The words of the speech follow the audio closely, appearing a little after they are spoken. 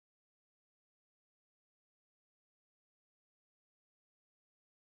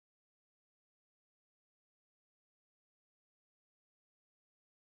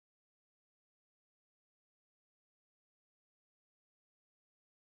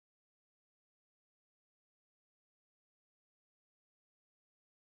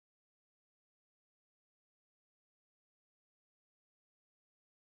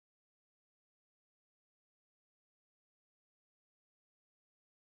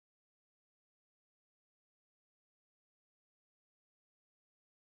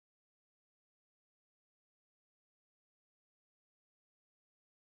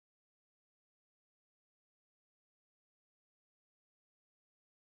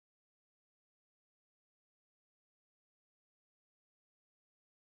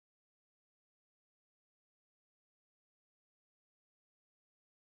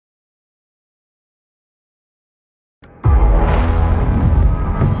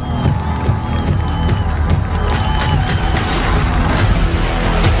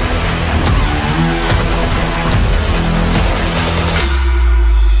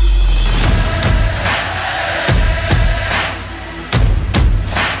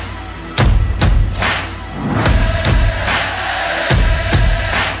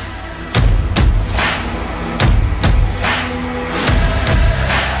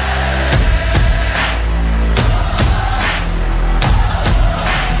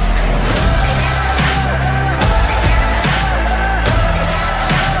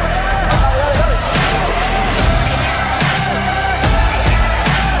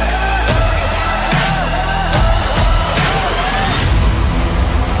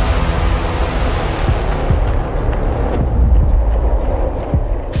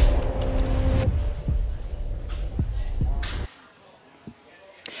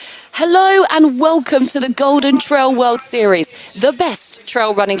Hello and welcome to the Golden Trail World Series. The best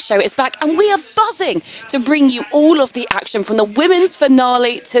trail running show is back and we are buzzing to bring you all of the action from the women's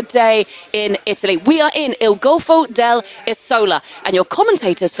finale today in Italy. We are in Il Golfo Dell'Isola and your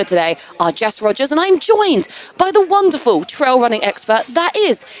commentators for today are Jess Rogers and I'm joined by the wonderful trail running expert that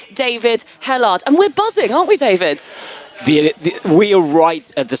is David Hellard. And we're buzzing, aren't we, David? We are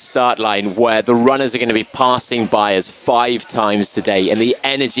right at the start line where the runners are going to be passing by us 5 times today and the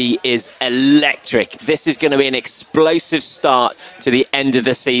energy is electric. This is going to be an explosive start to the end of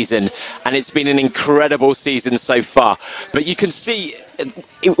the season and it's been an incredible season so far. But you can see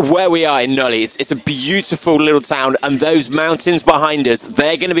where we are in Nolli. It's a beautiful little town and those mountains behind us,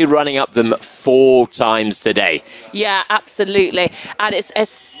 they're going to be running up them 4 times today. Yeah, absolutely. And it's a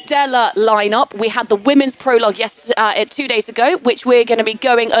stellar lineup. We had the women's prologue 2 days ago, which we're going to be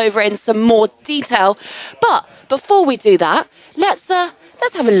going over in some more detail. But before we do that, let's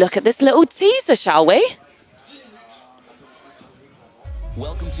have a look at this little teaser, shall we?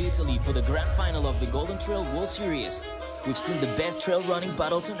 Welcome to Italy for the grand final of the Golden Trail World Series. We've seen the best trail running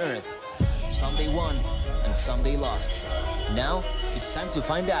battles on earth. Some they won and some they lost. Now it's time to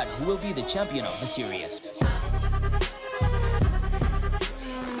find out who will be the champion of the series.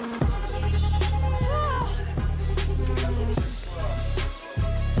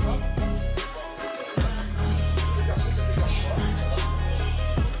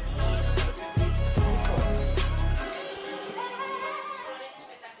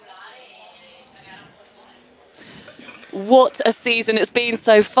 What a season it's been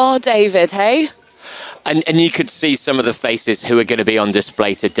so far, David, hey? And you could see some of the faces who are going to be on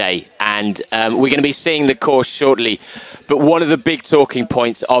display today. And we're going to be seeing the course shortly. But one of the big talking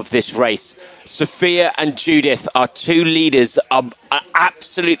points of this race, Sophia and Judith, our 2 leaders, are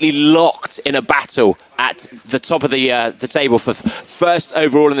absolutely locked in a battle at the top of the table for first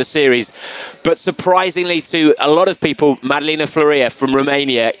overall in the series. But surprisingly to a lot of people, Madalina Florea from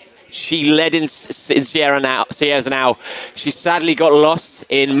Romania, she led in Sierras now. She sadly got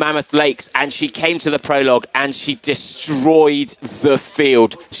lost in Mammoth Lakes and she came to the prologue and she destroyed the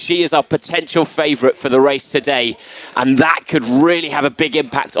field. She is our potential favourite for the race today and that could really have a big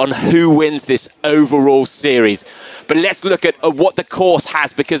impact on who wins this overall series. But let's look at what the course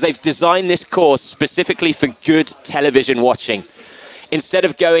has because they've designed this course specifically for good television watching. Instead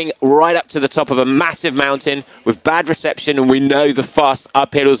of going right up to the top of a massive mountain with bad reception and we know the fast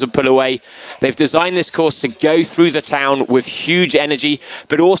uphills and pull away, they've designed this course to go through the town with huge energy,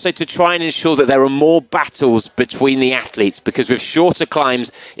 but also to try and ensure that there are more battles between the athletes because with shorter climbs,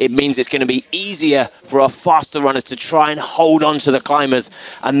 it means it's going to be easier for our faster runners to try and hold on to the climbers.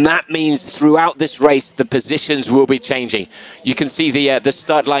 And that means throughout this race, the positions will be changing. You can see the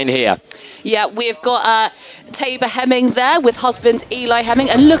start line here. Yeah, we've got Tabor Hemming there with husband Eli Hemming,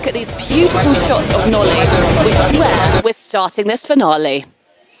 and look at these beautiful shots of Nolli, which is where we're starting this finale.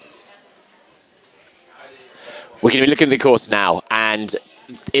 We're going to be looking at the course now, and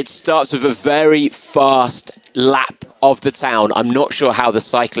it starts with a very fast lap of the town. I'm not sure how the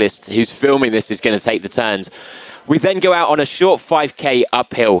cyclist who's filming this is going to take the turns. We then go out on a short 5K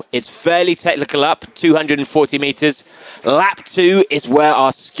uphill. It's fairly technical up, 240 meters. Lap 2 is where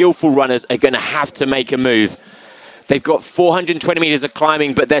our skillful runners are going to have to make a move. They've got 420 meters of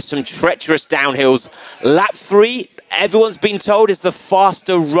climbing, but there's some treacherous downhills. Lap 3, everyone's been told, is the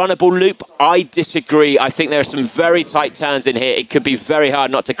faster runnable loop. I disagree. I think there are some very tight turns in here. It could be very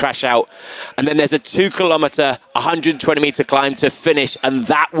hard not to crash out. And then there's a 2-kilometer, 120-meter climb to finish, and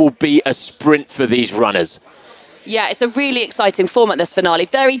that will be a sprint for these runners. Yeah, it's a really exciting format, this finale.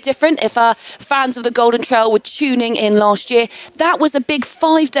 Very different. If fans of the Golden Trail were tuning in last year, that was a big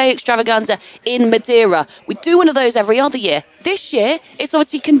 5-day extravaganza in Madeira. We do one of those every other year. This year, it's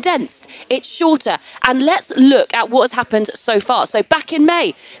obviously condensed. It's shorter. And let's look at what has happened so far. So back in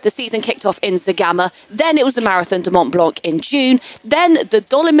May, the season kicked off in Zagama. Then it was the Marathon de Mont Blanc in June. Then the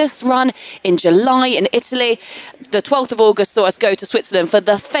Dolomites run in July in Italy. The 12th of August saw us go to Switzerland for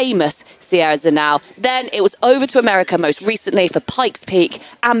the famous Sierras Now. Then it was over to America most recently for Pikes Peak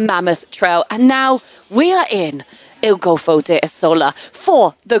and Mammoth Trail. And now we are in Il Golfo Dell'Isola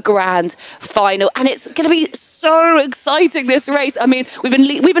for the grand final, and it's going to be so exciting, this race. I mean, we've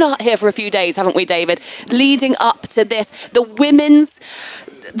been out here for a few days, haven't we, David? Leading up to this, the women's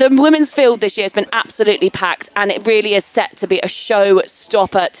field this year has been absolutely packed, and it really is set to be a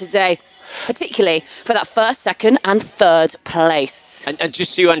showstopper today, particularly for that first, second, and third place. And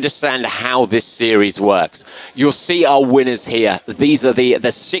just so you understand how this series works, you'll see our winners here. These are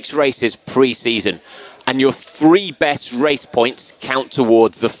the 6 races pre-season. and your 3 best race points count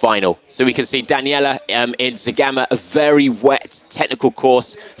towards the final. So we can see Daniela in Zagama, a very wet technical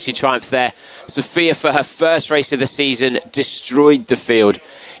course. She triumphed there. Sophia, for her first race of the season, destroyed the field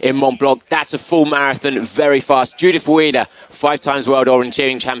in Mont Blanc. That's a full marathon, very fast. Judith Weider, 5 times world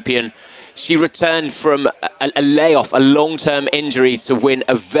orienteering champion. She returned from a layoff, a long-term injury, to win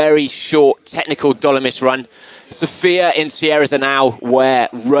a very short technical Dolomis run. Sophia in Sierra Zanao, where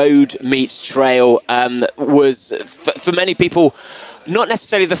road meets trail, was, for many people, not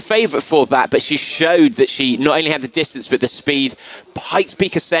necessarily the favourite for that, but she showed that she not only had the distance, but the speed. Pikes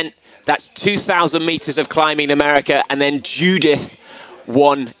Peak ascent, that's 2,000 metres of climbing in America, and then Judith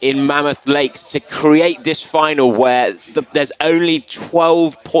won in Mammoth Lakes to create this final where there's only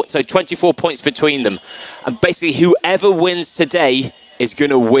 12 points, so 24 points between them. And basically whoever wins today is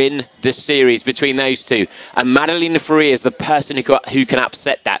going to win the series between those two. And Madalena Faria is the person who can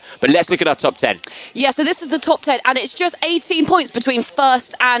upset that. But let's look at our top 10. Yeah, so this is the top 10, and it's just 18 points between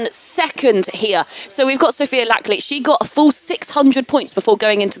first and second here. So we've got Sophia Lackley. She got a full 600 points before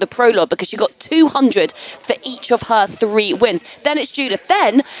going into the prologue because she got 200 for each of her 3 wins. Then it's Judith.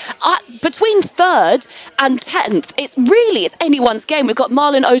 Then, between third and 10th, it's anyone's game. We've got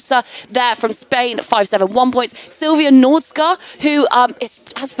Marlon Osa there from Spain at 571 points. Sylvia Nordska, who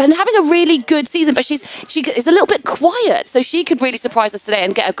has been having a really good season, but she is a little bit quiet, so she could really surprise us today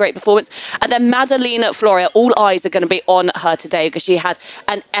and get a great performance. And then Madalena Floria, all eyes are going to be on her today because she had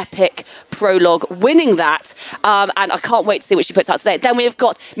an epic prologue, winning that, and I can't wait to see what she puts out today. Then we've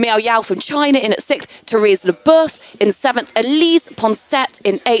got Miao Yao from China in at 6th, Therese Leboeuf in 7th, Elise Poncet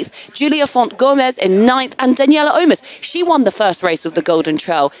in 8th, Julia Font Gomez in 9th, and Daniela Omas. She won the first race of the Golden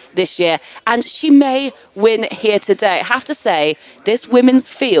Trail this year, and she may win here today. I have to say, this women's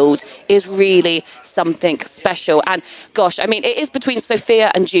field is really something special. And gosh, I mean, it is between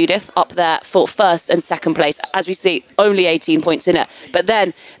Sophia and Judith up there for first and second place. As we see, only 18 points in it. But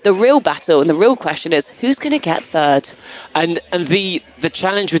then the real battle and the real question is, who's going to get third? And the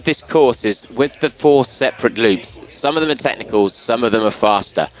challenge with this course is with the 4 separate loops, some of them are technicals, some of them are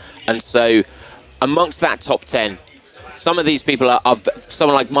faster. And so amongst that top 10, some of these people are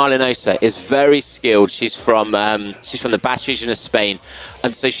someone like Marlon Osa is very skilled. She's from the Basque region of Spain,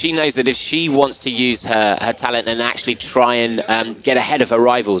 and so she knows that if she wants to use her talent and actually try and get ahead of her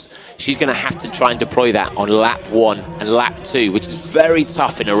rivals, she's going to have to try and deploy that on lap 1 and lap 2, which is very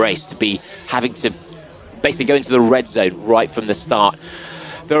tough in a race to be having to basically go into the red zone right from the start.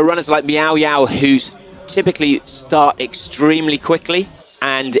 There are runners like Miao Yao who typically start extremely quickly.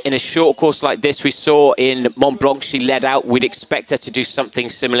 And in a short course like this, we saw in Mont Blanc, she led out. We'd expect her to do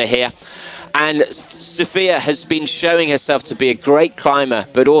something similar here. And Sophia has been showing herself to be a great climber,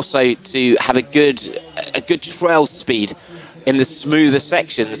 but also to have a good trail speed in the smoother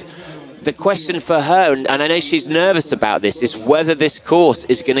sections. The question for her, and I know she's nervous about this, is whether this course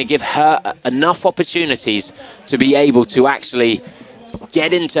is going to give her enough opportunities to be able to actually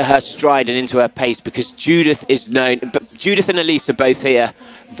get into her stride and into her pace, because Judith is known, but Judith and Elise are both here.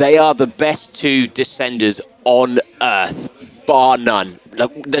 They are the best 2 descenders on earth, bar none.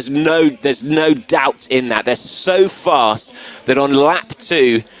 There's no doubt in that. They're so fast that on lap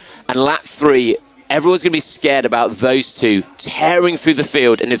 2 and lap 3, everyone's going to be scared about those 2 tearing through the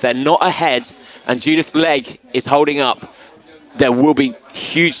field. And if they're not ahead and Judith's leg is holding up, there will be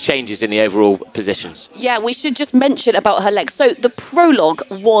huge changes in the overall positions. Yeah, we should just mention about her legs. So the prologue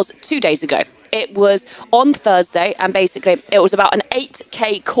was 2 days ago. It was on Thursday, and basically it was about an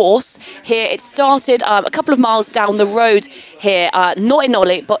 8K course here. It started a couple of miles down the road here, not in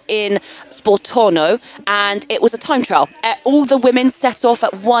Olli, but in Sportono, and it was a time trial. All the women set off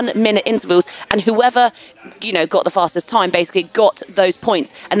at 1-minute intervals, and whoever got the fastest time basically got those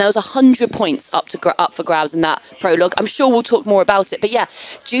points. And there was 100 points up for grabs in that prologue. I'm sure we'll talk more about it, but yeah,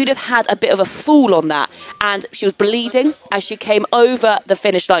 Judith had a bit of a fall on that, and she was bleeding as she came over the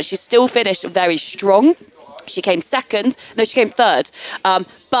finish line. She still finished very strong. She came third.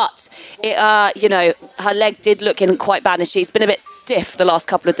 But, her leg did look in quite bad, and she's been a bit stiff the last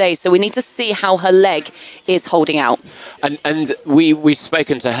couple of days. So we need to see how her leg is holding out. And we've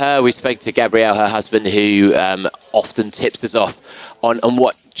spoken to her. We spoke to Gabrielle, her husband, who often tips us off on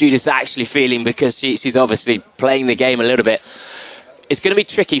what Judith's actually feeling, because she's obviously playing the game a little bit. It's going to be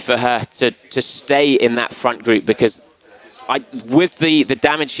tricky for her to stay in that front group, because with the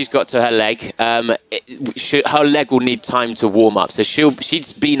damage she's got to her leg, her leg will need time to warm up. So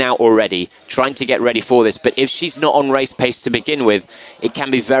she's been out already trying to get ready for this. But if she's not on race pace to begin with, it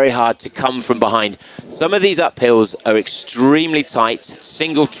can be very hard to come from behind. Some of these uphills are extremely tight,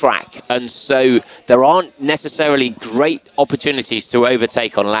 single track. And so there aren't necessarily great opportunities to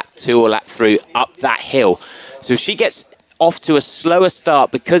overtake on lap 2 or lap 3 up that hill. So if she gets off to a slower start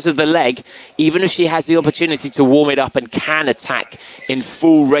because of the leg, even if she has the opportunity to warm it up and can attack in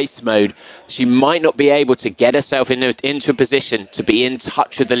full race mode, she might not be able to get herself into a position to be in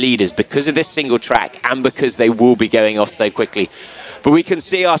touch with the leaders because of this single track and because they will be going off so quickly. But we can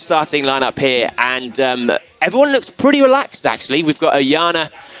see our starting lineup here, and everyone looks pretty relaxed, actually. We've got Ayana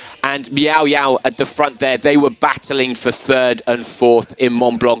and Meow Yao at the front there. They were battling for 3rd and 4th in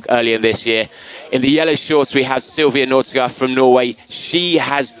Mont Blanc earlier this year. In the yellow shorts, we have Sylvia Nordsgaard from Norway. She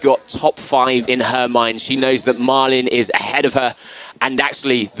has got top 5 in her mind. She knows that Marlin is ahead of her, and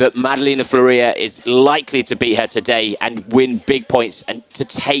actually that Madalena Florea is likely to beat her today and win big points and to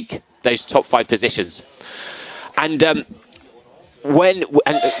take those top 5 positions. And so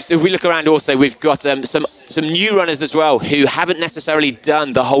if we look around also, we've got some new runners as well who haven't necessarily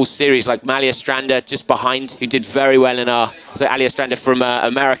done the whole series, like Malia Stranda just behind, who did very well in so Alia Stranda from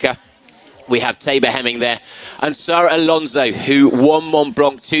America. We have Tabor Hemming there. And Sarah Alonso, who won Mont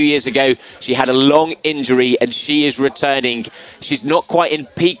Blanc 2 years ago. She had a long injury and she is returning. She's not quite in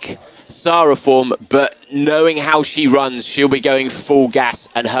peak Sarah form, but knowing how she runs, she'll be going full gas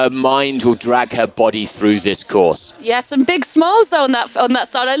and her mind will drag her body through this course. Yeah, some big smiles though on that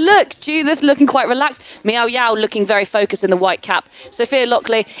side. Look, Judith looking quite relaxed. Meow Yao looking very focused in the white cap. Sophia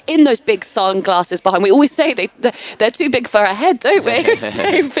Lockley in those big sunglasses behind. We always say they're too big for her head, don't we?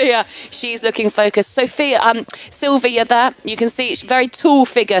 Sophia, she's looking focused. Sylvia there, you can see she's a very tall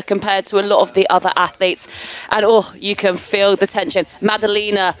figure compared to a lot of the other athletes. And you can feel the tension.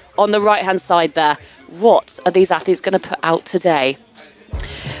 Madalena on the right-hand side there. What are these athletes going to put out today?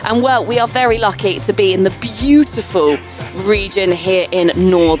 And well, we are very lucky to be in the beautiful region here in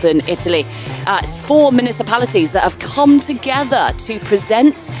northern Italy. It's 4 municipalities that have come together to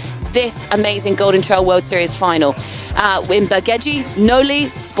present this amazing Golden Trail World Series final. In Bergeggi, Noli,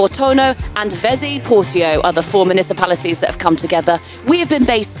 Sportono and Vesi Portio are the 4 municipalities that have come together. We have been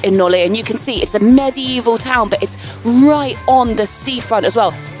based in Noli, and you can see it's a medieval town, but it's right on the seafront as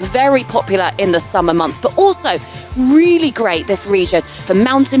well. Very popular in the summer months, but also really great, this region, for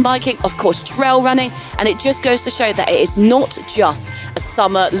mountain biking, of course, trail running, and it just goes to show that it is not just a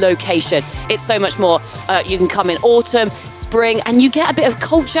summer location. It's so much more. You can come in autumn, spring, and you get a bit of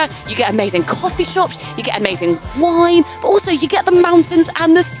culture. You get amazing coffee shops, you get amazing wine, but also you get the mountains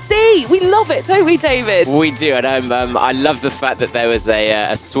and the sea. We love it, don't we, David? We do, and I love the fact that there was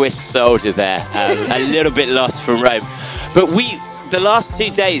a Swiss soldier there, a little bit lost from Rome. But the last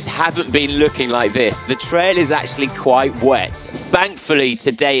 2 days haven't been looking like this. The trail is actually quite wet. Thankfully,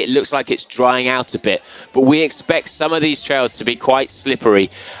 today it looks like it's drying out a bit, but we expect some of these trails to be quite slippery.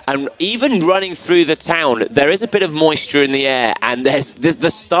 And even running through the town, there is a bit of moisture in the air, and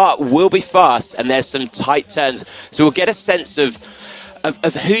the start will be fast, and there's some tight turns. So we'll get a sense of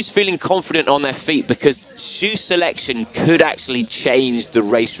who's feeling confident on their feet, because shoe selection could actually change the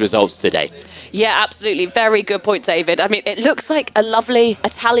race results today. Yeah, absolutely. Very good point, David. I mean, it looks like a lovely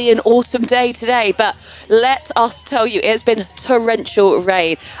Italian autumn day today, but let us tell you, it's been torrential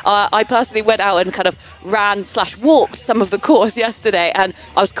rain. I personally went out and kind of ran/walked some of the course yesterday, and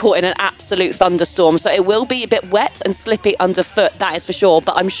I was caught in an absolute thunderstorm. So it will be a bit wet and slippy underfoot, that is for sure.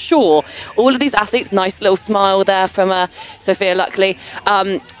 But I'm sure all of these athletes, nice little smile there from Sophia Luckley,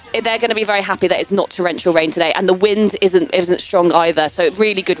 they're going to be very happy that it's not torrential rain today, and the wind isn't strong either. So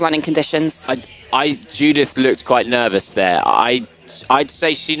really good running conditions. Judith looked quite nervous there. I'd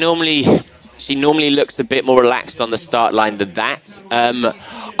say she normally looks a bit more relaxed on the start line than that.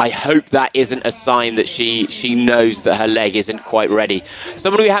 I hope that isn't a sign that she knows that her leg isn't quite ready.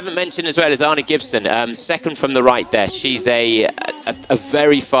 Someone we haven't mentioned as well is Anna Gibson, second from the right there. She's a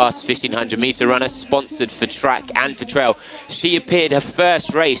very fast 1500 meter runner, sponsored for track and for trail. She appeared her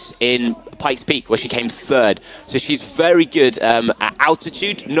first race in Pikes Peak, where she came 3rd. So she's very good at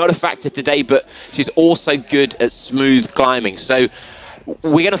altitude, not a factor today, but she's also good at smooth climbing. So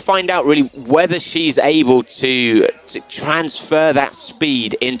we're going to find out really whether she's able to transfer that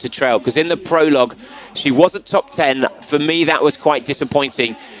speed into trail, because in the prologue she wasn't top 10. For me, that was quite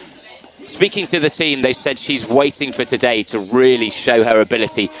disappointing. Speaking to the team, they said she's waiting for today to really show her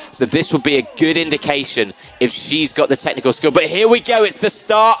ability. So this will be a good indication if she's got the technical skill. But here we go. It's the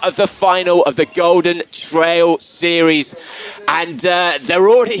start of the final of the Golden Trail Series. And they're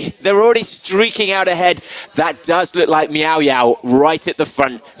already streaking out ahead. That does look like Meow Yow right at the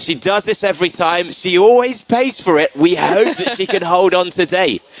front. She does this every time. She always pays for it. We hope that she can hold on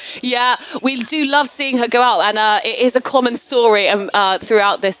today. Yeah, we do love seeing her go out, and it is a common story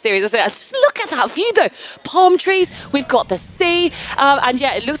throughout this series. Just look at that view, though. Palm trees, we've got the sea, and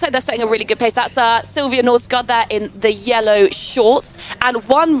yeah, it looks like they're setting a really good pace. That's Sylvia Norsgaard there in the yellow shorts. And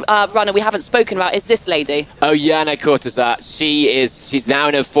one runner we haven't spoken about is this lady. Oh, Jana Cortazar. She's now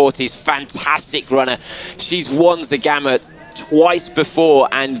in her 40s. Fantastic runner. She's won Zagama twice before,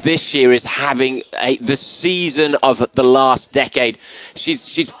 and this year is having the season of the last decade.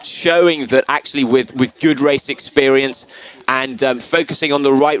 She's showing that actually with good race experience and focusing on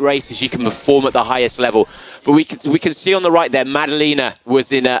the right races, you can perform at the highest level. But we can see on the right there, Madalena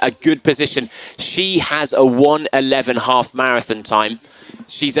was in a good position. She has a 1:11 half marathon time.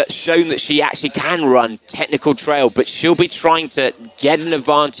 She's shown that she actually can run technical trail, but she'll be trying to get an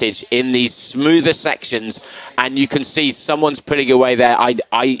advantage in these smoother sections. And you can see someone's pulling away there.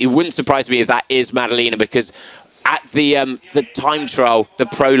 It wouldn't surprise me if that is Madalena, because at the time trial, the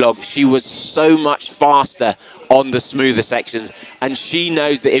prologue, she was so much faster on the smoother sections, and she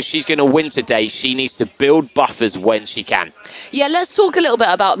knows that if she's going to win today, she needs to build buffers when she can. Yeah, let's talk a little bit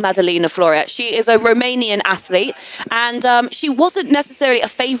about Madalena Florea. She is a Romanian athlete, and she wasn't necessarily a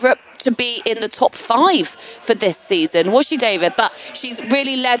favourite to be in the top 5 for this season, was she, David? But she's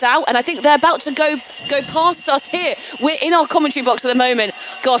really led out, and I think they're about to go past us here. We're in our commentary box at the moment.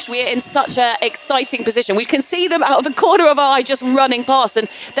 Gosh, we're in such an exciting position. We can see them out of the corner of our eye just running past, and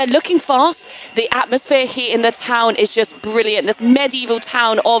they're looking fast. The atmosphere here in the town is just brilliant, this medieval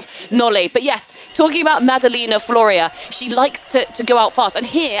town of Noli. But yes, talking about Madalena Florea, she likes to go out fast. And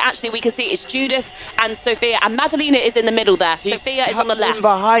here, actually, we can see it's Judith and Sophia, and Madalena is in the middle there. Sophia is on the left.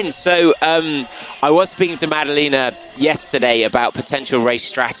 Behind. So I was speaking to Madalena yesterday about potential race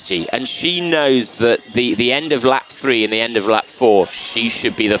strategy, and she knows that the end of lap 3 and the end of lap 4, she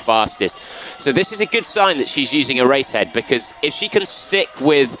should be the fastest. So this is a good sign that she's using a race head, because if she can stick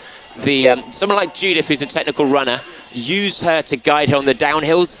with someone like Judith, who's a technical runner, use her to guide her on the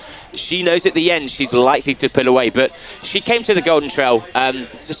downhills, she knows at the end she's likely to pull away. But she came to the Golden Trail.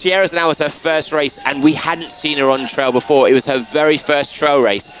 So Sierra's now was her first race, and we hadn't seen her on trail before. It was her very first trail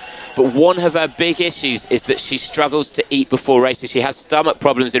race. But one of her big issues is that she struggles to eat before races. She has stomach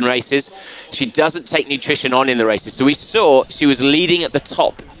problems in races. She doesn't take nutrition on in the races. So we saw she was leading at the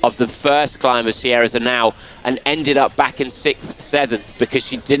top of the first climb of Sierra's now, and ended up back in 6th, 7th, because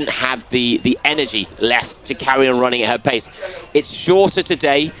she didn't have the energy left to carry on running at her pace. It's shorter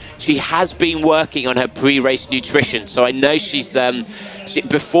today. She has been working on her pre-race nutrition, so I know she's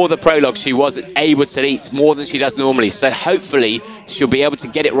before the prologue she wasn't able to eat more than she does normally, so hopefully she'll be able to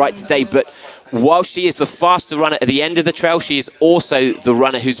get it right today. But while she is the faster runner at the end of the trail, she is also the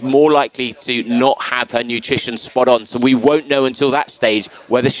runner who's more likely to not have her nutrition spot on. So we won't know until that stage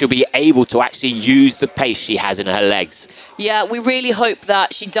whether she'll be able to actually use the pace she has in her legs. Yeah, we really hope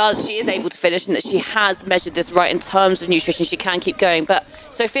that she is able to finish, and that she has measured this right in terms of nutrition. She can keep going. But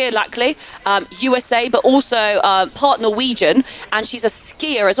Sophia Lackley, USA, but also part Norwegian, and she's a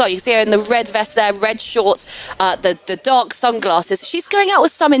skier as well. You can see her in the red vest there, red shorts, the dark sunglasses. She's going out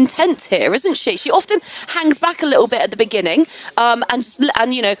with some intent here, isn't she? She often hangs back a little bit at the beginning,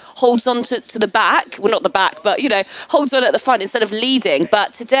 and you know, holds on to the back. Well, not the back, but you know, holds on at the front instead of leading.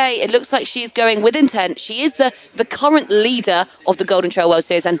 But today it looks like she's going with intent. She is the current leader of the Golden Trail World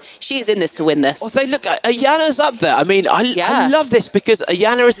Series, and she is in this to win this. Well, look, Ayana's up there. I mean, I love this, because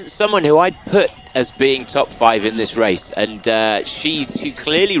Ayana isn't someone who I'd put as being top 5 in this race, and she's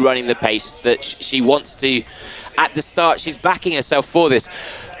clearly running the pace that she wants to at the start. She's backing herself for this.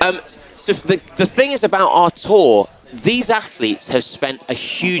 So the thing is about our tour, these athletes have spent a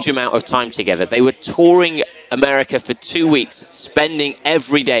huge amount of time together. They were touring America for 2 weeks, spending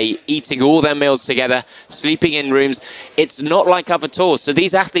every day, eating all their meals together, sleeping in rooms. It's not like other tours. So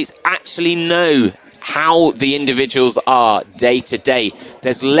these athletes actually know how the individuals are day to day.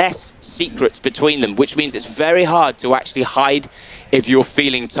 There's less secrets between them, which means it's very hard to actually hide if you're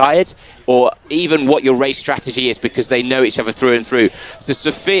feeling tired, or even what your race strategy is, because they know each other through and through. So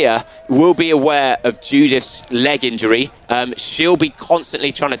Sophia will be aware of Judith's leg injury. She'll be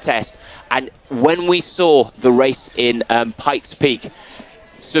constantly trying to test. And when we saw the race in Pikes Peak,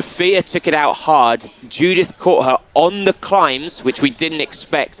 Sophia took it out hard. Judith caught her on the climbs, which we didn't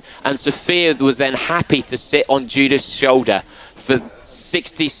expect. And Sophia was then happy to sit on Judith's shoulder for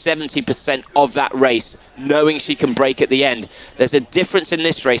 60–70% of that race, knowing she can break at the end. There's a difference in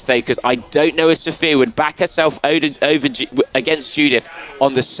this race, though, because I don't know if Sophia would back herself against Judith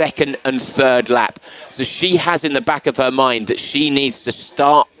on the second and third lap. So she has in the back of her mind that she needs to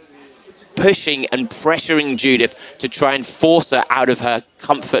start pushing and pressuring Judith to try and force her out of her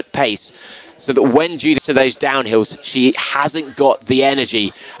comfort pace, so that when Judith to those downhills, she hasn't got the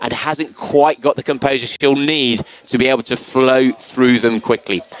energy and hasn't quite got the composure she'll need to be able to flow through them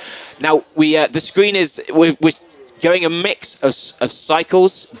quickly. Now, the screen is, we're going a mix of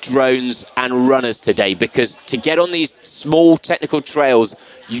cycles, drones and runners today, because to get on these small technical trails,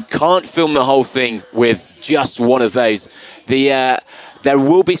 you can't film the whole thing with just one of those. There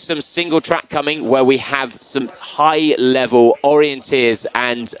will be some single track coming where we have some high-level orienteers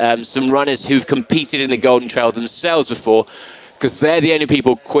and some runners who've competed in the Golden Trail themselves before, because they're the only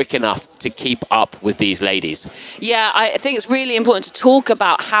people quick enough to keep up with these ladies. Yeah, I think it's really important to talk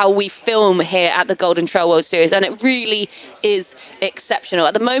about how we film here at the Golden Trail World Series, and it really is exceptional.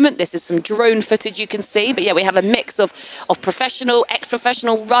 At the moment, this is some drone footage you can see, but yeah, we have a mix of professional,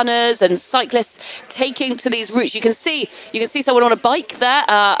 ex-professional runners and cyclists taking to these routes. You can see someone on a bike there,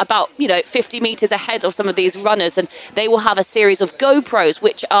 about 50 meters ahead of some of these runners, and they will have a series of GoPros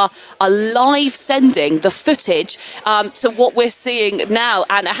which are live sending the footage to what we're seeing now.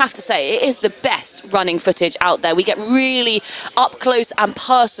 And I have to say, it is the best running footage out there. We get really up close and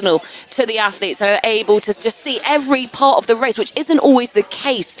personal to the athletes and are able to just see every part of the race, which isn't always the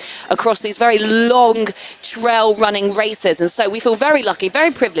case across these very long trail running races. And so we feel very lucky,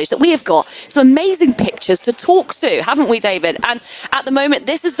 very privileged that we have got some amazing pictures to talk to, haven't we, David? And at the moment,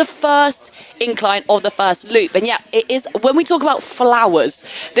 this is the first incline of the first loop. And yeah, it is, when we talk about flowers,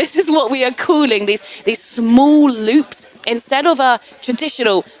 this is what we are calling these small loops. Instead of a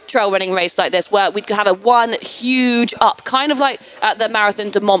traditional trail running race like this, where we'd have a one huge up, kind of like at the Marathon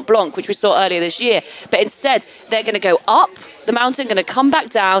de Mont Blanc, which we saw earlier this year. But instead, they're going to go up the mountain, going to come back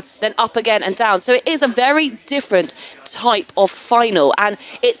down, then up again and down. So it is a very different type of final, and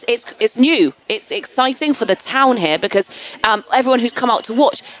it's new. It's exciting for the town here, because everyone who's come out to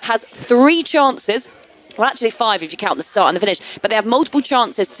watch has 3 chances. Well, actually 5 if you count the start and the finish. But they have multiple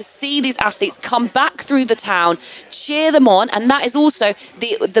chances to see these athletes come back through the town, cheer them on. And that is also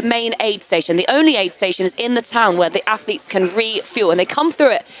the main aid station. The only aid station is in the town where the athletes can refuel. And they come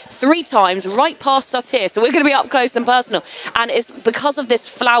through it 3 times right past us here. So we're going to be up close and personal. And it's because of this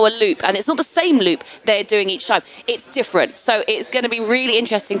flower loop. And it's not the same loop they're doing each time. It's different. So it's going to be really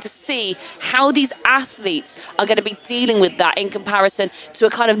interesting to see how these athletes are going to be dealing with that in comparison to a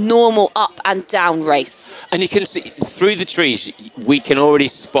kind of normal up and down race. And you can see through the trees, we can already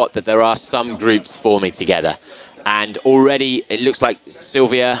spot that there are some groups forming together. And already it looks like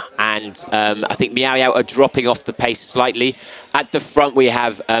Sylvia and I think Meow Meow are dropping off the pace slightly. At the front, we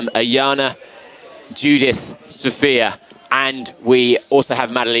have Ayana, Judith, Sophia, and we also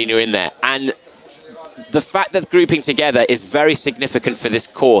have Madalena in there. And the fact that grouping together is very significant for this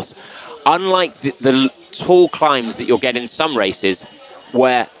course. Unlike the tall climbs that you'll get in some races,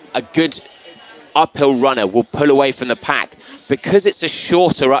 where a good uphill runner will pull away from the pack, because it's a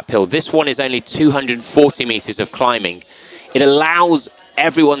shorter uphill. This one is only 240 meters of climbing. It allows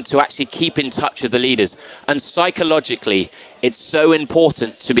everyone to actually keep in touch with the leaders. And psychologically, it's so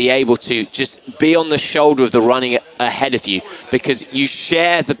important to be able to just be on the shoulder of the running ahead of you, because you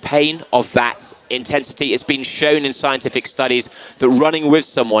share the pain of that intensity. It's been shown in scientific studies that running with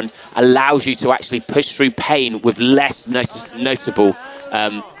someone allows you to actually push through pain with less noticeable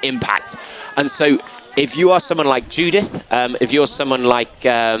impact. And so if you are someone like Judith, if you're someone like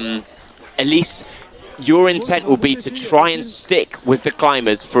Elise, your intent will be to try and stick with the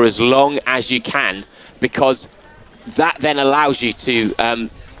climbers for as long as you can, because that then allows you to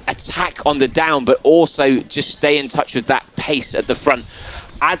attack on the down, but also just stay in touch with that pace at the front.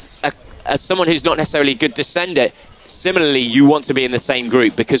 As someone who's not necessarily a good descender, similarly, you want to be in the same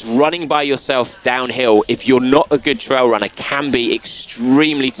group, because running by yourself downhill, if you're not a good trail runner, can be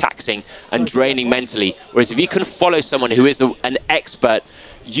extremely taxing and draining mentally. Whereas if you can follow someone who is an expert,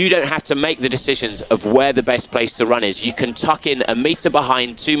 you don't have to make the decisions of where the best place to run is. You can tuck in a meter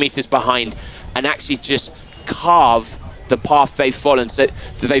behind, 2 meters behind, and actually just carve the path they've followed, so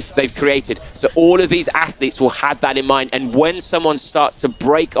they've created. So all of these athletes will have that in mind. And when someone starts to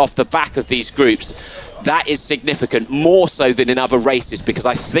break off the back of these groups, that is significant, more so than in other races, because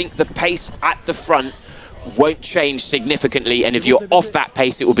I think the pace at the front won't change significantly, and if you're off that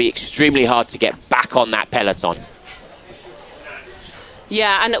pace, it will be extremely hard to get back on that peloton.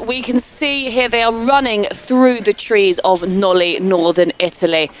 Yeah, and we can see here they are running through the trees of Nolli, northern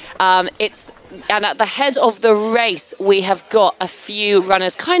Italy. It's And at the head of the race, we have got a few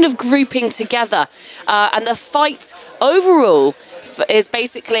runners kind of grouping together. And the fight overall is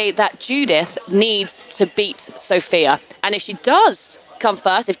basically that Judith needs to beat Sophia. And if she does come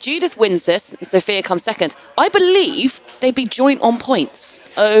first, if Judith wins this and Sophia comes second, I believe they'd be joint on points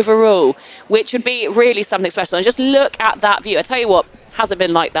overall, which would be really something special. And just look at that view. I tell you what, hasn't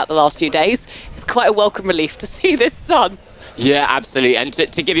been like that the last few days. It's quite a welcome relief to see this sun. Yeah, absolutely. And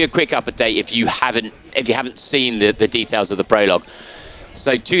to give you a quick update, if you haven't seen the details of the prologue.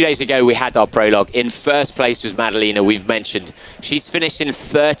 So 2 days ago, we had our prologue. In first place was Madalena, we've mentioned. She's finished in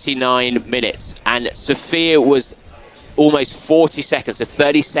 39 minutes. And Sophia was almost 40 seconds, so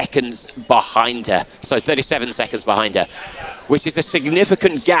 30 seconds behind her. So 37 seconds behind her, which is a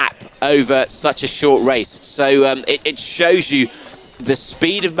significant gap over such a short race. So it shows you the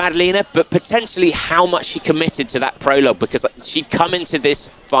speed of Madalena, but potentially how much she committed to that prologue, because she'd come into this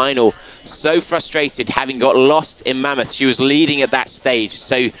final so frustrated, having got lost in Mammoth. She was leading at that stage.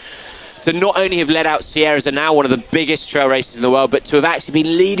 So to not only have led out Sierra's are now one of the biggest trail races in the world, but to have actually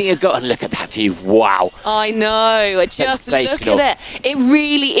been leading a goal. And look at that view. Wow. I know. Just look at it. It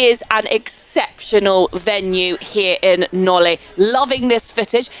really is an exceptional venue here in Nolly. Loving this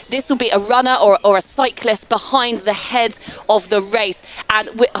footage. This will be a runner or a cyclist behind the head of the race. And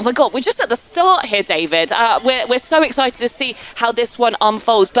oh my God, we're just at the start here, David. We're so excited to see how this one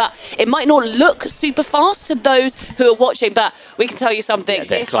unfolds. But it might not look super fast to those who are watching, but we can tell you something.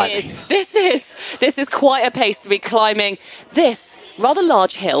 Yeah, This is quite a pace to be climbing this rather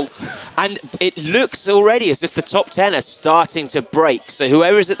large hill. And it looks already as if the top 10 are starting to break. So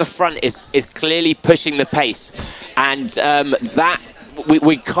whoever is at the front is clearly pushing the pace. And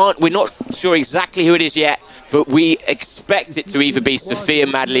we're not sure exactly who it is yet, but we expect it to either be Sophia,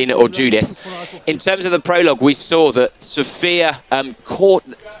 Madalena or Judith. In terms of the prologue, we saw that Sophia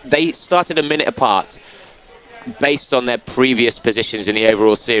they started a minute apart based on their previous positions in the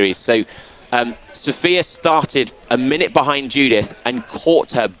overall series. So Sophia started a minute behind Judith and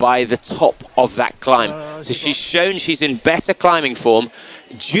caught her by the top of that climb. So she's shown she's in better climbing form.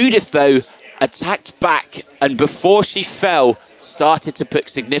 Judith, though, attacked back and before she fell, started to put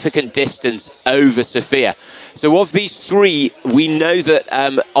significant distance over Sophia. So of these three, we know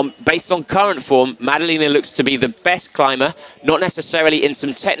that based on current form, Madalena looks to be the best climber, not necessarily in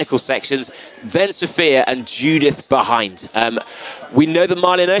some technical sections, then Sophia and Judith behind. We know that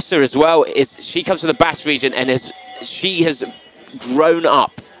Marlenosa as well, she comes from the Basque region and she has grown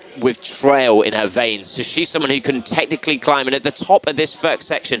up with trail in her veins. So she's someone who can technically climb. And at the top of this first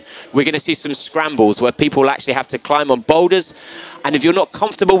section, we're going to see some scrambles where people will actually have to climb on boulders. And if you're not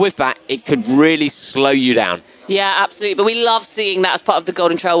comfortable with that, it could really slow you down. Yeah, absolutely. But we love seeing that as part of the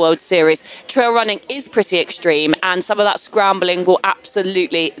Golden Trail World Series. Trail running is pretty extreme, and some of that scrambling will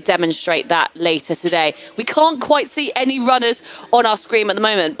absolutely demonstrate that later today. We can't quite see any runners on our screen at the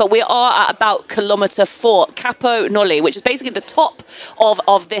moment, but we are at about kilometre 4, Capo Nolly, which is basically the top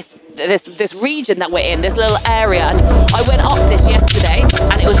of this region that we're in, this little area. And I went up this yesterday,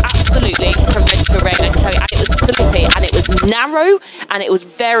 and it was absolutely torrential rain, I can tell you. And it was slippy, and it was narrow, and it was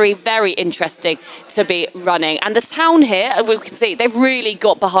very, very interesting to be running. And the town here, we can see, they've really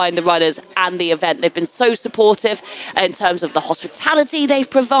got behind the runners and the event. They've been so supportive in terms of the hospitality they've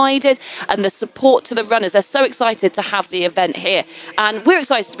provided and the support to the runners. They're so excited to have the event here. And we're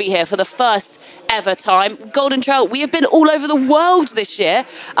excited to be here for the first ever time. Golden Trail, we have been all over the world this year.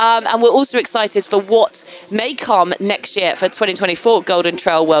 And we're also excited for what may come next year for 2024 Golden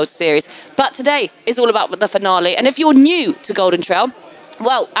Trail World Series. But today is all about the finale. And if you're new to Golden Trail,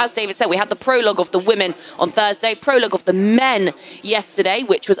 well, as David said, we had the prologue of the women on Thursday, prologue of the men yesterday,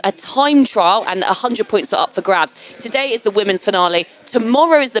 which was a time trial, and 100 points are up for grabs. Today is the women's finale.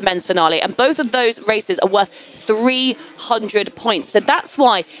 Tomorrow is the men's finale, and both of those races are worth 300 points. So that's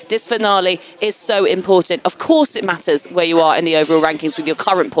why this finale is so important. Of course, it matters where you are in the overall rankings with your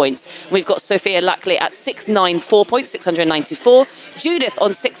current points. We've got Sophia Lackley at 694 points, 694. Judith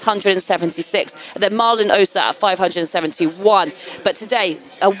on 676. And then Marlon Osa at 571. But today,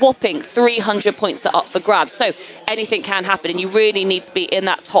 a whopping 300 points are up for grabs. So anything can happen, and you really need to be in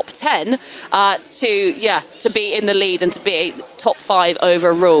that top 10 to be in the lead and to be top 5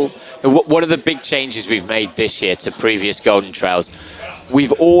 overall. One of the big changes we've made this year to previous Golden Trails,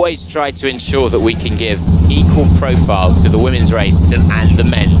 we've always tried to ensure that we can give equal profile to the women's race and the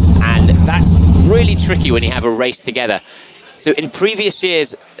men's. And that's really tricky when you have a race together. So in previous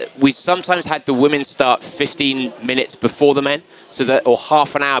years, we sometimes had the women start 15 minutes before the men, or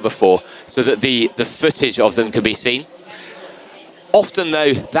half an hour before, so that the footage of them could be seen. Often,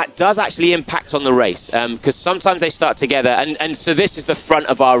 though, that does actually impact on the race, because sometimes they start together. And so this is the front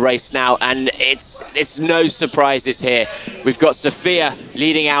of our race now, and it's no surprises here. We've got Sophia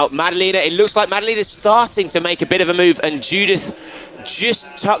leading out. Madalena, it looks like Madalena's starting to make a bit of a move, and Judith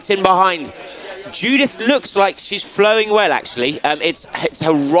just tucked in behind. Judith looks like she's flowing well, actually. It's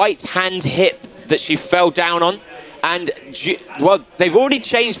her right-hand hip that she fell down on. And, well, they've already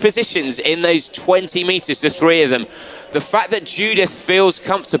changed positions in those 20 metres, the three of them. The fact that Judith feels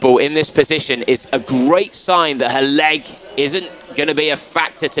comfortable in this position is a great sign that her leg isn't going to be a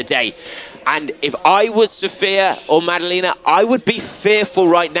factor today. And if I was Sophia or Madalena, I would be fearful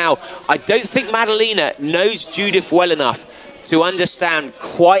right now. I don't think Madalena knows Judith well enough to understand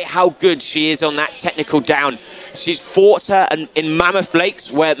quite how good she is on that technical down. She's fought her in Mammoth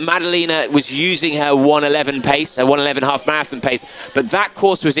Lakes, where Madalena was using her 1:11 pace, her 1:11 half marathon pace, but that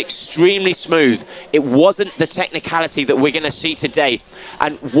course was extremely smooth. It wasn't the technicality that we're going to see today.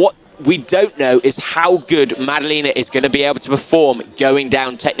 And what we don't know is how good Madalena is going to be able to perform going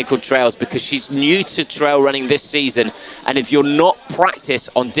down technical trails, because she's new to trail running this season. And if you're not practiced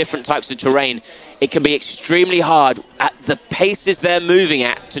on different types of terrain, it can be extremely hard at the paces they're moving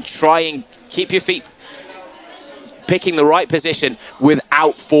at to try and keep your feet picking the right position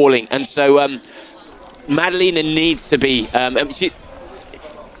without falling. And so Madalena needs to be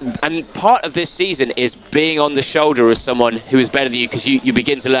and part of this season is being on the shoulder of someone who is better than you, because you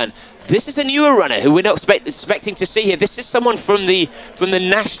begin to learn. This is a newer runner who we're not expecting to see here. This is someone from the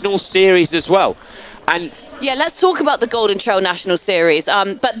National Series as well. And yeah, let's talk about the Golden Trail National Series,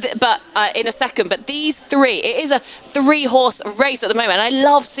 but in a second. But these three, it is a three-horse race at the moment. And I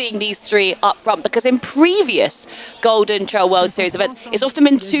love seeing these three up front, because in previous Golden Trail World Series events, it's often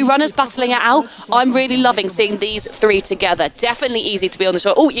been two runners battling it out. I'm really loving seeing these three together. Definitely easy to be on the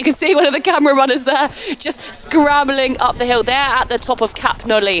shore. Oh, you can see one of the camera runners there, just scrambling up the hill. They're at the top of Cap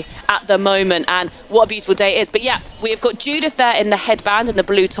Nolly at the moment, and what a beautiful day it is. But yeah, we've got Judith there in the headband and the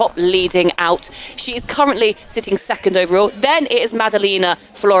blue top leading out. She is currently sitting second overall. Then it is Madalena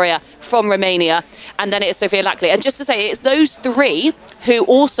Florea from Romania, and then it is Sophia Lackley. And just to say, it's those three who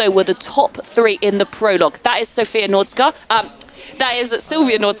also were the top three in the prologue. That is Sophia Nordska. That is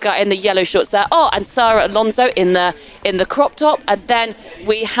Sylvia Nordska in the yellow shorts there. Oh, and Sarah Alonso in the crop top. And then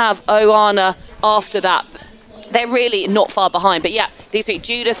we have Oana after that. They're really not far behind. But yeah, these three,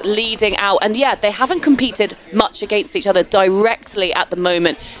 Judith leading out. And yeah, they haven't competed much against each other directly at the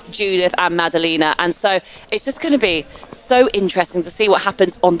moment, Judith and Madalena. And so it's just going to be so interesting to see what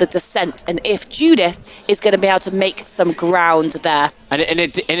happens on the descent, and if Judith is going to be able to make some ground there. And in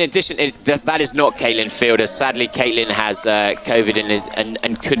addition, that is not Caitlin Fielder. Sadly, Caitlin has COVID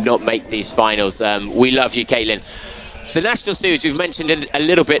and could not make these finals. We love you, Caitlin. The National Series, we've mentioned it a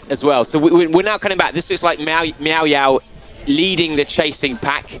little bit as well. So we're now coming back. This looks like Miao Yao leading the chasing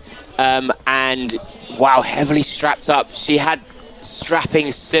pack. And, wow, heavily strapped up. She had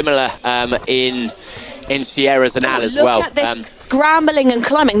strapping similar in Sierra Zanal as well. Look at this scrambling and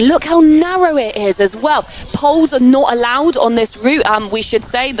climbing. Look how narrow it is as well. Poles are not allowed on this route. We should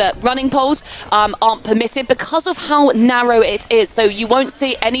say that running poles aren't permitted because of how narrow it is. So you won't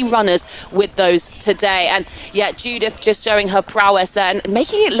see any runners with those today. And yeah, Judith just showing her prowess there and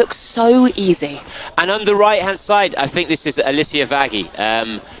making it look so easy. And on the right-hand side, I think this is Alicia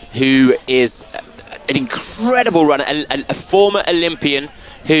Vaghi, who is an incredible runner, a former Olympian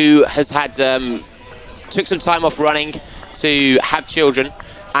who has had... took some time off running to have children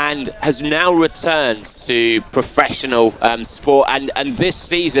and has now returned to professional sport, and this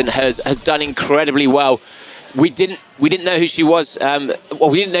season has done incredibly well. We didn't know who she was. Well,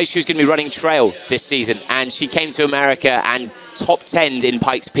 we didn't know she was going to be running trail this season, and she came to America and top 10 in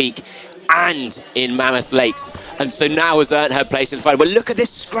Pikes Peak and in Mammoth Lakes, and so now has earned her place in the final. But look at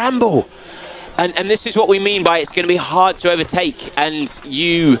this scramble, and this is what we mean by it's going to be hard to overtake, and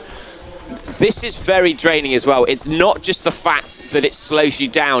this is very draining as well. It's not just the fact that it slows you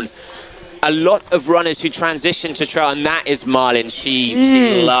down. A lot of runners who transition to trail, and that is Marlin. She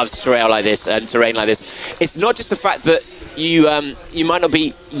loves trail like this and terrain like this. It's not just the fact that you might not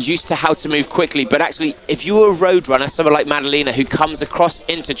be used to how to move quickly, but actually, if you're a road runner, someone like Madalena, who comes across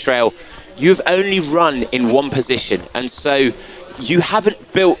into trail, you've only run in one position, and so you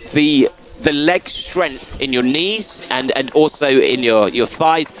haven't built the leg strength in your knees and also in your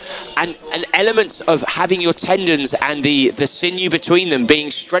thighs, and elements of having your tendons and the sinew between them being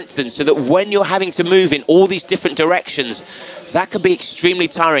strengthened, so that when you're having to move in all these different directions, that could be extremely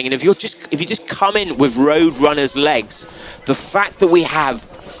tiring. And if you just come in with road runners' legs, the fact that we have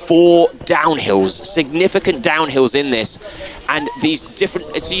 4 downhills, significant downhills in this, and these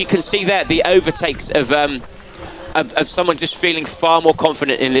different, so you can see there the overtakes of of someone just feeling far more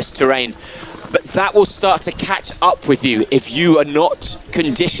confident in this terrain. But that will start to catch up with you if you are not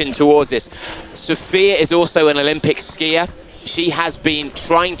conditioned towards this. Sophia is also an Olympic skier. She has been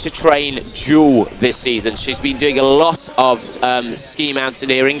trying to train dual this season. She's been doing a lot of ski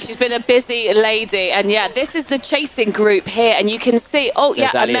mountaineering. She's been a busy lady, and yeah, this is the chasing group here, and you can see, oh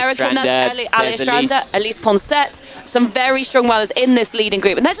yeah, American, that's Alice, Elise Poncet, some very strong runners in this leading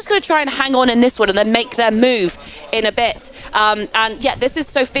group, and they're just going to try and hang on in this one and then make their move in a bit. And yeah, this is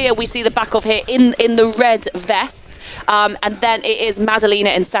Sophia we see the back of here in the red vest. And then it is Madalena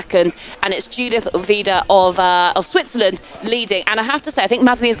in second, and it's Judith Vida of Switzerland leading. And I have to say, I think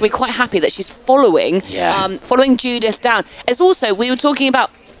Madalena's going to be quite happy that she's following Judith down. It's also, we were talking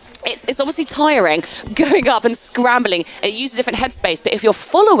about, it's obviously tiring going up and scrambling, and it uses a different headspace, but if you're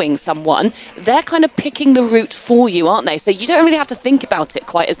following someone, they're kind of picking the route for you, aren't they? So you don't really have to think about it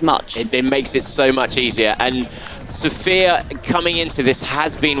quite as much. It makes it so much easier. And Sophia, coming into this,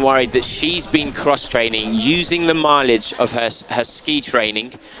 has been worried that she's been cross-training, using the mileage of her ski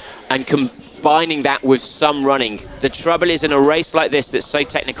training and combining that with some running. The trouble is, in a race like this that's so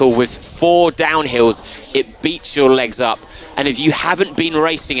technical, with 4 downhills, it beats your legs up. And if you haven't been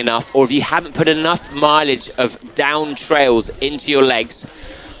racing enough, or if you haven't put enough mileage of down trails into your legs,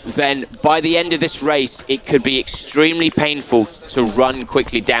 then by the end of this race, it could be extremely painful to run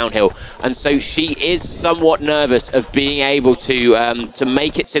quickly downhill. And so she is somewhat nervous of being able to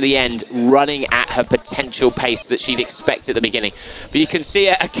make it to the end, running at her potential pace that she'd expect at the beginning. But you can see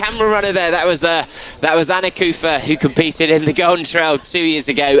a camera runner there. That was Anna Kufa, who competed in the Golden Trail 2 years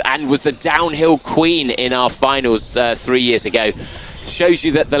ago and was the downhill queen in our finals 3 years ago. Shows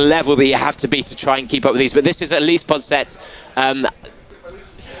you that the level that you have to be to try and keep up with these. But this is Elise Poncet.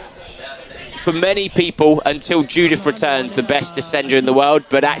 For many people, until Judith returns, the best descender in the world.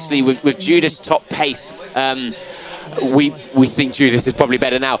 But actually, with Judith's top pace, we think Judith is probably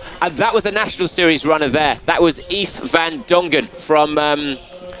better now. And that was a National Series runner there. That was Yves van Dongen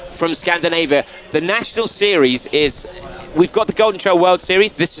from Scandinavia. The National Series is... We've got the Golden Trail World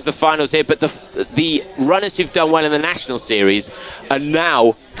Series. This is the finals here. But the runners who've done well in the National Series are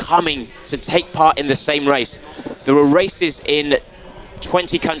now coming to take part in the same race. There are races in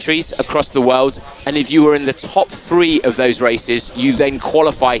 20 countries across the world, and if you were in the top 3 of those races, you then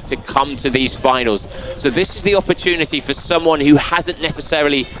qualify to come to these finals. So this is the opportunity for someone who hasn't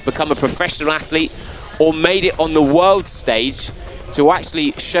necessarily become a professional athlete or made it on the world stage to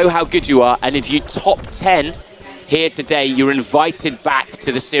actually show how good you are. And if you top 10 here today, you're invited back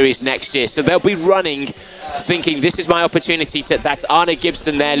to the series next year. So they'll be running thinking, this is my opportunity to... That's Anna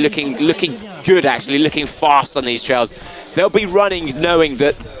Gibson there, looking good, actually, looking fast on these trails. They'll be running knowing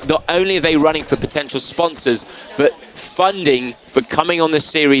that not only are they running for potential sponsors, but funding for coming on the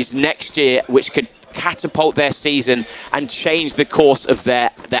series next year, which could catapult their season and change the course of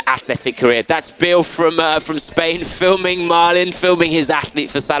their athletic career. That's Bill from Spain, filming Marlin, filming his athlete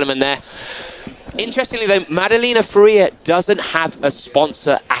for Salomon there. Interestingly, though, Madalena Faria doesn't have a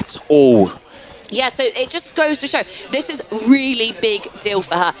sponsor at all. Yeah, so it just goes to show this is a really big deal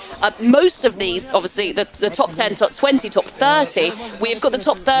for her. Most of these, obviously, the top 10, top 20, top 30, we've got the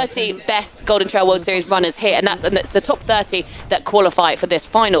top 30 best Golden Trail World Series runners here, and that's the top 30 that qualify for this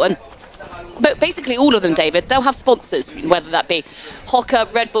final. But basically all of them, David, they'll have sponsors, whether that be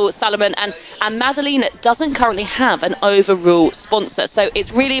Hoka, Red Bull, Salomon, and Madalena doesn't currently have an overall sponsor. So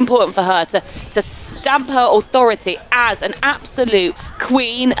it's really important for her to stamp her authority as an absolute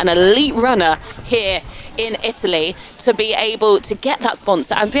queen, an elite runner here in Italy, to be able to get that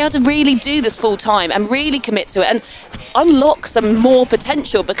sponsor and be able to really do this full time and really commit to it and unlock some more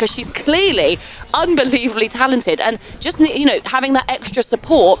potential, because she's clearly unbelievably talented, and just, you know, having that extra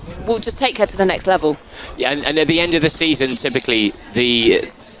support will just take her to the next level. Yeah, and at the end of the season, typically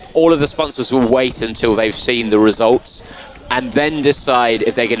all of the sponsors will wait until they've seen the results and then decide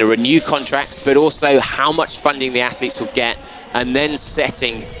if they're going to renew contracts, but also how much funding the athletes will get, and then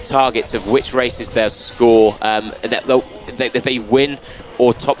setting targets of which races they'll score, that they win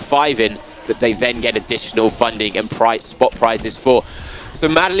or top 5 in, that they then get additional funding and spot prizes for. So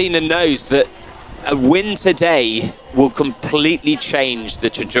Madalena knows that a win today will completely change the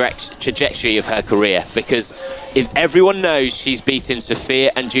trajectory of her career, because if everyone knows she's beaten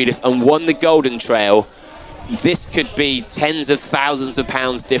Sophia and Judith and won the Golden Trail, this could be tens of thousands of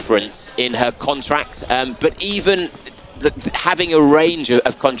pounds difference in her contract, but even having a range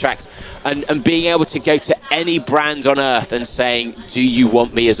of contracts and being able to go to any brand on earth and saying, do you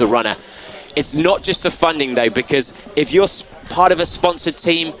want me as a runner? It's not just the funding, though, because if you're part of a sponsored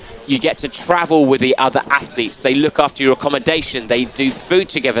team, You get to travel with the other athletes. They look after your accommodation. They do food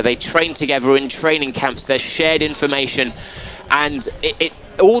together. They train together in training camps. There's shared information. And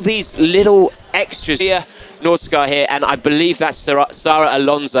all these little extras here. Nordsky here, and I believe that's Sara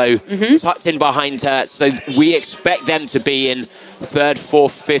Alonso tucked in behind her. So we expect them to be in 3rd,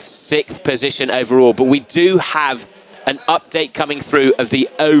 4th, 5th, 6th position overall. But we do have an update coming through of the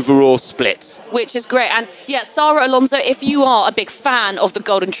overall splits. Which is great. And yeah, Sara Alonso, if you are a big fan of the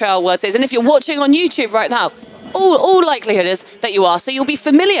Golden Trail World Series, and if you're watching on YouTube right now, all likelihood is that you are. So you'll be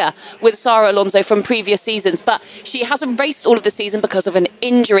familiar with Sara Alonso from previous seasons, but she hasn't raced all of the season because of an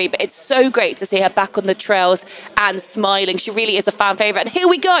injury. But it's so great to see her back on the trails and smiling. She really is a fan favourite. And here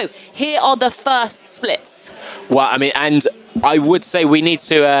we go. Here are the first splits. Well, I mean, and I would say we need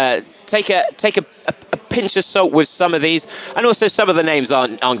to take a pinch of salt with some of these, and also some of the names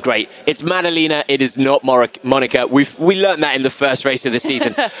aren't great. It's Madalena, it is not Monica. We learned that in the first race of the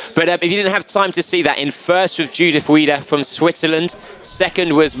season. But if you didn't have time to see that, in first was Judith Wieder from Switzerland,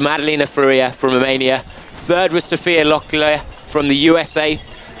 second was Madalena Faria from Romania, third was Sophia Locklear from the USA.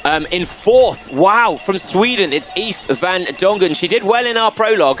 In fourth, wow, from Sweden, it's Eve van Dongen. She did well in our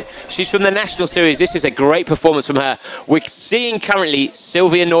prologue. She's from the National Series. This is a great performance from her. We're seeing currently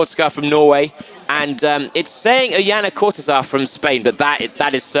Sylvia Nordskar from Norway, and it's saying Ayana Cortazar from Spain, but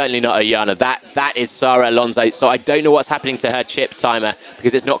that is certainly not Ayana. That is Sara Alonso. So I don't know what's happening to her chip timer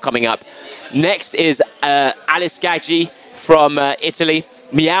because it's not coming up. Next is Alice Gaggi from Italy.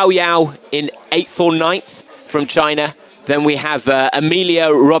 Miao Yao in 8th or 9th from China. Then we have Amelia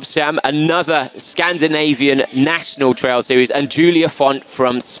Robsham, another Scandinavian National Trail Series, and Julia Font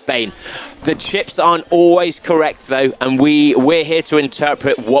from Spain. The chips aren't always correct, though, and we're here to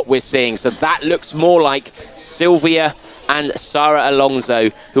interpret what we're seeing. So that looks more like Sylvia and Sara Alonso,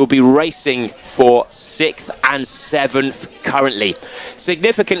 who will be racing for 6th and 7th currently.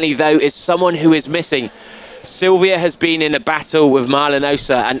 Significantly, though, is someone who is missing. Sylvia has been in a battle with Marlon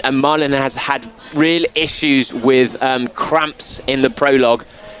Osa, and Marlon has had real issues with cramps in the prologue.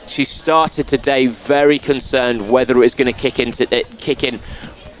 She started today very concerned whether it was going to kick in.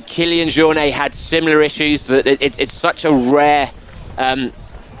 Kilian Jornet had similar issues. That it's such a rare...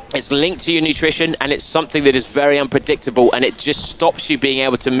 it's linked to your nutrition, and it's something that is very unpredictable, and it just stops you being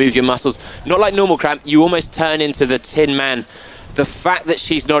able to move your muscles. Not like normal cramp, you almost turn into the Tin Man. The fact that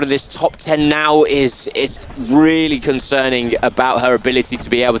she's not in this top 10 now is really concerning about her ability to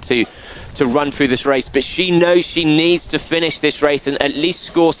be able to run through this race. But she knows she needs to finish this race and at least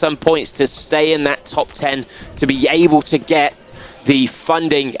score some points to stay in that top 10, to be able to get the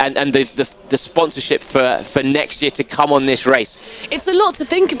funding and the sponsorship for next year to come on this race. It's a lot to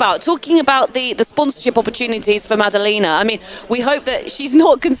think about. Talking about the sponsorship opportunities for Madalena, I mean, we hope that she's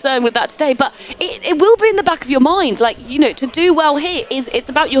not concerned with that today, but it will be in the back of your mind. Like, you know, to do well here it's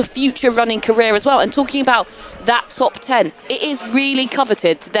about your future running career as well. And talking about that top 10, it is really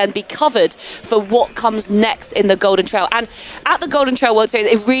coveted to then be covered for what comes next in the Golden Trail. And at the Golden Trail World Series,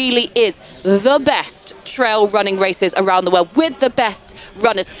 it really is the best trail running races around the world with the best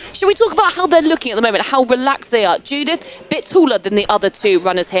runners. Should we talk about how they're looking at the moment, how relaxed they are? Judith, a bit taller than the other two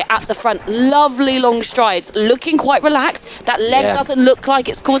runners here at the front. Lovely long strides, looking quite relaxed. That leg doesn't look like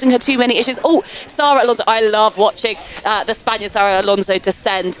it's causing her too many issues. Oh, Sara Alonso, I love watching the Spaniard Sara Alonso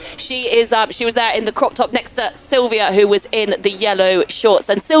descend. She was there in the crop top next to Sylvia, who was in the yellow shorts.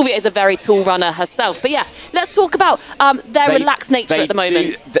 And Sylvia is a very tall runner herself. But yeah, let's talk about their relaxed nature at the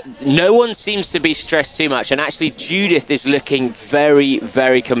moment. No one seems to be stressed too much, and actually Judith is looking very,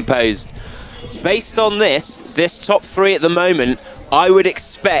 very composed. Based on this top 3 at the moment, I would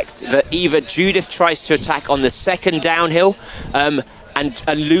expect that either Judith tries to attack on the second downhill and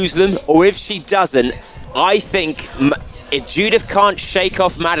lose them, or if she doesn't, I think if Judith can't shake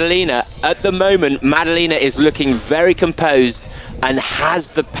off Madalena, at the moment Madalena is looking very composed and has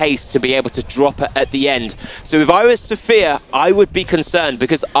the pace to be able to drop her at the end. So if I was Sophia, I would be concerned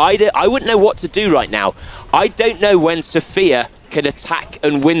because I wouldn't know what to do right now. I don't know when Sophia can attack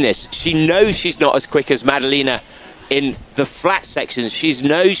and win this. She knows she's not as quick as Madalena in the flat sections. She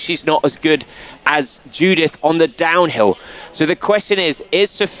knows she's not as good as Judith on the downhill. So the question is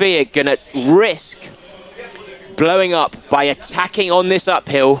Sophia gonna risk blowing up by attacking on this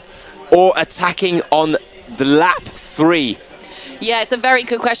uphill or attacking on the lap 3? Yeah, it's a very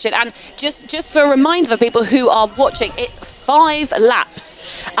good question. And just for a reminder for people who are watching, it's 5 laps.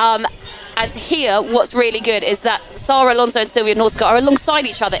 And here, what's really good is that Sara Alonso and Sylvia Nordskar are alongside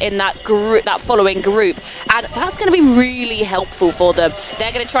each other in that group, that following group. And that's going to be really helpful for them.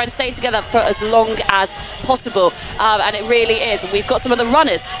 They're going to try and stay together for as long as possible. And it really is. We've got some of the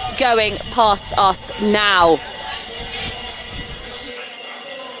runners going past us now.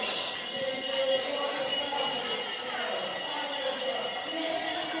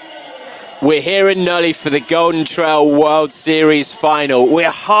 We're here in Nully for the Golden Trail World Series final.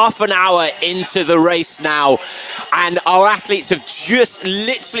 We're half an hour into the race now, and our athletes have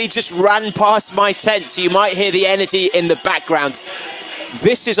literally just ran past my tent, so you might hear the energy in the background.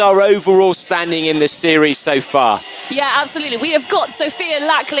 This is our overall standing in this series so far. Yeah, absolutely. We have got Sophia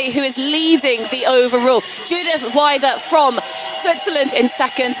Lackley, who is leading the overall. Judith Weider from Switzerland in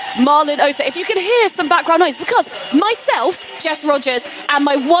second. Marlon Osa. If you can hear some background noise, because myself, Jess Rogers, and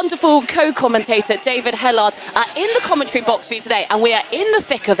my wonderful co-commentator, David Hellard, are in the commentary box for you today, and we are in the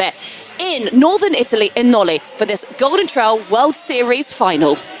thick of it in northern Italy, in Nolli, for this Golden Trail World Series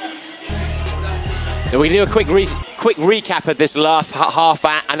final. So we can do a quick recap of this last half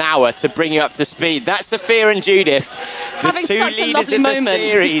an hour to bring you up to speed. That's Sophia and Judith, having the two such a leaders lovely in the moment.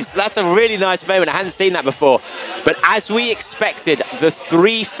 series. That's a really nice moment. I hadn't seen that before. But as we expected, the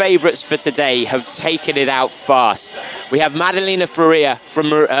three favourites for today have taken it out fast. We have Madalina Florea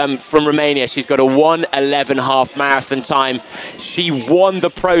from Romania. She's got a 1:11 half marathon time. She won the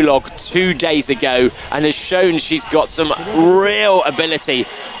prologue 2 days ago and has shown she's got some real ability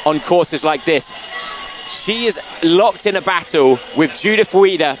on courses like this. She is locked in a battle with Judith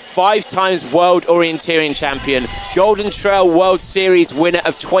Weider, 5-time World Orienteering Champion, Golden Trail World Series winner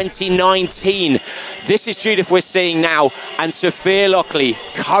of 2019. This is Judith we're seeing now, and Sophia Lackley,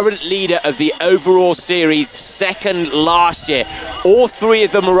 current leader of the overall series, second last year. All three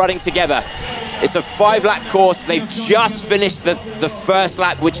of them are running together. It's a 5-lap course. They've just finished the first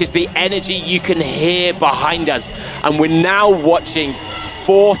lap, which is the energy you can hear behind us. And we're now watching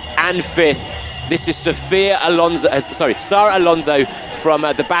 4th and 5th. This is Sarah Alonso from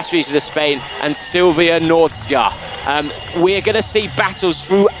the Basque region of Spain, and Silvia Nordska. We're going to see battles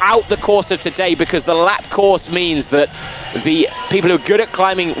throughout the course of today, because the lap course means that the people who are good at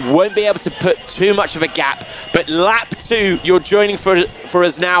climbing won't be able to put too much of a gap. But lap 2, you're joining for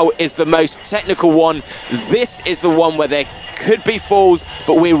us now, is the most technical one. This is the one where there could be falls,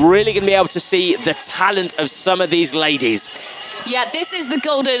 but we're really going to be able to see the talent of some of these ladies. Yeah, this is the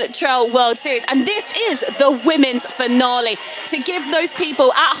Golden Trail World Series, and this is the women's finale. To give those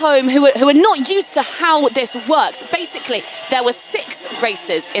people at home who are not used to how this works, basically, there were 6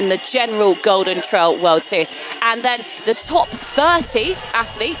 races in the general Golden Trail World Series, and then the top 30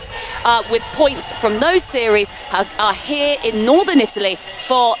 athletes with points from those series are here in northern Italy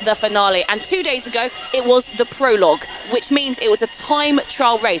for the finale. And 2 days ago, it was the prologue, which means it was a time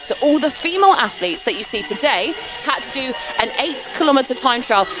trial race. So all the female athletes that you see today had to do an 8-kilometre time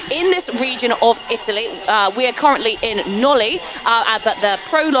trial in this region of Italy. We are currently in Nolli, but the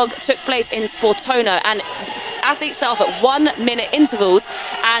prologue took place in Sportona, and athletes set off at 1-minute intervals,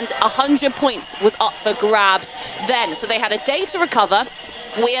 and 100 points was up for grabs then. So they had a day to recover.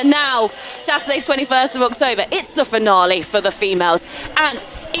 We are now Saturday 21st of October. It's the finale for the females, and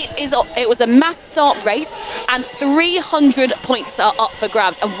it was a mass start race, and 300 points are up for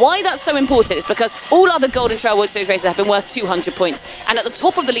grabs. And why that's so important is because all other Golden Trail World Series races have been worth 200 points. And at the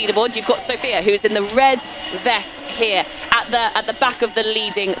top of the leaderboard, you've got Sophia, who's in the red vest here at the back of the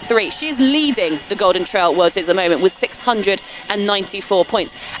leading 3. She's leading the Golden Trail World Series at the moment with 694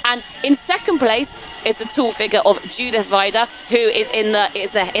 points. And in second place is the tall figure of Judith Weider, who is in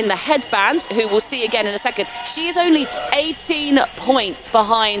the headband, who we'll see again in a second. She is only 18 points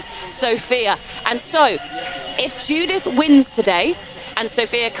behind Sophia. And so, if Judith wins today and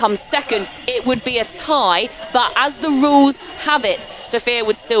Sophia comes second, it would be a tie. But as the rules have it, Sophia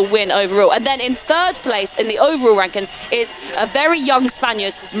would still win overall. And then in third place in the overall rankings is a very young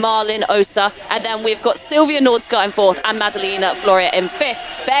Spaniard, Marlon Osa. And then we've got Silvia Nordska in 4th and Madalina Florea in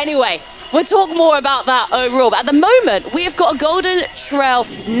 5th. But anyway, we'll talk more about that overall. But at the moment, we have got a Golden Trail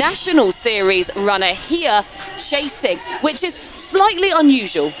National Series runner here chasing, which is slightly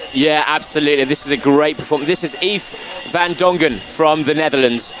unusual. Yeah, absolutely. This is a great performance. This is Eve van Dongen from the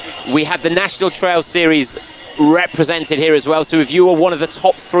Netherlands. We have the National Trail Series represented here as well. So if you are one of the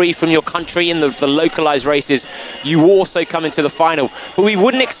top 3 from your country in the localized races, you also come into the final. But we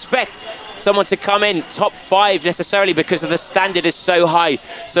wouldn't expect someone to come in top 5 necessarily, because the standard is so high.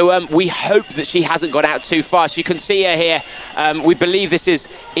 So we hope that she hasn't got out too fast. You can see her here. We believe this is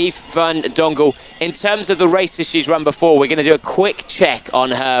Eve van Dongen. In terms of the races she's run before, we're going to do a quick check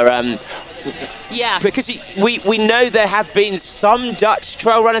on her. Yeah. Because we know there have been some Dutch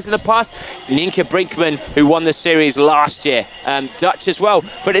trail runners in the past. Nienke Brinkman, who won the series last year, Dutch as well.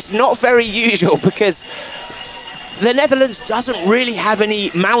 But it's not very usual, because the Netherlands doesn't really have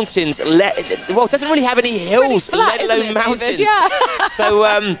any mountains. Doesn't really have any hills, flat, let alone mountains. Yeah.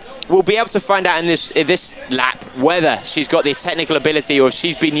 So we'll be able to find out in this lap whether she's got the technical ability or if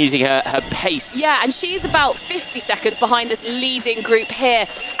she's been using her pace. Yeah, and she's about 50 seconds behind this leading group here.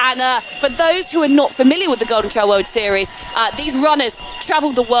 And for those who are not familiar with the Golden Trail World Series, these runners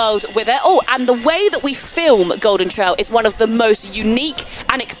travel the world with it. Oh, and the way that we film Golden Trail is one of the most unique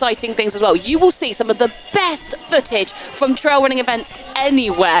and exciting things as well. You will see some of the best footage from trail running events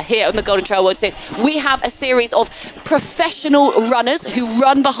anywhere here on the Golden Trail World Series. We have a series of professional runners who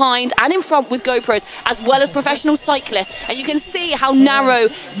run behind and in front with GoPros, as well as professional cyclists, and you can see how narrow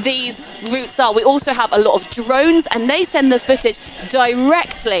these routes are. We also have a lot of drones, and they send the footage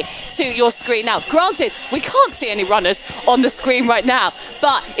directly to your screen. Now, granted, we can't see any runners on the screen right now,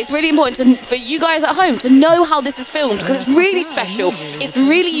 but it's really important for you guys at home to know how this is filmed, because it's really special. It's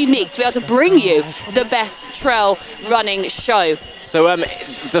really unique to be able to bring you the best trail running show. So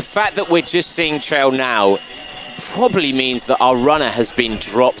the fact that we're just seeing trail now probably means that our runner has been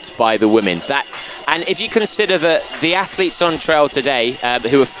dropped by the women. And if you consider that the athletes on trail today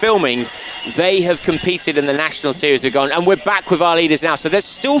who are filming, they have competed in the national series, have gone, and we're back with our leaders now. So there's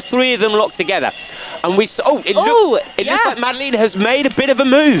still 3 of them locked together. And it looks like Madeleine has made a bit of a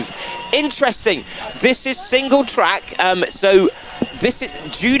move. Interesting. This is single track, so this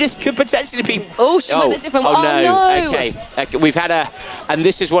is Judith could potentially be. Oh, she went a different one. Oh no. Okay, we've had and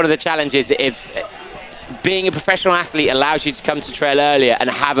this is one of the challenges. If being a professional athlete allows you to come to trail earlier and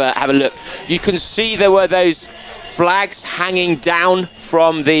have a look, you can see there were those flags hanging down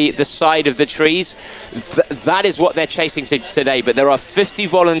from the side of the trees. That is what they're chasing today. But there are 50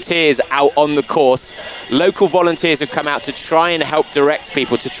 volunteers out on the course. Local volunteers have come out to try and help direct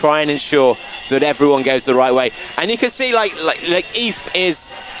people, to try and ensure that everyone goes the right way. And you can see, like Eve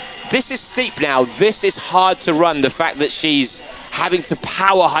is. This is steep now. This is hard to run. The fact that she's having to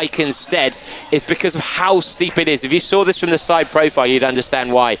power hike instead is because of how steep it is. If you saw this from the side profile, you'd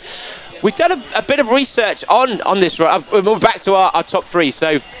understand why. We've done a bit of research on this. We're back to our top 3.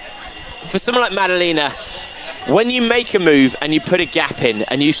 So for someone like Madalena, when you make a move and you put a gap in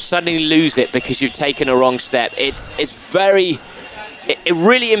and you suddenly lose it because you've taken a wrong step, it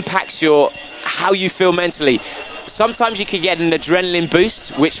really impacts how you feel mentally. Sometimes you can get an adrenaline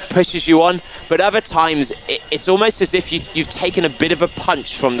boost, which pushes you on, but other times it's almost as if you've taken a bit of a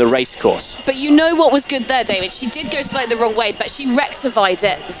punch from the race course. But you know what was good there, David? She did go slightly the wrong way, but she rectified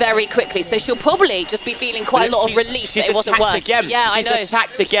it very quickly. So she'll probably just be feeling quite a lot of relief that it wasn't worse. Again. Yeah, I know. She's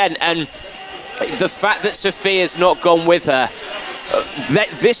attacked again, and the fact that Sophia's not gone with her,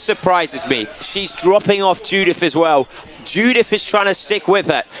 this surprises me. She's dropping off Judith as well. Judith is trying to stick with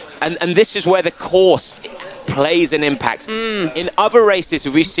her, and this is where the course plays an impact. In other races,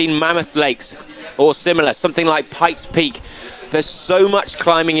 we've seen Mammoth Lakes or similar, something like Pikes Peak. There's so much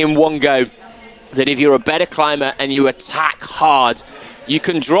climbing in one go that if you're a better climber and you attack hard, you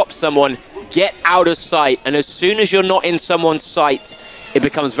can drop someone, get out of sight, and as soon as you're not in someone's sight, it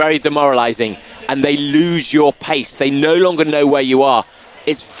becomes very demoralizing and they lose your pace. They no longer know where you are.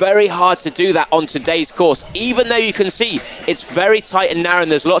 It's very hard to do that on today's course, even though you can see it's very tight and narrow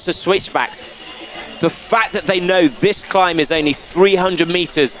and there's lots of switchbacks. The fact that they know this climb is only 300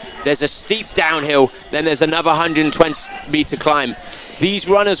 meters, there's a steep downhill, then there's another 120 meter climb. These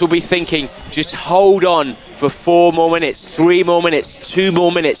runners will be thinking, just hold on for 4 more minutes, 3 more minutes, 2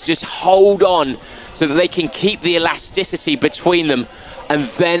 more minutes, just hold on so that they can keep the elasticity between them and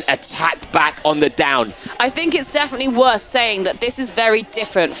then attack back on the down. I think it's definitely worth saying that this is very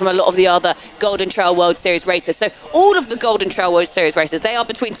different from a lot of the other Golden Trail World Series races. So all of the Golden Trail World Series races, they are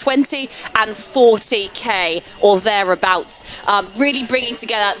between 20 and 40k or thereabouts, really bringing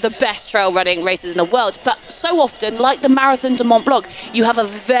together the best trail running races in the world. But so often, like the Marathon de Mont Blanc, you have a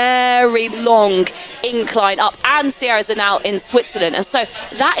very long incline up, and Sierras are now in Switzerland. And so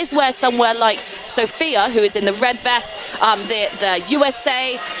that is where somewhere like Sophia, who is in the red vest, the USA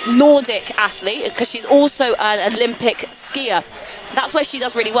Nordic athlete, because she's also an Olympic skier, that's where she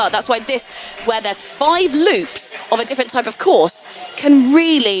does really well. That's why where there's 5 loops of a different type of course, can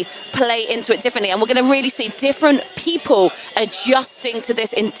really play into it differently. And we're going to really see different people adjusting to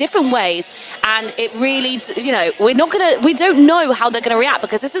this in different ways. And it really, we don't know how they're going to react,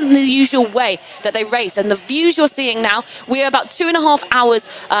 because this isn't the usual way that they race. And the views you're seeing now, we are about 2.5 hours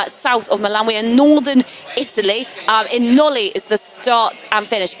south of Milan. We're in northern Italy. In Nolli is the start and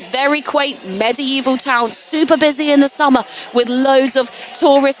finish. Very quaint medieval town, super busy in the summer with loads of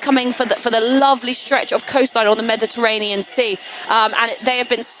tourists coming for the lovely stretch of coastline on the Mediterranean Sea. And they have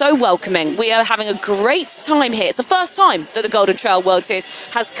been so welcoming. We are having a great time here. It's the first time that the Golden Trail World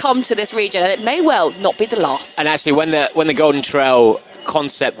Series has come to this region, and it may well not be the last. And actually, when the Golden Trail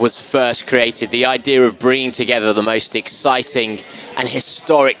concept was first created. The idea of bringing together the most exciting and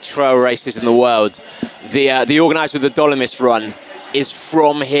historic trail races in the world. The organizer of the Dolomites Run is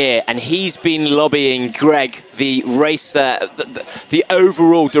from here, and he's been lobbying Greg, the racer, the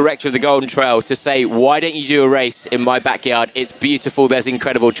overall director of the Golden Trail, to say, why don't you do a race in my backyard? It's beautiful, there's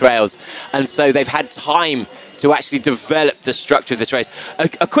incredible trails. And so they've had time to actually develop the structure of this race.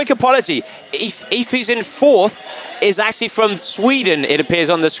 A quick apology, if he's in fourth, is actually from Sweden, it appears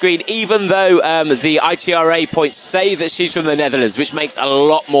on the screen, even though the ITRA points say that she's from the Netherlands, which makes a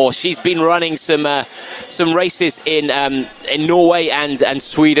lot more. She's been running some races in Norway and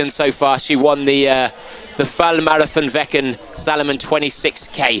Sweden so far. She won the Fall Marathon Vecken SALOMON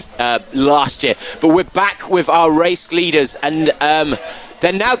 26K last year. But we're back with our race leaders, and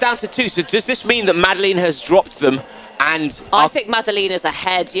they're now down to 2. So does this mean that Madeline has dropped them? And I think Madalena's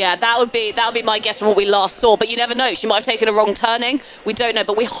ahead. Yeah, that would be my guess from what we last saw. But you never know; she might have taken a wrong turning. We don't know,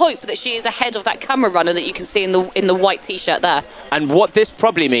 but we hope that she is ahead of that camera runner that you can see in the white T-shirt there. And what this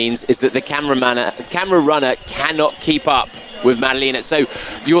probably means is that the camera runner cannot keep up with Madalena. So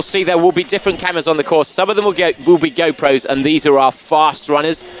you'll see there will be different cameras on the course. Some of them will be GoPros, and these are our fast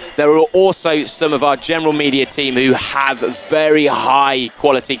runners. There are also some of our general media team who have very high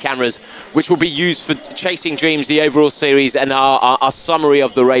quality cameras, which will be used for Chasing Dreams, the overall series, and our summary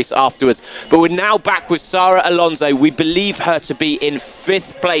of the race afterwards. But we're now back with Sara Alonso. We believe her to be in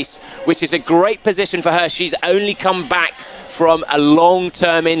 5th place, which is a great position for her. She's only come back from a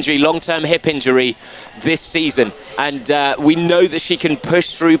long-term injury, long-term hip injury this season. And we know that she can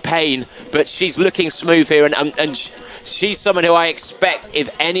push through pain, but she's looking smooth here. And she's someone who I expect,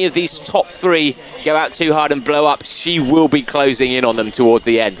 if any of these top 3 go out too hard and blow up, she will be closing in on them towards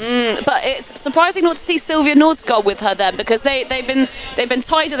the end. But it's surprising not to see Sylvia Nordsgaard with her then, because they've been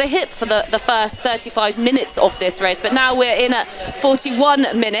tied at the hip for the first 35 minutes of this race. But now we're in at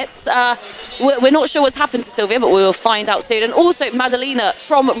 41 minutes. We're not sure what's happened to Sylvia, but we will find out soon. And also Madalena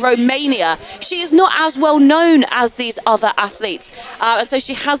from Romania. She is not as well known as these other athletes. So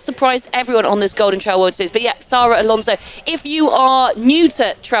she has surprised everyone on this Golden Trail World Series. But yeah, Sara Alonso, if you are new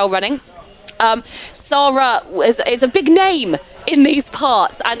to trail running, Sara is a big name in these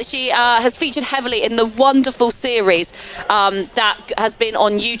parts, and she has featured heavily in the wonderful series that has been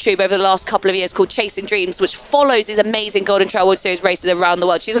on YouTube over the last couple of years called Chasing Dreams, which follows these amazing Golden Trail World Series races around the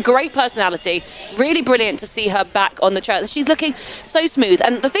world. She's a great personality, really brilliant to see her back on the trail. She's looking so smooth,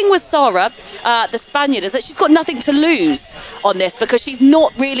 and the thing with Sara, the Spaniard, is that she's got nothing to lose on this, because she's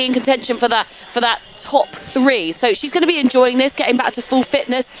not really in contention for that top 3. So she's going to be enjoying this, getting back to full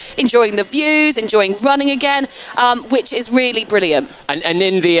fitness, enjoying the views, enjoying running again, which is really brilliant. And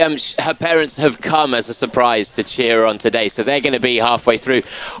in the her parents have come as a surprise to cheer her on today, so they're going to be halfway through.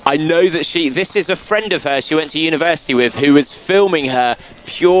 I know that this is a friend of hers she went to university with, who is filming her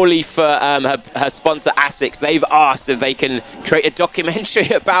purely for her sponsor ASICS. They've asked if they can create a documentary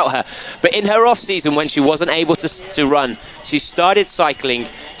about her. But in her off season, when she wasn't able to run, she started cycling.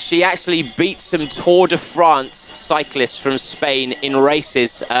 She actually beat some Tour de France cyclists from Spain in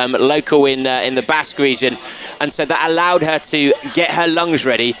races, local in the Basque region, and so that allowed her to get her lungs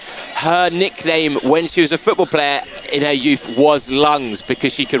ready. Her nickname when she was a football player in her youth was Lungs,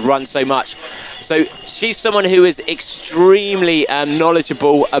 because she could run so much. So she's someone who is extremely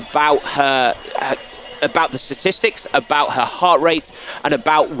knowledgeable about about the statistics, about her heart rate, and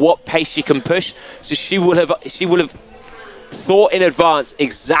about what pace she can push. So she will have thought in advance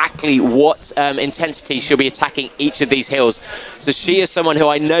exactly what intensity she'll be attacking each of these hills. So she is someone who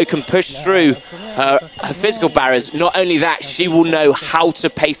I know can push through her physical barriers. Not only that, she will know how to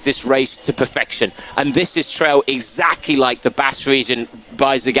pace this race to perfection. And this is trail exactly like the Basque region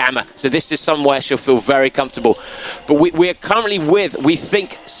by Zagama. So this is somewhere she'll feel very comfortable. But we're currently we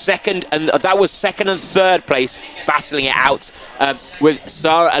think second and third place, battling it out with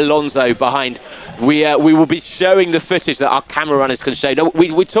Sara Alonso behind. We will be showing the footage that our camera runners can show. No,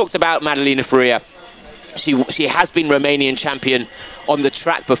 we talked about Madalena Faria. She has been Romanian champion on the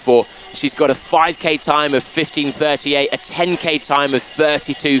track before. She's got a 5K time of 15:38, a 10K time of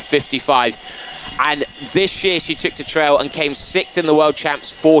 32:55. And this year she took to trail and came 6th in the World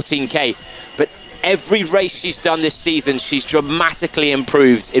Champs 14K. But every race she's done this season, she's dramatically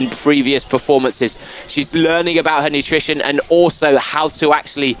improved in previous performances. She's learning about her nutrition and also how to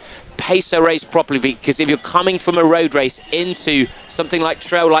actually pace a race properly, because if you're coming from a road race into something like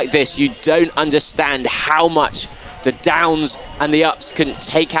trail like this, you don't understand how much the downs and the ups can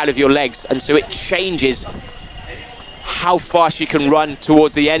take out of your legs, and so it changes how fast you can run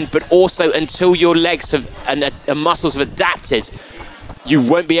towards the end, but also until your legs have and muscles have adapted, you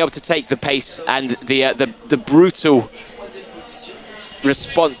won't be able to take the pace and the brutal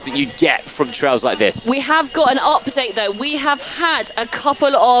response that you get from trails like this. We have got an update though. We have had a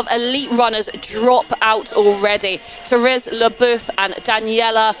couple of elite runners drop out already. Therese Leboeuf and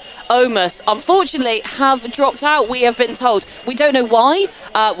Daniela Omus, unfortunately, have dropped out, we have been told. We don't know why.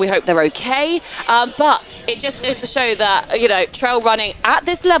 We hope they're okay. But it just goes to show that, you know, trail running at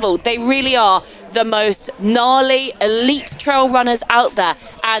this level, they really are the most gnarly elite trail runners out there,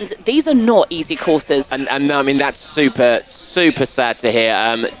 and these are not easy courses. And I mean, that's super sad to hear.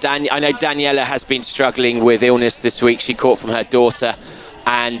 I know Daniela has been struggling with illness this week. She caught from her daughter,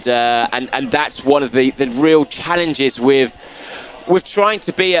 and that's one of the real challenges with trying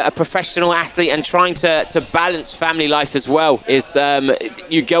to be a professional athlete and trying to balance family life as well. Is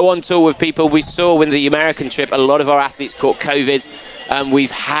you go on tour with people. We saw when the American trip, a lot of our athletes caught COVID.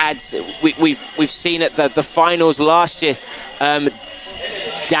 We've seen at the finals last year,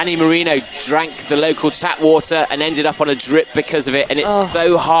 Danny Marino drank the local tap water and ended up on a drip because of it, and it's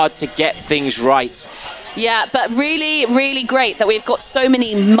so hard to get things right. Yeah, but really, really great that we've got so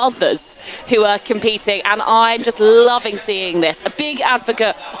many mothers who are competing, and I'm just loving seeing this. A big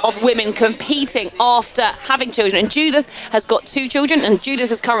advocate of women competing after having children, and Judith has got 2 children, and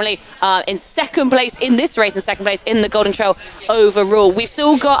Judith is currently in second place in this race, and second place in the Golden Trail overall. We've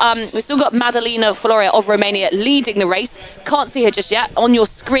still got Madalina Florea of Romania leading the race. Can't see her just yet. On your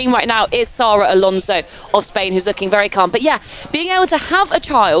screen right now is Sara Alonso of Spain, who's looking very calm. But yeah, being able to have a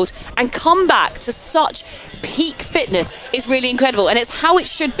child and come back to such peak fitness is really incredible, and it's how it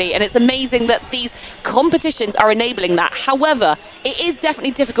should be, and it's amazing that these competitions are enabling that. However, it is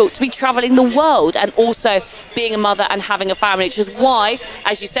definitely difficult to be traveling the world and also being a mother and having a family, which is why,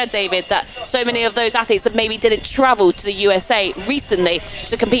 as you said, David, that so many of those athletes that maybe didn't travel to the USA recently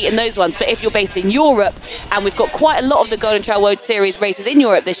to compete in those ones, but if you're based in Europe, and we've got quite a lot of the Golden Trail World Series races in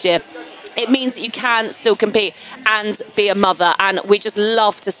Europe this year, it means that you can still compete and be a mother, and we just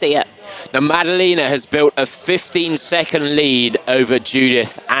love to see it. Now, Madalina has built a 15-second lead over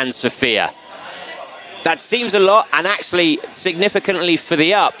Judith and Sophia. That seems a lot, and actually, significantly for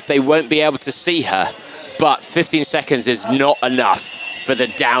the up, they won't be able to see her. But 15 seconds is not enough for the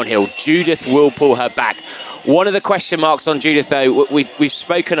downhill. Judith will pull her back. One of the question marks on Judith, though, we've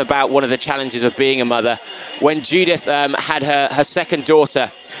spoken about one of the challenges of being a mother. When Judith had her second daughter,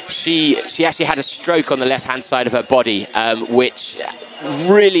 she actually had a stroke on the left-hand side of her body, which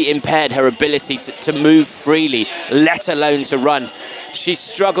really impaired her ability to move freely, let alone to run. She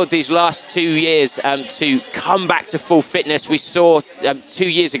struggled these last 2 years to come back to full fitness. We saw 2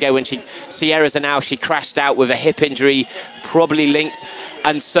 years ago when Sierra Zanau, she crashed out with a hip injury, probably linked.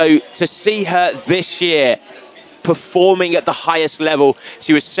 And so to see her this year performing at the highest level,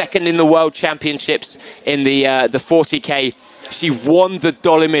 she was second in the World Championships in the 40K. She won the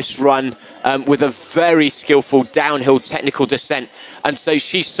Dolomis run with a very skillful downhill technical descent. And so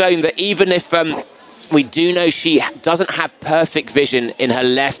she's shown that even if we do know she doesn't have perfect vision in her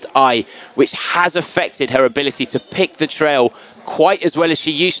left eye, which has affected her ability to pick the trail quite as well as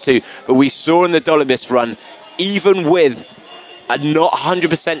she used to. But we saw in the Dolomis run, even with a not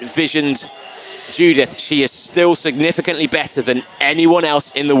 100% visioned Judith, she is still significantly better than anyone else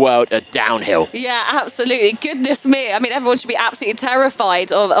in the world at downhill. Yeah, absolutely. Goodness me. I mean, everyone should be absolutely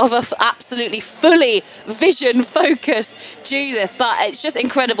terrified of a absolutely fully vision-focused Judith. But it's just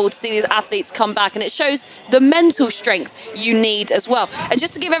incredible to see these athletes come back, and it shows the mental strength you need as well. And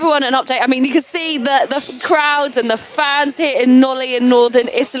just to give everyone an update, I mean, you can see the crowds and the fans here in Nolli in northern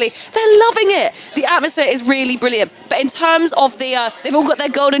Italy. They're loving it. The atmosphere is really brilliant. But in terms of they've all got their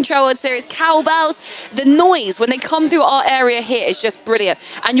Golden Trail World Series cowbells. The noise when they come through our area here is just brilliant.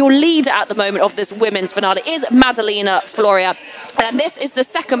 And your leader at the moment of this women's finale is Madalina Florea. And this is the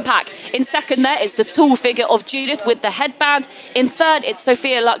second pack. In second there is the tall figure of Judith with the headband. In third, it's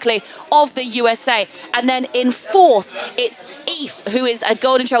Sophia Luckley of the USA. And then in fourth, it's Eve, who is a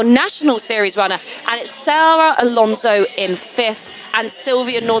Golden Trail National Series runner. And it's Sara Alonso in fifth, and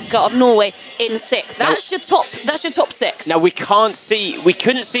Sylvia Norska of Norway in sixth. That's your top six. Now we couldn't see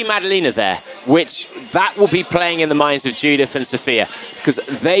Madalina there, which that will be playing in the minds of Judith and Sophia, because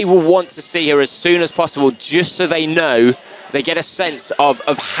they will want to see her as soon as possible, just so they know, they get a sense of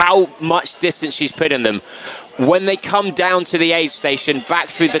how much distance she's put in them. When they come down to the aid station back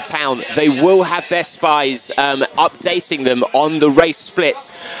through the town, they will have their spies updating them on the race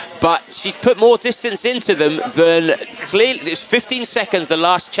splits. But she's put more distance into them than clearly. It's 15 seconds, the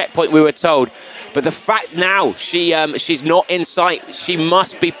last checkpoint we were told. But the fact now she's not in sight, she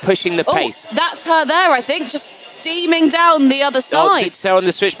must be pushing the pace. That's her there, I think, just steaming down the other side. It's her on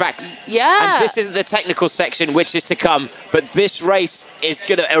the switchback. Yeah. And this isn't the technical section, which is to come. But this race is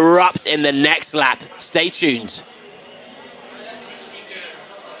going to erupt in the next lap. Stay tuned.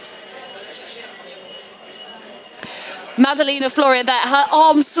 Madalena Floria there, her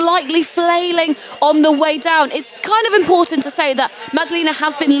arm slightly flailing on the way down. It's kind of important to say that Madalena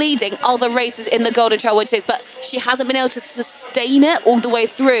has been leading other races in the Golden Trail World Series, but she hasn't been able to sustain it all the way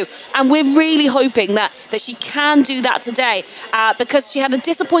through. And we're really hoping that she can do that today because she had a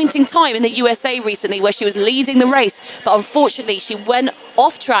disappointing time in the USA recently where she was leading the race, but unfortunately she went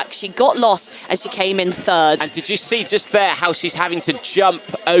off track, she got lost, and she came in third. And did you see just there how she's having to jump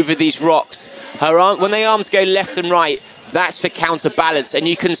over these rocks? Her arm, when the arms go left and right, that's for counterbalance, and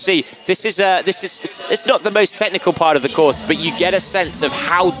you can see this is it's not the most technical part of the course, but you get a sense of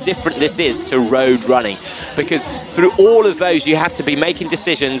how different this is to road running, because through all of those you have to be making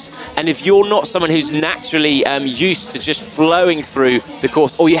decisions, and if you're not someone who's naturally used to just flowing through the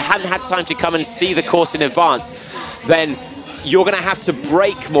course, or you hadn't had time to come and see the course in advance, then you're going to have to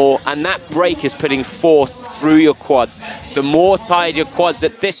brake more, and that brake is putting force through your quads. The more tired your quads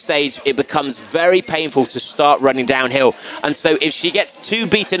at this stage, it becomes very painful to start running downhill. And so if she gets too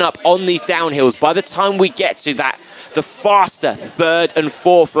beaten up on these downhills, by the time we get to the faster third and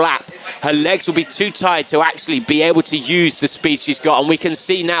fourth lap, her legs will be too tired to actually be able to use the speed she's got. And we can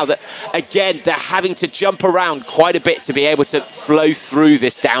see now that, again, they're having to jump around quite a bit to be able to flow through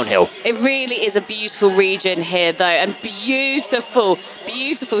this downhill. It really is a beautiful region here, though, and beautiful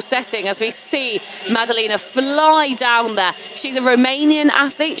setting as we see Madalena fly down there. She's a Romanian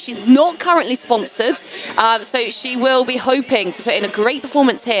athlete. She's not currently sponsored, so she will be hoping to put in a great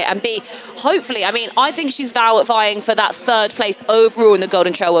performance here and be, hopefully, I mean, I think she's vying for that third place overall in the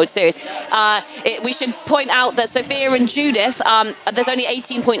Golden Trail World Series. We should point out that Sophia and Judith, there's only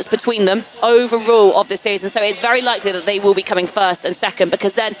 18 points between them overall of the series, and so it's very likely that they will be coming first and second,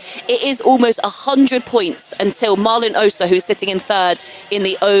 because then it is almost 100 points until Marlon Osa, who's sitting in third in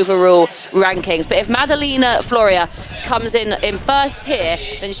the overall rankings. But if Madalena Floria comes in first here,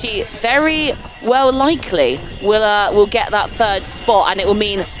 then she very well likely will get that third spot, and it will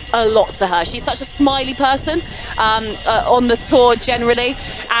mean a lot to her. She's such a smiley person on the tour generally,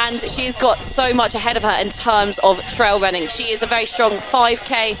 and she's got so much ahead of her in terms of trail running. She is a very strong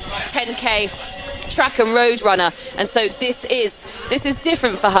 5K, 10K track and road runner, and so this is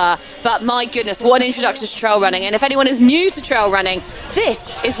different for her. But my goodness, what an introduction to trail running. And if anyone is new to trail running,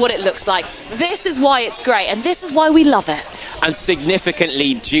 this is what it looks like. This is why it's great, and this is why we love it. And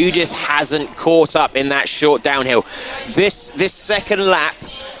significantly, Judith hasn't caught up in that short downhill. This second lap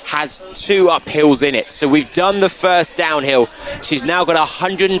has 2 uphills in it. So we've done the first downhill. She's now got a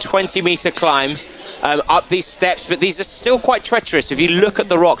 120-meter climb up these steps, but these are still quite treacherous. If you look at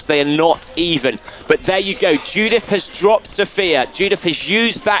the rocks, they are not even. But there you go. Judith has dropped Sophia. Judith has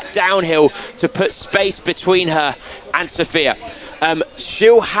used that downhill to put space between her and Sophia.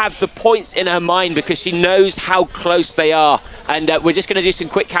 She'll have the points in her mind because she knows how close they are. And we're just going to do some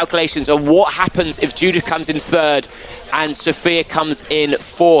quick calculations on what happens if Judith comes in third and Sophia comes in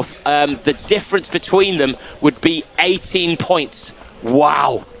fourth. The difference between them would be 18 points.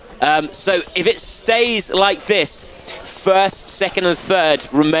 Wow. So if it stays like this, first, second and third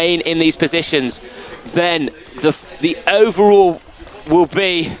remain in these positions, then the overall will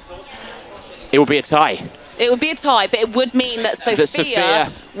be a tie. It would be a tie, but it would mean that Sophia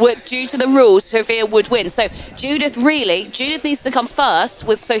would, due to the rules, Sophia would win. So Judith needs to come first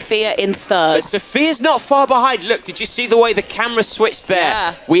with Sophia in third. But Sophia's not far behind. Look, did you see the way the camera switched there?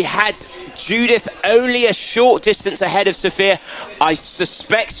 Yeah. We had Judith only a short distance ahead of Sophia. I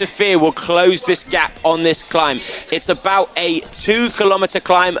suspect Sophia will close this gap on this climb. It's about a 2-kilometer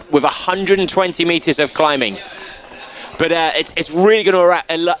climb with 120 meters of climbing. But it's really going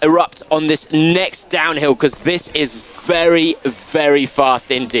to erupt on this next downhill because this is very, very fast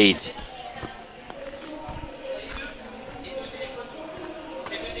indeed.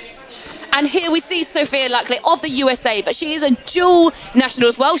 And here we see Sophia Luckley of the USA, but she is a dual national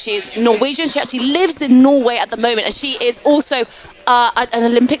as well. She is Norwegian. She actually lives in Norway at the moment, and she is also an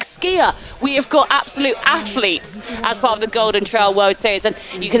Olympic skier. We have got absolute athletes as part of the Golden Trail World Series, and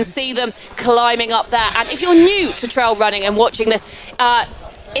you can see them climbing up there. And if you're new to trail running and watching this,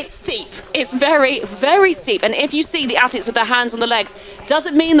 it's steep. It's very, very steep. And if you see the athletes with their hands on the legs,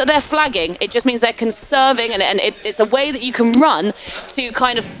 doesn't mean that they're flagging. It just means they're conserving, and it's a way that you can run to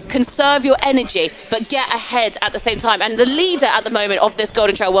kind of conserve your energy, but get ahead at the same time. And the leader at the moment of this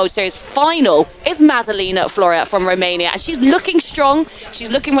Golden Trail World Series final is Madalena Floria from Romania. And she's looking strong. She's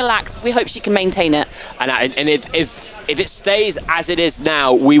looking relaxed. We hope she can maintain it. And if it stays as it is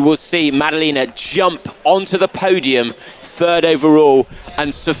now, we will see Madalena jump onto the podium 3rd overall,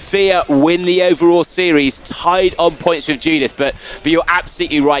 and Sophia win the overall series, tied on points with Judith. But you're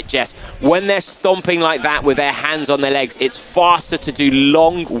absolutely right, Jess. When they're stomping like that with their hands on their legs, it's faster to do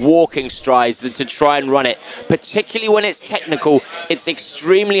long walking strides than to try and run it. Particularly when it's technical, it's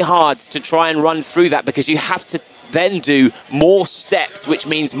extremely hard to try and run through that, because you have to then do more steps, which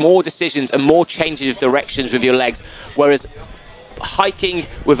means more decisions and more changes of directions with your legs. Whereas hiking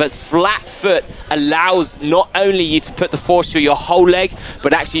with a flat foot allows not only you to put the force through your whole leg,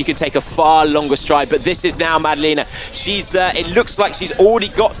 but actually you can take a far longer stride. But this is now Madalena. She's it looks like she's already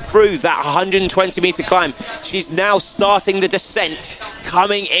got through that 120-meter climb. She's now starting the descent,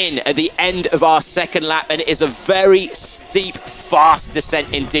 coming in at the end of our 2nd lap, and it is a very steep, fast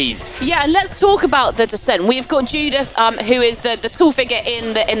descent indeed. Yeah, and let's talk about the descent. We've got Judith, who is the tall figure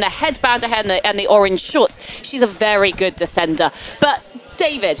in the headband ahead and the orange shorts. She's a very good descender. But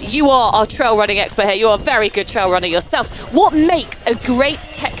David, you are our trail running expert here. You're a very good trail runner yourself. What makes a great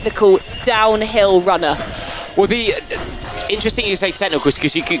technical downhill runner? Well, the interesting you say technical,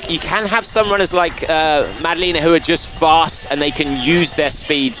 because you can have some runners like Madalena who are just fast and they can use their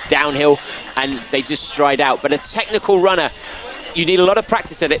speed downhill and they just stride out. But a technical runner, you need a lot of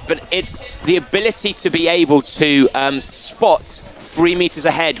practice at it, but it's the ability to be able to spot 3 meters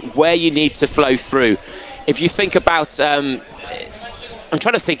ahead where you need to flow through. If you think about, I'm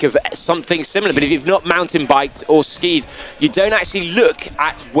trying to think of something similar, but if you've not mountain biked or skied, you don't actually look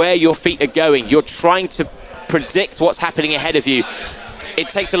at where your feet are going. You're trying to predict what's happening ahead of you. It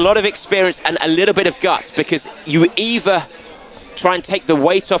takes a lot of experience and a little bit of guts, because you either try and take the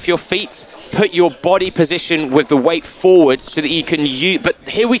weight off your feet, put your body position with the weight forward so that you can use, but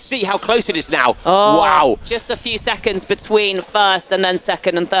here we see how close it is now. Oh, wow. Just a few seconds between first and then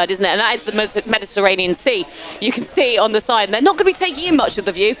 2nd and 3rd, isn't it? And that is the Mediterranean Sea. You can see on the side, and they're not going to be taking in much of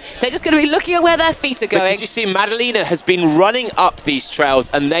the view. They're just going to be looking at where their feet are going. But did you see, Madalena has been running up these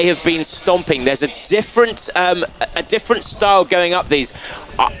trails and they have been stomping. There's a different style going up these.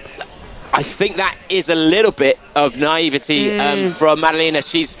 I think that is a little bit of naivety from Madalena.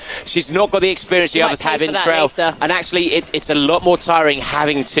 She's not got the experience the others have in trail, later. And actually it's a lot more tiring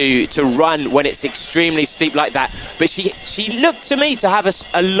having to run when it's extremely steep like that. But she looked to me to have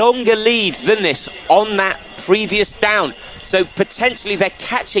a longer lead than this on that previous down. So potentially they're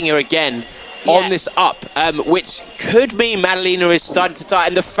catching her again on this up, which could mean Madalena is starting to tire.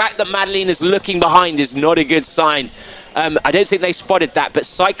 And the fact that Madalena's looking behind is not a good sign. I don't think they spotted that, but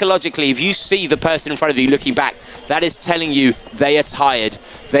psychologically, if you see the person in front of you looking back, that is telling you they are tired.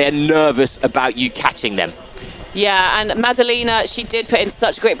 They are nervous about you catching them. Yeah, and Madalena, she did put in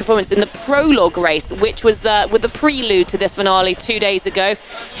such a great performance in the prologue race, which was with the prelude to this finale 2 days ago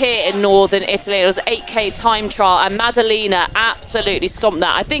here in northern Italy. It was an 8K time trial, and Madalena absolutely stomped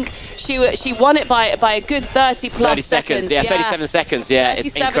that. I think she won it by a good 30 plus seconds. Yeah, 37 seconds. Yeah,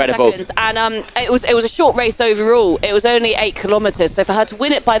 it's incredible. Seconds. And it was a short race overall. It was only 8 kilometers, so for her to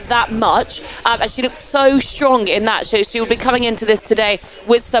win it by that much, and she looked so strong in that, so she will be coming into this today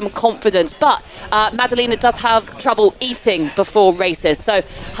with some confidence. But Madalena does have trouble eating before races, so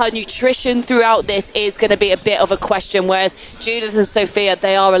her nutrition throughout this is going to be a bit of a question, whereas Judith and Sophia,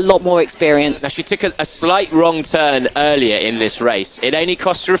 they are a lot more experienced. Now, she took a slight wrong turn earlier in this race. It only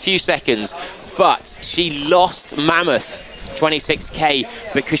cost her a few seconds, but she lost Mammoth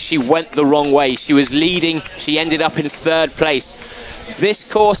 26k because she went the wrong way. She was leading, she ended up in 3rd place. This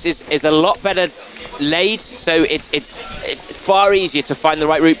course is a lot better laid, so it's far easier to find the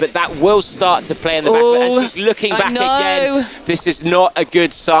right route, but that will start to play in the back of it. And she's looking back again. This is not a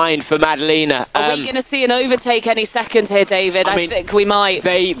good sign for Madalena. Are we going to see an overtake any second here, David? I think we might.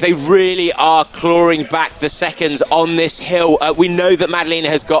 They really are clawing back the seconds on this hill. We know that Madalena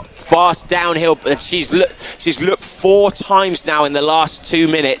has got fast downhill, but she's looked 4 times now in the last 2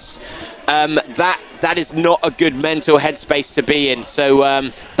 minutes. That is not a good mental headspace to be in.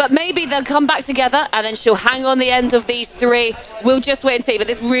 So, but maybe they'll come back together and then she'll hang on the end of these 3. We'll just wait and see. But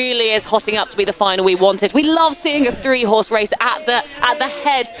this really is hotting up to be the final we wanted. We love seeing a 3-horse race at the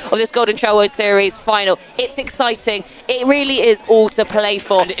head of this Golden Trail World Series final. It's exciting. It really is all to play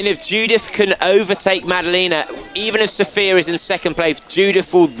for. And if Judith can overtake Madalena, even if Sophia is in 2nd place,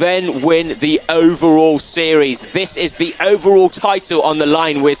 Judith will then win the overall series. This is the overall title on the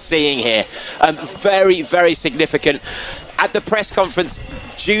line we're seeing here. Very, very significant. At the press conference,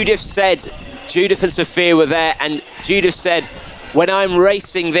 Judith and Sophia were there, and Judith said, when I'm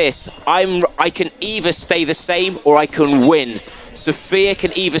racing this, I can either stay the same or I can win. Sophia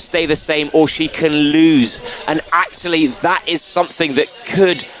can either stay the same or she can lose. And actually, that is something that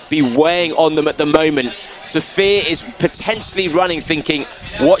could be weighing on them at the moment. Sophia is potentially running thinking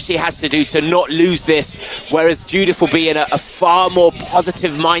what she has to do to not lose this, whereas Judith will be in a far more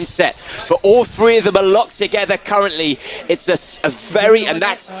positive mindset. But all three of them are locked together currently. It's a very, and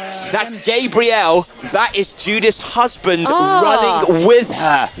that's Gabriel, that is Judith's husband running with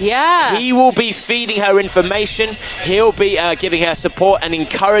her. Yeah. He will be feeding her information. He'll be giving her support and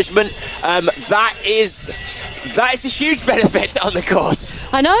encouragement. That is a huge benefit on the course.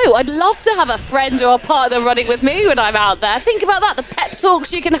 I know. I'd love to have a friend or a partner running with me when I'm out there. Think about that, the pep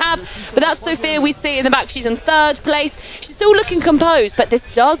talks you can have. But that's Sophia we see in the back. She's in 3rd place. She's still looking composed, but this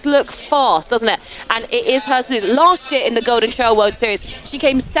does look fast, doesn't it? And it is hers to lose. Last year in the Golden Trail World Series, she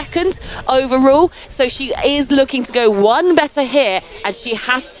came 2nd overall. So she is looking to go one better here, and she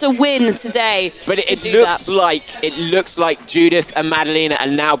has to win today. But it looks like Judith and Madalena are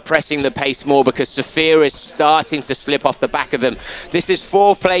now pressing the pace more, because Sophia is starting to slip off the back of them. This is 4th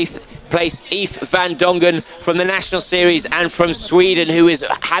placed Eve van Dongen from the National Series and from Sweden, who is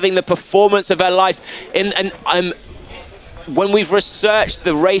having the performance of her life. When we've researched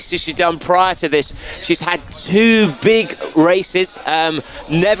the races she's done prior to this, she's had 2 big races,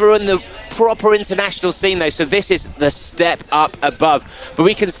 never on the proper international scene though, so this is the step up above. But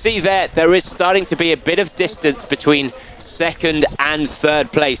we can see there is starting to be a bit of distance between 2nd and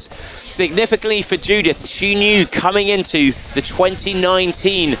 3rd place. Significantly for Judith, she knew coming into the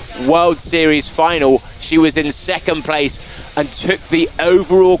 2019 World Series final, she was in 2nd place and took the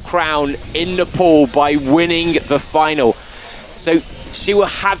overall crown in Nepal by winning the final. So she will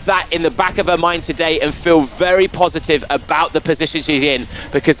have that in the back of her mind today and feel very positive about the position she's in,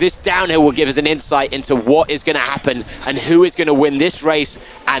 because this downhill will give us an insight into what is going to happen and who is going to win this race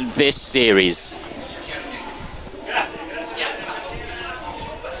and this series.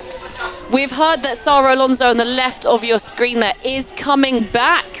 We've heard that Sara Alonso on the left of your screen there is coming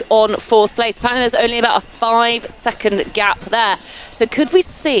back on 4th place. Apparently there's only about a 5-second gap there. So could we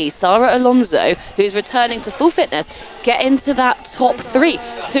see Sara Alonso, who's returning to full fitness, get into that top 3?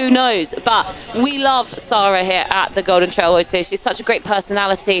 Who knows? But we love Sara here at the Golden Trail World Series. She's such a great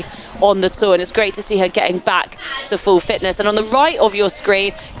personality on the tour, and it's great to see her getting back to full fitness. And on the right of your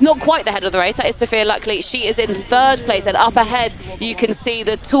screen, it's not quite the head of the race, that is Sophia Luckley. She is in 3rd place, and up ahead you can see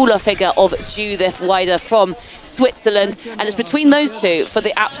the taller figure of Judith Wider from Switzerland, and it's between those two for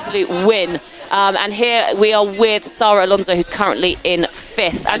the absolute win. And here we are with Sara Alonso, who's currently in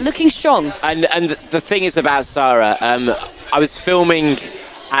 5th and looking strong. And the thing is about Sara, I was filming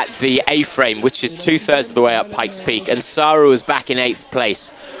at the A-frame, which is 2/3 of the way up Pikes Peak, and Sara was back in 8th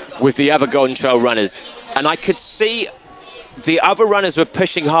place with the other Golden Trail runners, and I could see the other runners were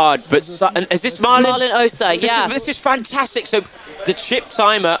pushing hard. But and is this Marlin? Marlin Osa, yeah. This is fantastic. So the chip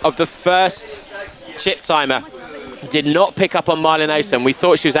timer of the first chip timer did not pick up on Marlin Osa, and we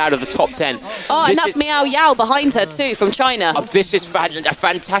thought she was out of the top 10. Oh, and that's Miao Yao behind her too, from China. This is a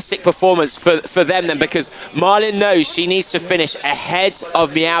fantastic performance for them then, because Marlin knows she needs to finish ahead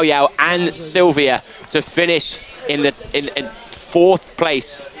of Miao Yao and Sylvia to finish in 4th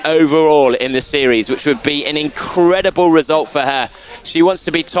place overall in the series, which would be an incredible result for her. She wants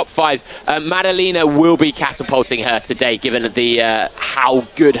to be top 5. Madalena will be catapulting her today, given the how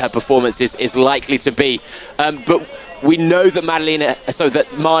good her performance is likely to be. But we know that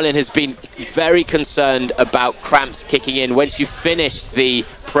Marlin has been very concerned about cramps kicking in. When she finished the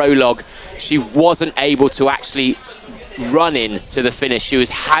prologue, she wasn't able to actually run in to the finish. She was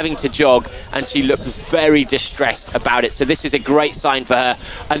having to jog, and she looked very distressed about it. So this is a great sign for her,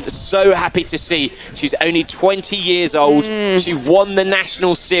 and so happy to see. She's only 20 years old. She won the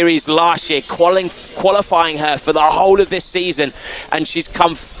National Series last year, qualifying her for the whole of this season, and she's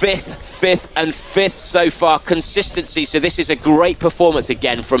come 5th, 5th and 5th so far. Consistency. So this is a great performance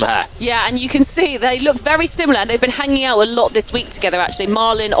again from her. Yeah, and you can see they look very similar. They've been hanging out a lot this week together, actually.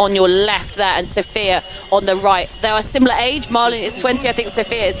 Marlin on your left there and Sophia on the right. They are similar age. Marlin is 20, I think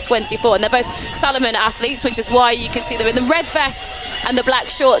Sophia is 24, and they're both SALOMON athletes, which is why you can see them in the red vests and the black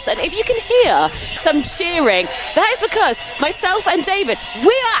shorts. And if you can hear some cheering, that is because myself and David,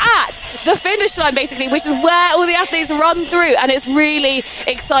 we are at the finish line basically, which is where all the athletes run through, and it's really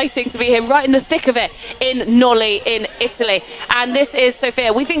exciting to be here right in the thick of it in Nolli in Italy. And this is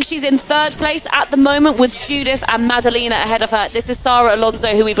Sophia. We think she's in 3rd place at the moment with Judith and Madalena ahead of her. This is Sara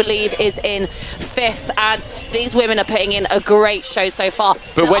Alonso, who we believe is in 5th, and these women are putting in a great show so far.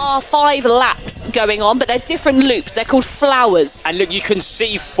 But there are 5 laps going on, but they're different loops. They're called flowers. And look, you can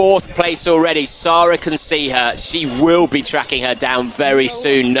see 4th place already. Sara can see her. She will be tracking her down very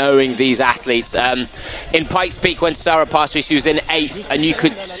soon, knowing these athletes. In Pikes Peak, when Sara passed me, she was in 8th, and you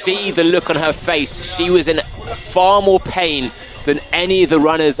could see the look on her face. She was in far more pain than any of the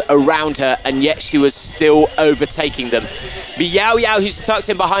runners around her, and yet she was still overtaking them. Yao Yao, who's tucked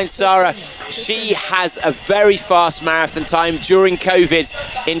in behind Sarah, she has a very fast marathon time. During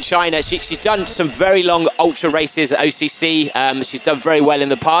COVID in China, she's done some very long ultra races at OCC. She's done very well in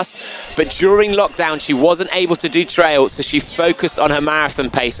the past, but during lockdown she wasn't able to do trail, so she focused on her marathon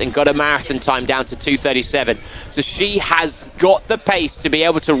pace and got a marathon time down to 2:37. So she has got the pace to be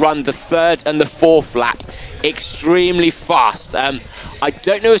able to run the third and the fourth lap extremely fast. I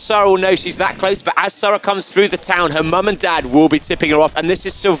don't know if Sarah will know she's that close, but as Sarah comes through the town, her mum and dad will be tipping her off. And this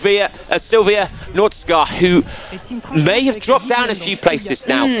is Sylvia Nordskar, who may have dropped down a few places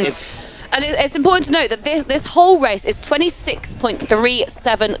now. And it's important to note that this whole race is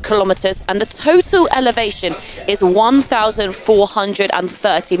 26.37 kilometers, and the total elevation is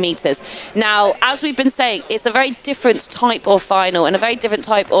 1,430 meters. Now, as we've been saying, it's a very different type of final and a very different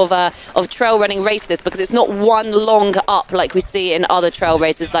type of trail running race, this, because it's not one long up like we see in other trail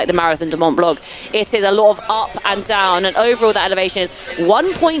races like the Marathon de Mont Blanc. It is a lot of up and down, and overall that elevation is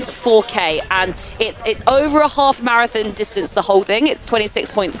 1.4k, and it's over a half marathon distance, the whole thing. It's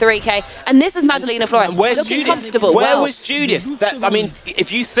 26.3k. And this is Madalena Flores. Where's looking Judith? comfortable. Where was Judith? I mean,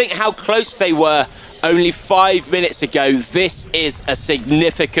 if you think how close they were only 5 minutes ago, this is a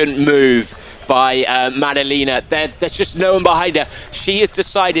significant move by Madalena. There's just no one behind her. She has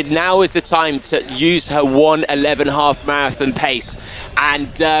decided now is the time to use her 1:11 half marathon pace.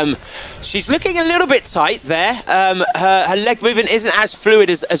 And she's looking a little bit tight there. Her leg movement isn't as fluid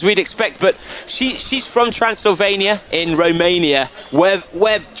as we'd expect, but she's from Transylvania in Romania, where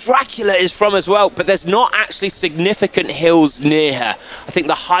Dracula is from as well, but there's not actually significant hills near her. I think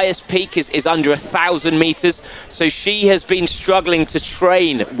the highest peak is under 1,000 meters, so she has been struggling to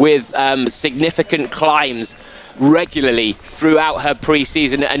train with significant climbs regularly throughout her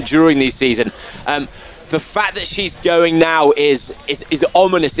pre-season and during the season. The fact that she's going now is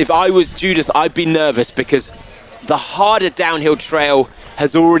ominous. If I was Judith, I'd be nervous, because the harder downhill trail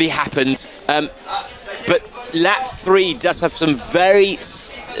has already happened. But lap 3 does have some very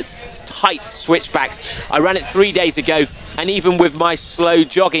tight switchbacks. I ran it 3 days ago, and even with my slow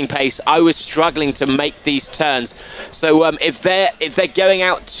jogging pace, I was struggling to make these turns. So if they're going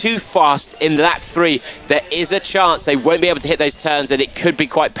out too fast in lap 3, there is a chance they won't be able to hit those turns, and it could be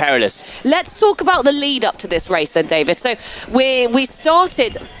quite perilous. Let's talk about the lead up to this race then, David. So we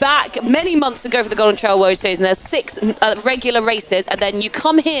started back many months ago for the Golden Trail World Series, and there's 6 regular races, and then you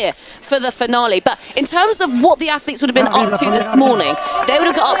come here for the finale. But in terms of what the athletes would have been up to this morning, they would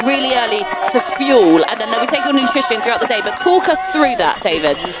have got up really early to fuel, and then they'll be taking on nutrition throughout the day. But talk us through that,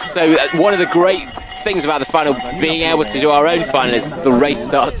 David. So one of the great things about the final, being able to do our own final, is the race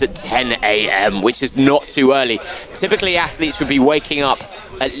starts at 10 a.m, which is not too early. Typically athletes would be waking up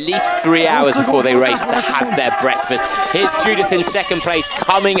at least 3 hours before they race to have their breakfast. Here's Judith in second place,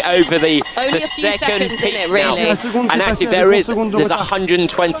 coming over the second peak in it, really. Now. And actually there's a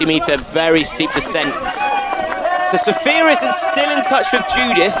 120 meter very steep descent. So Sophia isn't still in touch with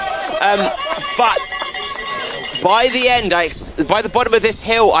Judith, but by the end, by the bottom of this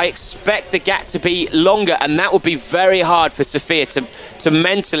hill, I expect the gap to be longer, and that will be very hard for Sophia to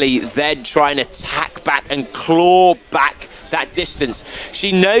mentally then try and attack back and claw back that distance.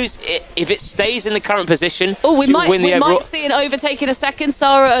 She knows if it stays in the current position, we might see an overtake in a second.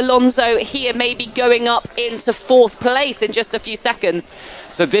 Sara Alonso here maybe going up into 4th place in just a few seconds.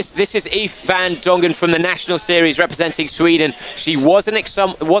 So this is Eve van Dongen from the National Series representing Sweden. She wasn't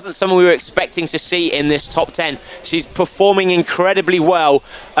someone we were expecting to see in this top 10. She's performing incredibly well,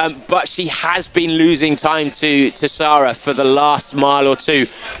 but she has been losing time to Sara for the last mile or two.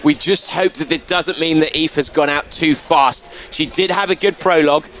 We just hope that it doesn't mean that Eve has gone out too fast. She did have a good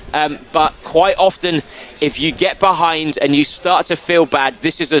prologue, but quite often if you get behind and you start to feel bad,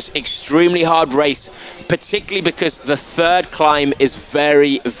 this is an extremely hard race, particularly because the third climb is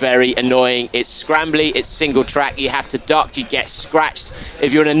very, very annoying. It's scrambly, it's single track, you have to duck, you get scratched.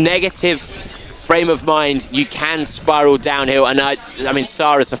 If you're in a negative frame of mind, you can spiral downhill, and I mean,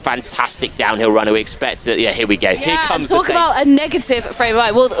 Sara's a fantastic downhill runner. We expect that. Yeah, here we go. Yeah, here comes talk about a negative frame of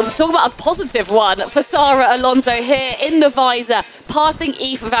mind. We'll talk about a positive one for Sara Alonso here in the visor, passing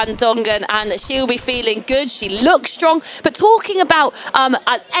Eve van Dongen, and she'll be feeling good. She looks strong, but talking about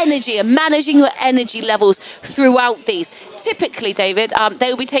energy and managing your energy levels throughout these. Typically, David, they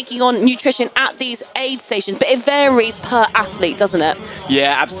will be taking on nutrition at these aid stations, but it varies per athlete, doesn't it?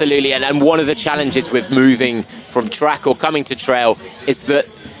 Yeah, absolutely. And one of the challenges with moving from track or coming to trail is that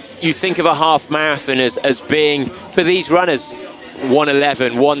you think of a half marathon as being, for these runners,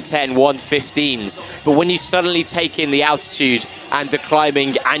 1:11, 1:10, 1:15s. But when you suddenly take in the altitude and the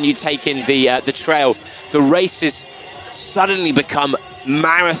climbing, and you take in the trail, the race is suddenly become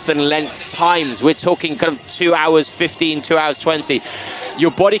marathon length times. We're talking kind of 2 hours 15, 2 hours 20.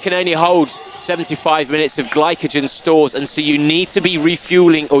 Your body can only hold 75 minutes of glycogen stores, and so you need to be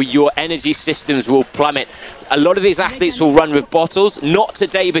refueling or your energy systems will plummet. A lot of these athletes will run with bottles, not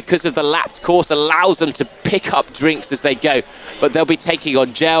today because of the lapped course allows them to pick up drinks as they go, but they'll be taking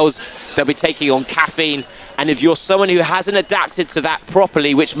on gels, they'll be taking on caffeine, and if you're someone who hasn't adapted to that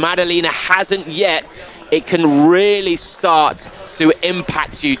properly, which Madalena hasn't yet, it can really start to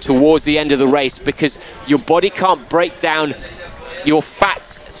impact you towards the end of the race because your body can't break down your fat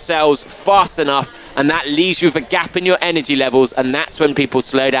cells fast enough, and that leaves you with a gap in your energy levels, and that's when people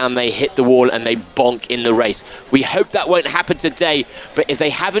slow down, they hit the wall and they bonk in the race. We hope that won't happen today, but if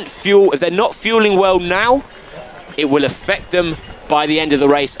they're not fueling well now, it will affect them by the end of the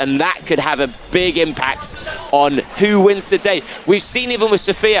race, and that could have a big impact on who wins the day. We've seen even with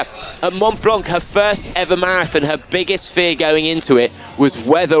Sophia at Mont Blanc, her first ever marathon, her biggest fear going into it was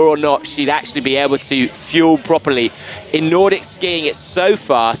whether or not she'd actually be able to fuel properly. In Nordic skiing, it's so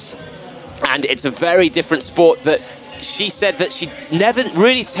fast, and it's a very different sport that she said that she never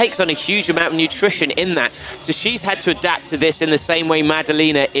really takes on a huge amount of nutrition in that. So she's had to adapt to this in the same way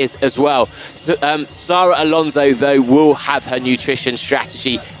Madalena is as well. So, Sara Alonso, though, will have her nutrition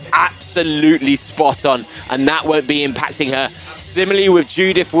strategy absolutely spot on, and that won't be impacting her. Similarly with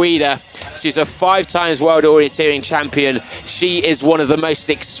Judith Weider, she's a 5 times world orienteering champion. She is one of the most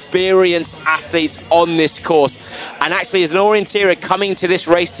experienced athletes on this course. And actually, as an orienteer coming to this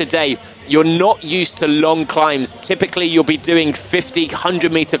race today, you're not used to long climbs. Typically, you'll be doing 50,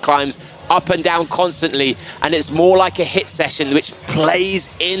 100-meter climbs up and down constantly, and it's more like a hit session, which plays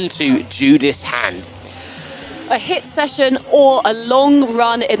into Judith's hand. A hit session or a long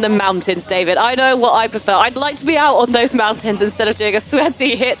run in the mountains, David. I know what I prefer. I'd like to be out on those mountains instead of doing a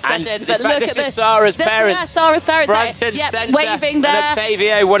sweaty hit session. But look at this. Sarah's parents. Yeah, Sarah's parents. Front and centre. Waving there. And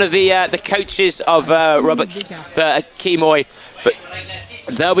Octavio, one of the coaches of Robert Kimoy. But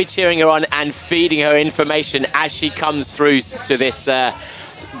they'll be cheering her on and feeding her information as she comes through to this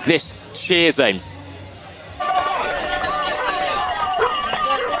this cheer zone.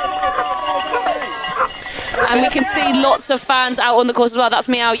 And we can see lots of fans out on the course as well. That's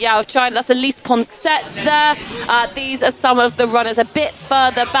Miao Yao of China. That's Elise Ponset there. These are some of the runners a bit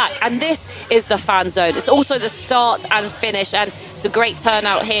further back. And this is the fan zone. It's also the start and finish. And it's a great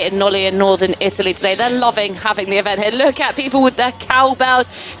turnout here in Nolli in northern Italy today. They're loving having the event here. Look at people with their cowbells,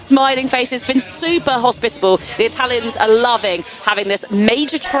 smiling faces. Been super hospitable. The Italians are loving having this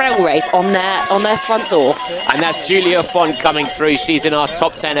major trail race on their front door. And that's Giulia Font coming through. She's in our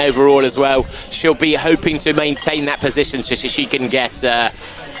top 10 overall as well. She'll be hoping to maintain that position so she can get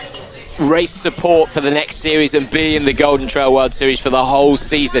race support for the next series and be in the Golden Trail World Series for the whole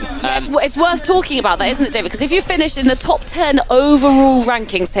season. Yes, it's worth talking about that, isn't it, David? Because if you finish in the top 10 overall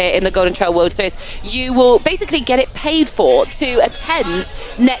rankings here in the Golden Trail World Series, you will basically get it paid for to attend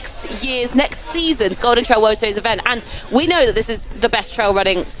next season's Golden Trail World Series event. And we know that this is the best trail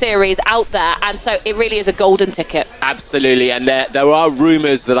running series out there, and so it really is a golden ticket. Absolutely, and there are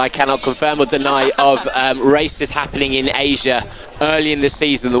rumours that I cannot confirm or deny of races happening in Asia early in the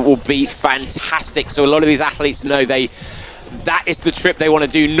season that will be fantastic. So a lot of these athletes know that is the trip they want to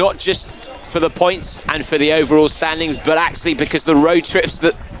do, not just for the points and for the overall standings, but actually because the road trips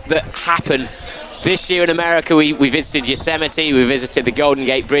that happen. This year in America, we visited Yosemite, we visited the Golden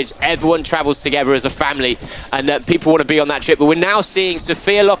Gate Bridge. Everyone travels together as a family, and people want to be on that trip. But we're now seeing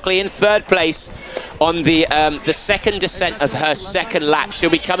Sophia Lockley in 3rd place on the second descent of her second lap. She'll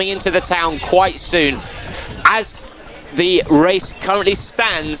be coming into the town quite soon. As the race currently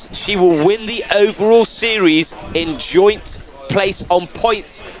stands, she will win the overall series in joint place on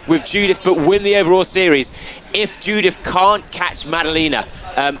points with Judith, but win the overall series if Judith can't catch Madalena.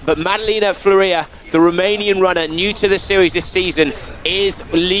 But Madalena Florea, the Romanian runner new to the series this season, is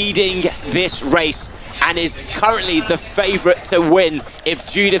leading this race and is currently the favourite to win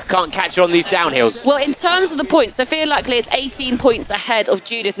if Judith can't catch her on these downhills. Well, in terms of the points, Sophia Lockley is 18 points ahead of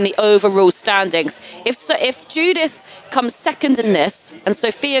Judith in the overall standings. If Judith comes second in this and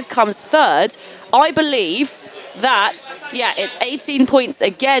Sophia comes third, I believe that, yeah, it's 18 points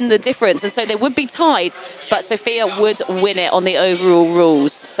again, the difference, and so they would be tied, but Sophia would win it on the overall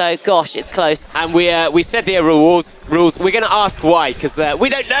rules. So gosh, it's close. And we said the overall rules. We're going to ask why, because we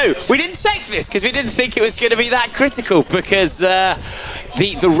don't know. We didn't check this because we didn't think it was going to be that critical, because the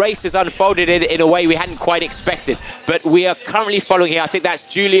race has unfolded in a way we hadn't quite expected. But we are currently following here. I think that's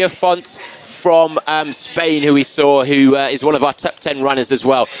Giulia Font from Spain, who we saw, who is one of our top 10 runners as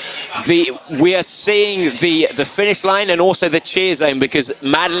well. We are seeing the finish line and also the cheer zone, because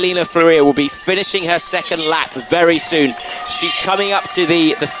Madalena Florea will be finishing her second lap very soon. She's coming up to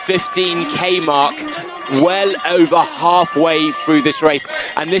the 15K mark, well over halfway through this race,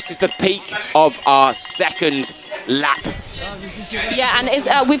 and this is the peak of our second lap. Yeah,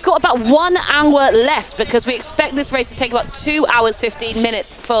 and we've got about 1 hour left, because we expect this race to take about 2 hours 15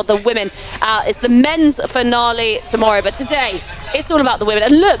 minutes for the women. It's the men's finale tomorrow, but today it's all about the women.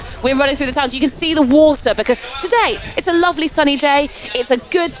 And look, we're running through the towns. You can see the water, because today it's a lovely sunny day. It's a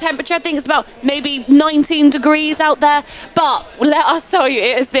good temperature. I think it's about maybe 19 degrees out there, but let us tell you,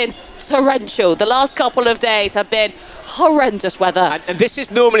 it has been torrential. The last couple of days have been horrendous weather. And this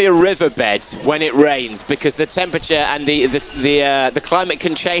is normally a riverbed when it rains, because the temperature and the climate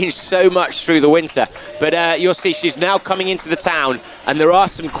can change so much through the winter. But you'll see she's now coming into the town, and there are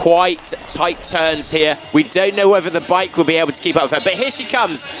some quite tight turns here. We don't know whether the bike will be able to keep up with her, but here she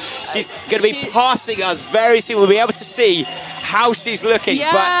comes. She's going to be passing us very soon. We'll be able to see how she's looking.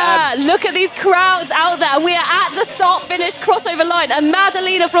 Yeah, but, look at these crowds out there. We are at the start-finish crossover line, and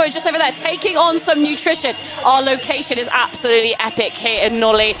Madalena Florea is just over there taking on some nutrition. Our location is absolutely epic here in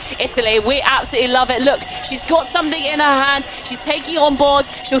Nolli, Italy. We absolutely love it. Look, she's got something in her hand. She's taking it on board.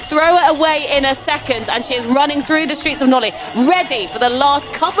 She'll throw it away in a second, and she is running through the streets of Nolli, ready for the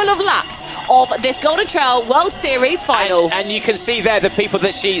last couple of laps of this Golden Trail World Series final. And you can see there the people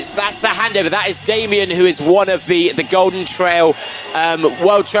that that's the handover. That is Damien, who is one of the Golden Trail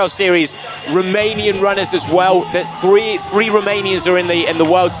World Trail Series Romanian runners as well. That three Romanians are in the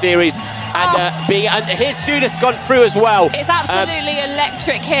World Series. And here's Judith gone through as well. It's absolutely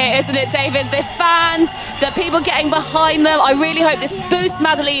electric here, isn't it, David? The fans, the people getting behind them. I really hope this boosts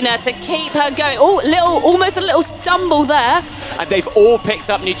Madalena to keep her going. Oh, almost a little stumble there. And they've all picked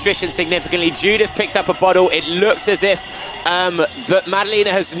up nutrition significantly. Judith picked up a bottle. It looked as if that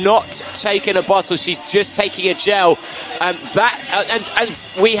Madalena has not taken a bottle. She's just taking a gel.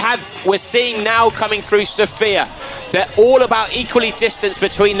 We're seeing now coming through Sophia. They're all about equally distanced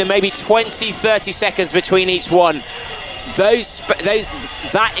between them, maybe 20, 30 seconds between each one.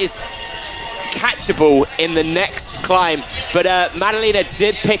 That is catchable in the next climb. But Madalena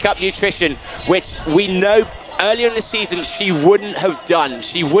did pick up nutrition, which we know earlier in the season she wouldn't have done.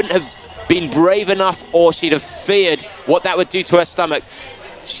 She wouldn't have been brave enough, or she'd have feared what that would do to her stomach.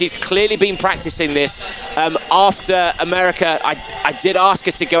 She's clearly been practicing this. After America, I did ask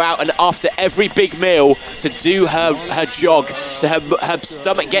her to go out and after every big meal to do her jog, so her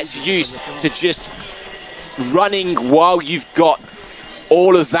stomach gets used to just running while you've got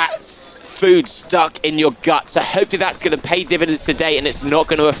all of that food stuck in your gut. So hopefully that's going to pay dividends today, and it's not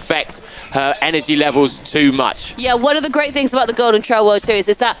going to affect her energy levels too much. Yeah, one of the great things about the Golden Trail World Series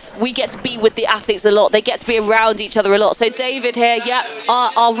is that we get to be with the athletes a lot. They get to be around each other a lot. So David here, yeah,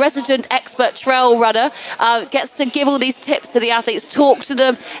 our resident expert trail runner, gets to give all these tips to the athletes, talk to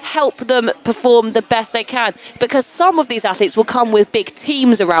them, help them perform the best they can. Because some of these athletes will come with big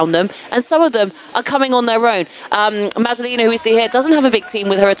teams around them, and some of them are coming on their own. Madalena, who we see here, doesn't have a big team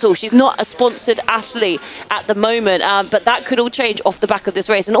with her at all. She's not a sponsored athlete at the moment, but that could all change off the back of this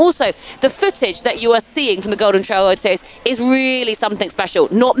race. And also, the footage that you are seeing from the Golden Trail World Series is really something special.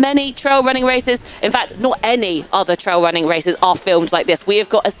 Not many trail running races, in fact, not any other trail running races are filmed like this. We have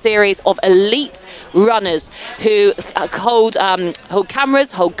got a series of elite runners who hold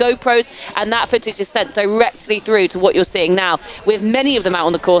cameras, hold GoPros, and that footage is sent directly through to what you're seeing now, with many of them out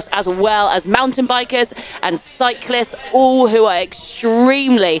on the course, as well as mountain bikers and cyclists, all who are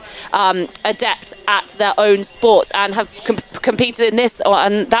extremely adept at their own sport and have competed in this,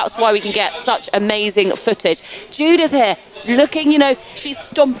 and that's why we can get such amazing footage. Judith here, looking, she's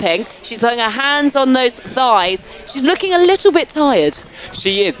stomping, she's putting her hands on those thighs, she's looking a little bit tired.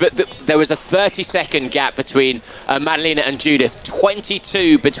 She is, but there was a 30-second gap between Madalena and Judith,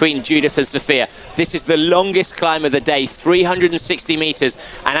 22 between Judith and Sophia. This is the longest climb of the day, 360 meters,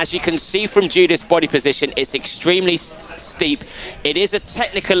 and as you can see from Judith's body position, it's extremely steep. It is a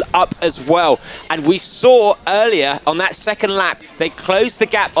technical up as well, and we saw earlier on that second lap, they closed the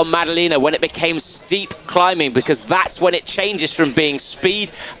gap on Madalena when it became steep climbing, because that's when it changes from being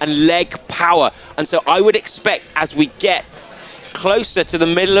speed and leg power. And so I would expect, as we get closer to the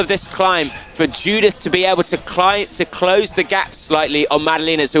middle of this climb for Judith to be able to close the gap slightly on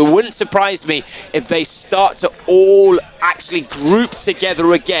Madalena. So it wouldn't surprise me if they start to all actually group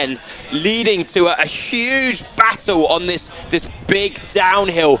together again, leading to a huge battle on this big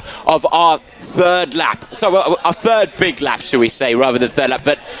downhill of our third lap. So our third big lap, shall we say, rather than third lap.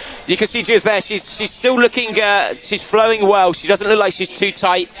 But you can see Judith there. She's still looking. She's flowing well. She doesn't look like she's too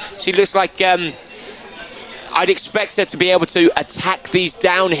tight. She looks like I'd expect her to be able to attack these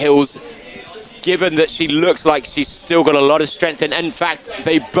downhills, given that she looks like she's still got a lot of strength. And in fact,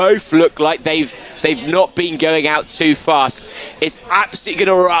 they both look like they've not been going out too fast. It's absolutely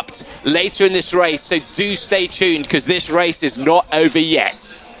going to erupt later in this race, so do stay tuned, because this race is not over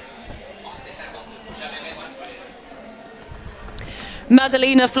yet.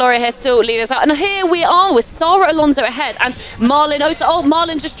 Madalena Floria here still leading us out. And here we are with Sara Alonso ahead. And Marlin,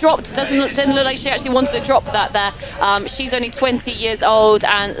 Marlin just dropped. Didn't look like she actually wanted to drop that there. She's only 20 years old.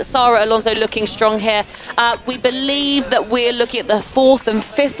 And Sara Alonso looking strong here. We believe that we're looking at the 4th and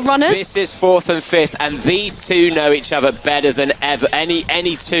 5th runners. This is 4th and 5th. And these two know each other better than ever.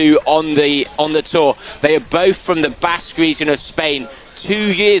 Any two on the tour. They are both from the Basque region of Spain.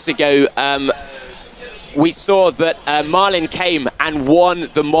 2 years ago, we saw that Marlin came and won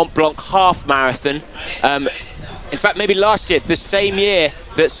the Mont Blanc half marathon. In fact, maybe last year, the same year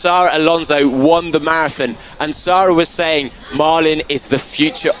that Sara Alonso won the marathon. And Sara was saying, Marlin is the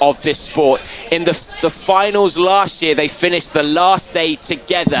future of this sport. In the finals last year, they finished the last day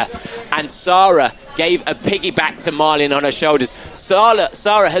together. And Sara gave a piggyback to Marlin on her shoulders.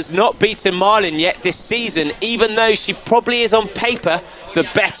 Sara has not beaten Marlin yet this season, even though she probably is on paper the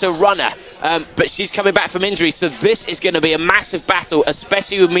better runner. But she's coming back from injury, so this is going to be a massive battle,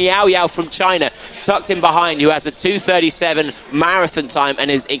 especially with Miao Yao from China tucked in behind, who has a 2:37 marathon time and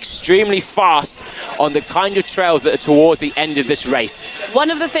is extremely fast on the kind of trails that are towards the end of this race.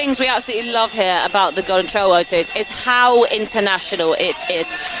 One of the things we absolutely love here about the Golden Trail World Series is how international it is.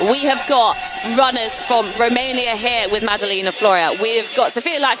 We have got runners from Romania here with Madalena Floria. We've got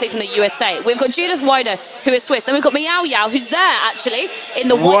Sophia Lackley from the USA. We've got Judith Wider, who is Swiss. Then we've got Miao Yao, who's there actually in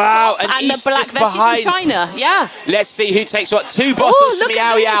the white top and the black vest from China. Yeah. Let's see who takes what. 2 bottles from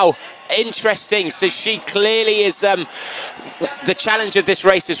Miao Yao. Interesting. So she clearly is the challenge of this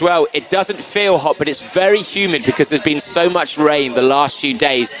race as well. It doesn't feel hot, but it's very humid because there's been so much rain the last few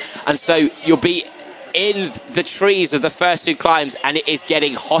days. And so you'll be in the trees of the first 2 climbs, and it is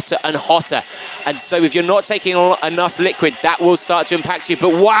getting hotter and hotter. And so if you're not taking enough liquid, that will start to impact you.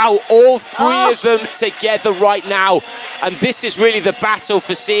 But wow, all 3 of them together right now. And this is really the battle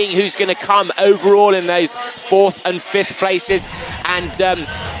for seeing who's going to come overall in those 4th and 5th places. And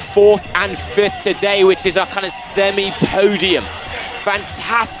 4th and 5th today, which is our kind of semi-podium.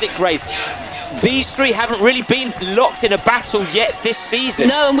 Fantastic race. These 3 haven't really been locked in a battle yet this season.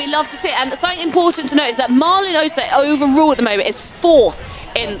 No, and we love to see it. And something important to note is that Marlin Osa overall at the moment is 4th.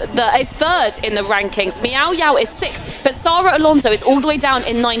 Is 3rd in the rankings. Miao Yao is 6th, but Sara Alonso is all the way down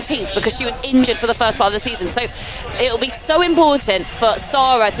in 19th because she was injured for the first part of the season. So it'll be so important for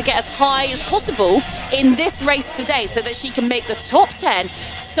Sara to get as high as possible in this race today so that she can make the top 10,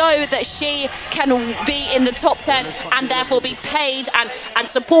 so that she can be in the top 10 and therefore be paid and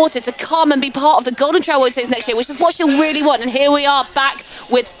supported to come and be part of the Golden Trail World Series next year, which is what she'll really want. And here we are back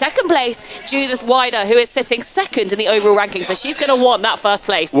with 2nd place, Judith Wider, who is sitting 2nd in the overall ranking. So she's going to want that 1st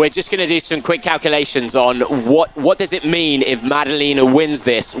place. We're just going to do some quick calculations on what does it mean if Madalena wins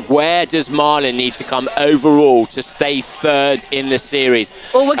this? Where does Marlin need to come overall to stay 3rd in the series?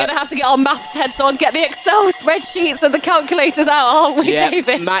 Well, we're going to have to get our maths heads on, get the Excel spreadsheets and the calculators out, aren't we,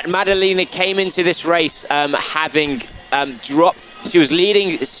 David? Madalena came into this race having dropped. She was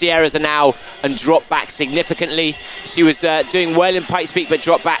leading Sierra Zanau and dropped back significantly. She was doing well in Pikes Peak but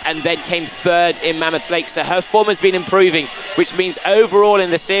dropped back, and then came 3rd in Mammoth Lake. So her form has been improving, which means overall in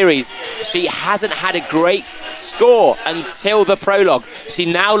the series she hasn't had a great score until the prologue. She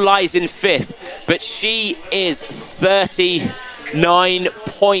now lies in 5th, but she is 39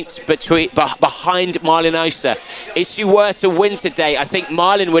 points behind Marlin Osa. If she were to win today, I think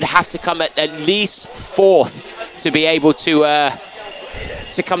Marlin would have to come at least 4th to be able to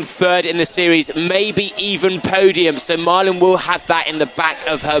come 3rd in the series, maybe even podium. So Marlin will have that in the back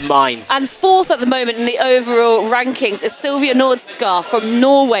of her mind. And 4th at the moment in the overall rankings is Sylvia Nordskar from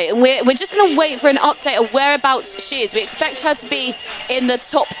Norway. And we're just going to wait for an update of whereabouts she is. We expect her to be in the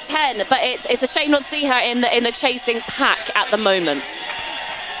top 10, but it's a shame not to see her in the chasing pack at the moment.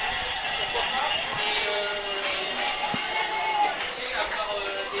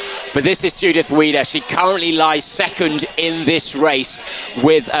 But this is Judith Wider. She currently lies 2nd in this race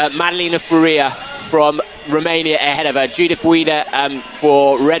with Madalena Floria from Romania ahead of her. Judith Wieder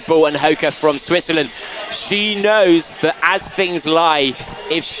for Red Bull and Hoka from Switzerland. She knows that as things lie,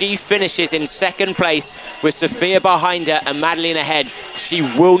 if she finishes in second place with Sophia behind her and Madeline ahead, she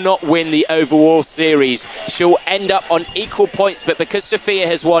will not win the overall series. She'll end up on equal points, but because Sophia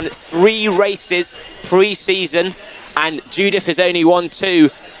has won 3 races pre-season and Judith has only won 2,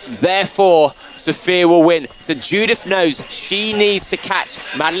 therefore Sophia will win. So Judith knows she needs to catch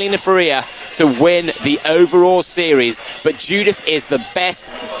Madalena Faria to win the overall series, but Judith is the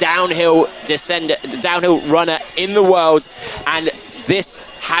best downhill runner in the world, and this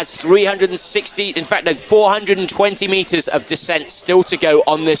has 420 meters of descent still to go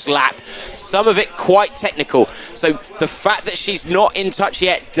on this lap. Some of it quite technical. So the fact that she's not in touch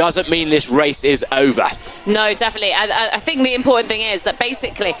yet doesn't mean this race is over. No, definitely. I think the important thing is that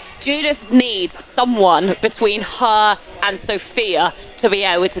basically Judith needs someone between her and Sophia to be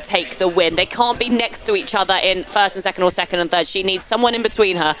able to take the win. They can't be next to each other in first and second or second and third. She needs someone in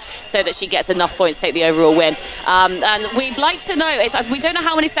between her so that she gets enough points to take the overall win. And we'd like to know, we don't know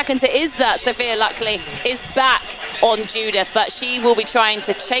how many seconds it is that Sophia luckily is back on Judith, but she will be trying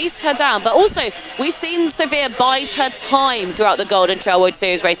to chase her down. But also, we've seen Sophia bide her time throughout the Golden Trail World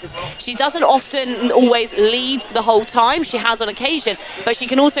Series races. She doesn't often always lead the whole time. She has on occasion, but she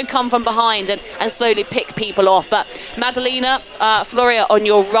can also come from behind and slowly pick people off. But Madalena Floria on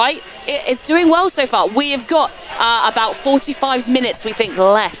your right is doing well so far. We have got about 45 minutes, we think,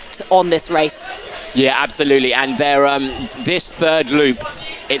 left on this race. Yeah, absolutely. And this third loop,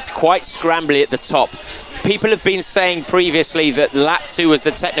 it's quite scrambly at the top. People have been saying previously that lap 2 was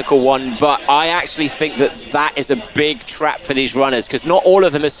the technical one, but I actually think that is a big trap for these runners, because not all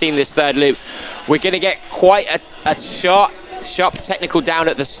of them have seen this third loop. We're going to get quite a sharp technical down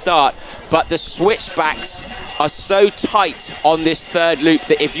at the start, but the switchbacks are so tight on this third loop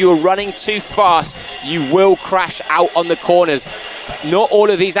that if you're running too fast, you will crash out on the corners. Not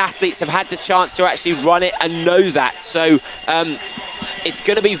all of these athletes have had the chance to actually run it and know that. So it's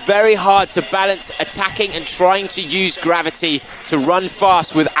going to be very hard to balance attacking and trying to use gravity to run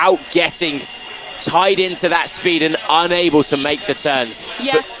fast without getting tied into that speed and unable to make the turns.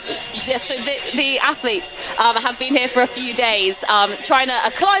 Yes, so the athletes have been here for a few days trying to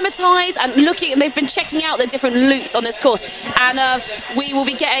acclimatise and looking, and they've been checking out the different loops on this course, and we will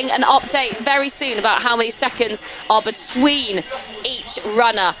be getting an update very soon about how many seconds are between each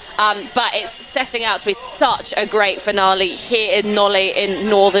runner, but it's setting out to be such a great finale here in Nolli in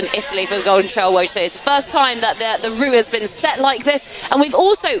northern Italy for the Golden Trail World Series. It's the first time that the route has been set like this, and we've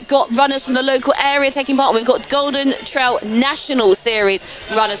also got runners from the local area taking part. We've got Golden Trail National Series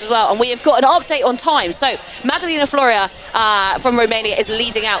runners as well, and we have got an update on time. So Madalena Floria from Romania is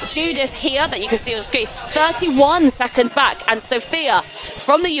leading out. Judith here, that you can see on the screen, 31 seconds back, and Sophia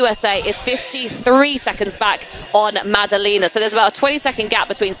from the USA is 53 seconds back on Madalena. So there's about a 20-second gap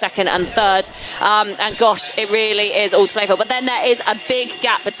between second and third, and gosh, it really is all to play for. But then there is a big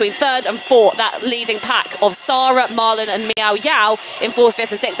gap between third and fourth, that leading pack of Sarah, Marlon and Miao Yao in fourth,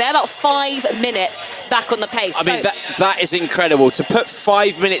 fifth and sixth. They're about 5 minutes back on the pace. I mean, that is incredible. To put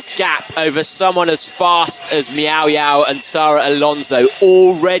 5 minutes gap over someone as fast as Miao Yao and Sarah Alonso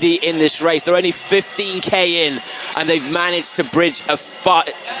already in this race. They're only 15k in, and they've managed to bridge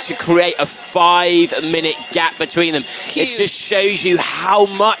to create a 5-minute gap between them. Huge. It just shows you how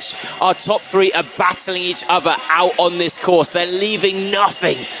much our top 3 are battling each other out on this course. They're leaving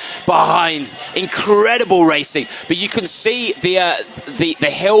nothing behind. Incredible racing. But you can see the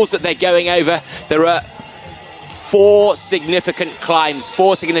hills that they're going over. There are 4 significant climbs,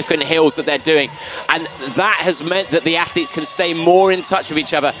 4 significant hills that they're doing, and that has meant that the athletes can stay more in touch with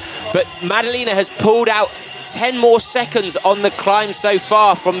each other. But Madalena has pulled out 10 more seconds on the climb so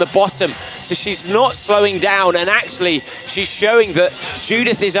far from the bottom, so she's not slowing down, and actually she's showing that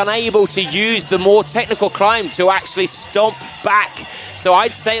Judith is unable to use the more technical climb to actually stomp back. So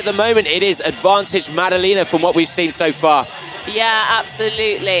I'd say at the moment it is advantage Madalena from what we've seen so far. Yeah,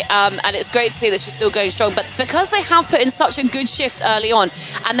 absolutely. And it's great to see that she's still going strong. But because they have put in such a good shift early on,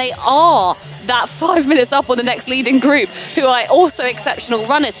 and they are that 5 minutes up on the next leading group, who are also exceptional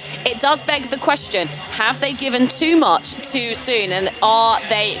runners, it does beg the question, have they given too much too soon? And are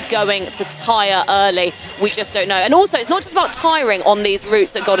they going to tire early? We just don't know. And also, it's not just about tiring on these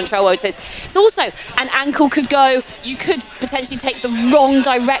routes at Golden Trail World Series. It's also an ankle could go. You could potentially take the wrong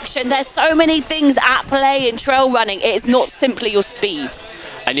direction. There's so many things at play in trail running. It is not simply your speed.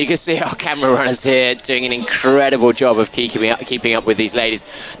 And you can see our camera runners here doing an incredible job of keeping up with these ladies.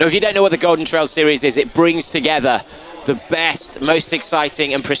 Now, if you don't know what the Golden Trail Series is, it brings together the best, most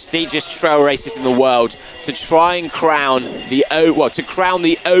exciting and prestigious trail races in the world to try and crown the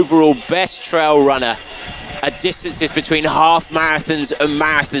overall best trail runner at distances between half marathons and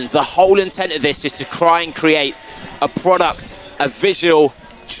marathons. The whole intent of this is to try and create a product, a visual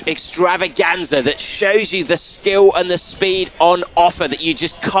extravaganza that shows you the skill and the speed on offer that you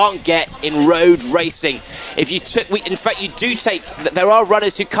just can't get in road racing. If you took, in fact, you do take, there are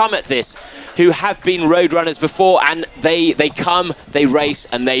runners who come at this who have been road runners before, and they come, they race,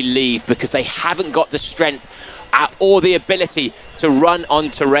 and they leave because they haven't got the strength or the ability to run on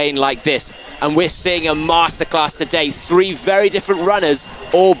terrain like this. And we're seeing a masterclass today. 3 very different runners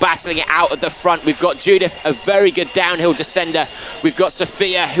all battling it out at the front. We've got Judith, a very good downhill descender. We've got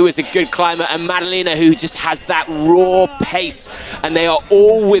Sophia, who is a good climber, and Madalena, who just has that raw pace. And they are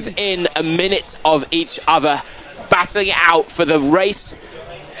all within a minute of each other, battling it out for the race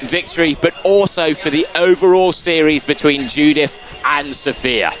victory, but also for the overall series between Judith and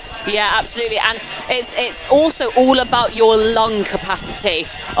Sophia. Yeah, absolutely, and it's also all about your lung capacity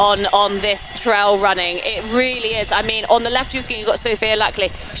on this trail running. It really is. I mean, on the left of your screen, you've got Sophia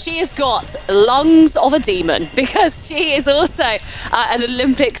Lackley. She has got lungs of a demon because she is also an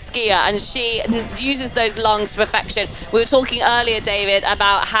Olympic skier, and she uses those lungs to perfection. We were talking earlier, David,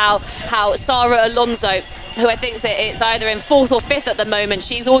 about how Sarah Alonso, who I think it's either in 4th or 5th at the moment,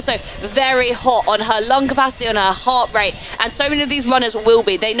 she's also very hot on her lung capacity, on her heart rate, and so many of these runners will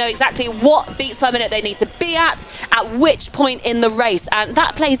be. They know exactly what beats per minute they need to be at which point in the race, and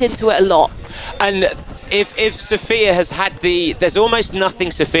that plays into it a lot. And if Sophia has had there's almost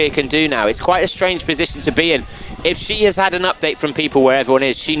nothing Sophia can do now. It's quite a strange position to be in. If she has had an update from people where everyone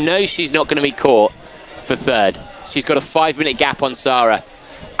is, she knows she's not going to be caught for 3rd. She's got a 5-minute gap on Sarah.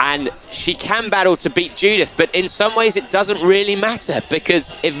 And she can battle to beat Judith, but in some ways it doesn't really matter,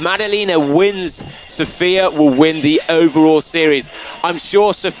 because if Madalena wins, Sophia will win the overall series. I'm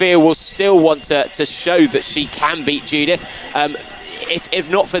sure Sophia will still want to show that she can beat Judith,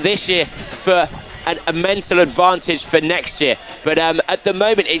 if not for this year, for a mental advantage for next year. But at the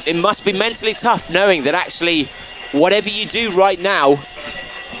moment, it must be mentally tough knowing that actually, whatever you do right now,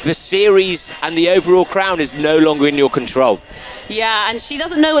 the series and the overall crown is no longer in your control. Yeah, and she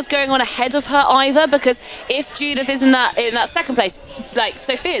doesn't know what's going on ahead of her either, because if Judith is in that 2nd place, like,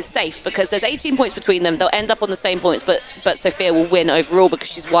 Sophia's safe because there's 18 points between them. They'll end up on the same points, but Sophia will win overall because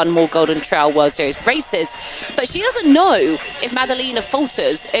she's won more Golden Trail World Series races. But she doesn't know if Madalena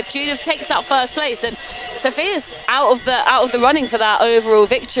falters. If Judith takes that 1st place, then Sophia's out of the running for that overall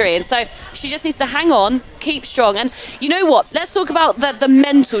victory. And so she just needs to hang on, keep strong. And you know what? Let's talk about the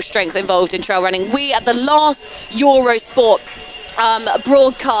mental strength involved in trail running. We, at the last Eurosport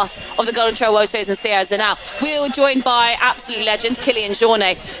broadcast of the Golden Trail World Series in Sierra Zanal, we were joined by absolute legend Kilian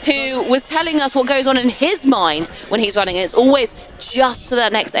Jornet, who was telling us what goes on in his mind when he's running. And it's always just to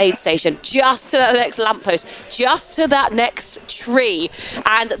that next aid station, just to that next lamppost, just to that next tree.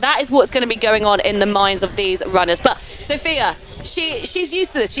 And that is what's going to be going on in the minds of these runners. But Sophia, she's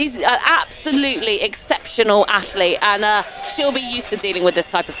used to this. She's an absolutely exceptional athlete, and she'll be used to dealing with this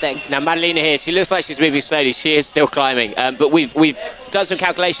type of thing. Now, Madalena here, she looks like she's moving slowly. She is still climbing, but we've done some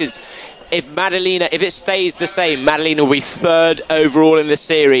calculations. If it stays the same, Madalena will be 3rd overall in the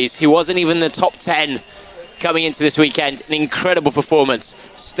series. He wasn't even in the top 10 coming into this weekend. An incredible performance.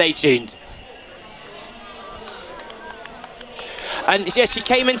 Stay tuned. And yeah, she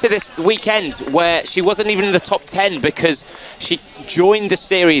came into this weekend where she wasn't even in the top 10 because she joined the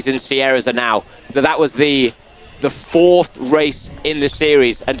series in Sierra Zanal. So that was the 4th race in the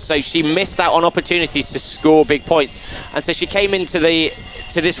series, and so she missed out on opportunities to score big points. And so she came into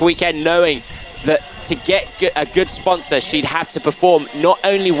this weekend knowing that to get a good sponsor, she'd have to perform not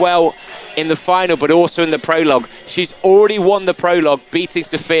only well in the final, but also in the prologue. She's already won the prologue, beating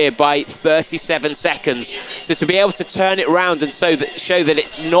Sophia by 37 seconds. So to be able to turn it around and show that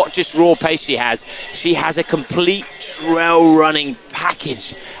it's not just raw pace she has a complete trail running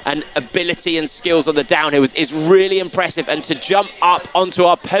package, and ability and skills on the downhill is really impressive. And to jump up onto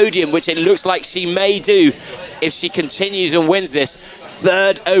our podium, which it looks like she may do if she continues and wins this,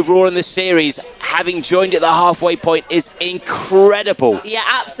 3rd overall in the series, having joined at the halfway point, is incredible. Yeah,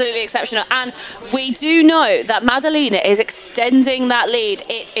 absolutely exceptional. And we do know that Madalena is extending that lead.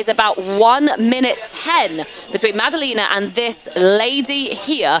 It is about 1 minute 10 between Madalena and this lady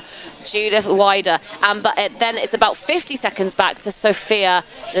here, Judith Wider, but then it's about 50 seconds back to Sophia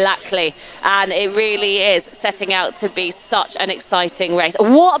Lackley, and it really is setting out to be such an exciting race.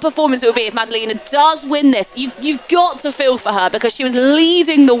 What a performance it will be if Madalena does win this. You've got to feel for her, because she was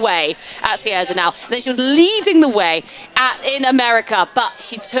leading the way at Sierra Zanal. now. And then she was leading the way in America, but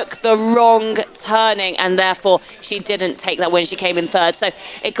she took the wrong turning, and therefore she didn't take that win. She came in third. So,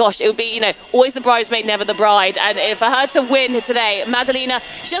 gosh, it would be, always the bridesmaid, never the bride. And for her to win today, Madalena,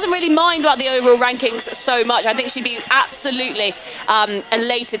 she doesn't really mind about the overall rankings so much. I think she'd be absolutely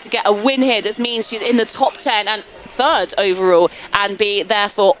elated to get a win here. This means she's in the top 10 and third overall, and be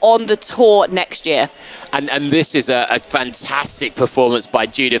therefore on the tour next year. And this is a fantastic performance by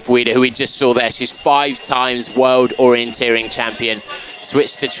Judith Wieder, who we just saw there. She's 5 times world orienteering champion.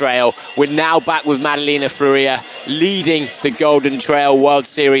 Switched to trail. We're now back with Madalena Fruria leading the Golden Trail World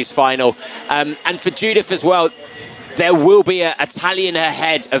Series final. And for Judith as well, there will be a tally in her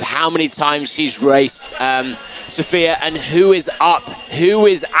head of how many times she's raced Sophia, and who is up, who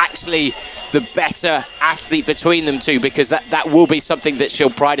is actually the better athlete between them two, because that will be something that she'll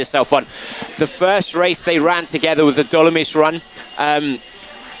pride herself on. The first race they ran together was the Dolomites run.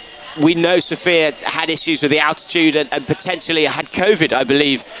 We know Sophia had issues with the altitude and potentially had COVID, I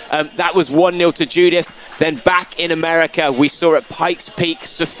believe. That was 1-0 to Judith. Then back in America, we saw at Pikes Peak,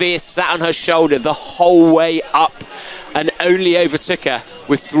 Sophia sat on her shoulder the whole way up and only overtook her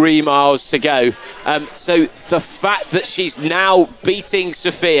with 3 miles to go. So the fact that she's now beating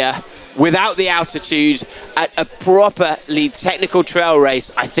Sophia without the altitude at a properly technical trail race,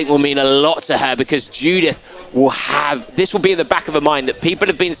 I think will mean a lot to her, because Judith will have, this will be in the back of her mind, that people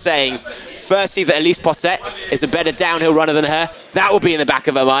have been saying, firstly, that Elise Posset is a better downhill runner than her. That will be in the back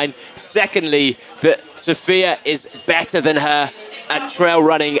of her mind. Secondly, that Sophia is better than her at trail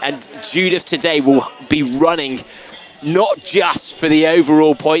running, and Judith today will be running not just for the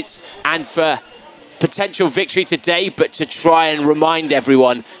overall points and for potential victory today, but to try and remind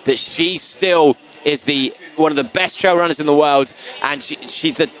everyone that she still is one of the best trail runners in the world, and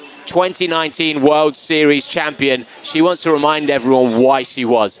she's the 2019 World Series champion. She wants to remind everyone why she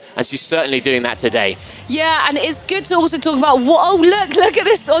was, and she's certainly doing that today. Yeah, and it's good to also talk about what, look at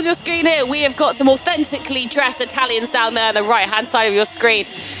this on your screen here. We have got some authentically dressed Italians down there on the right-hand side of your screen.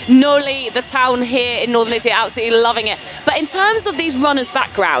 Noli, the town here in Northern Italy, absolutely loving it. But in terms of these runners'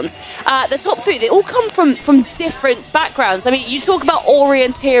 backgrounds, the top 3, they all come from different backgrounds. I mean, you talk about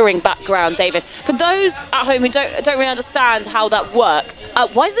orienteering background, David. For those at home who don't really understand how that works,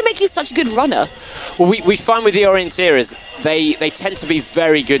 why does it make you such a good runner? Well, we find with the orienteers, they tend to be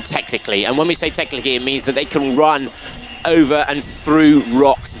very good technically. And when we say technically, it means that they can run over and through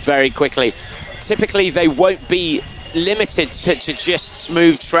rocks very quickly. Typically, they won't be limited to just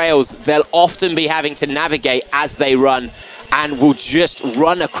smooth trails. They'll often be having to navigate as they run, and will just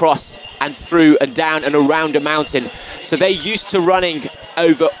run across and through and down and around a mountain. So they're used to running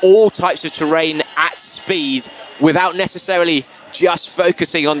over all types of terrain at speed without necessarily just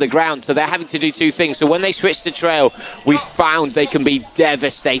focusing on the ground. So they're having to do 2 things. So when they switch to trail, we found they can be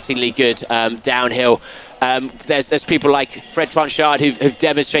devastatingly good downhill. There's people like Fred Tranchard who've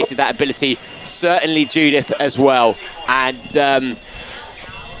demonstrated that ability, certainly Judith as well. And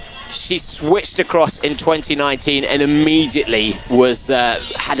she switched across in 2019 and immediately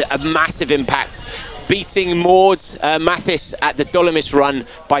had a massive impact, beating Maud Mathis at the Dolomites run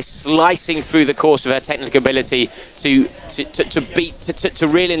by slicing through the course with her technical ability to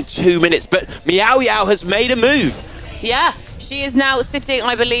reel in 2 minutes. But Miao Yao has made a move. Yeah, she is now sitting,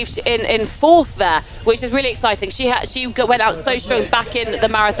 I believe, in 4th there, which is really exciting. She went out so strong back in the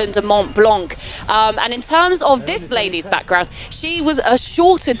Marathon de Mont Blanc. And in terms of this lady's background, she was a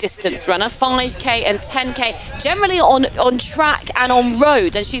shorter distance runner, 5K and 10K, generally on track and on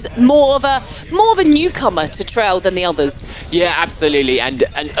road. And she's more of a newcomer to trail than the others. Yeah, absolutely. And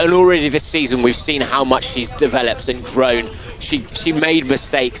already this season, we've seen how much she's developed and grown. She made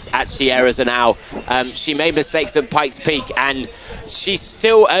mistakes at Sierra Zanao. She made mistakes at Pikes Peak, and she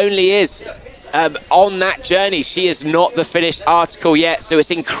still only is on that journey. She is not the finished article yet, so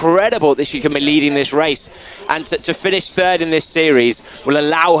it's incredible that she can be leading this race. And to finish 3rd in this series will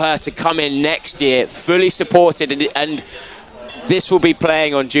allow her to come in next year fully supported, and this will be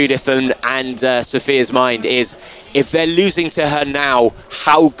playing on Judith and Sophia's mind is, if they're losing to her now,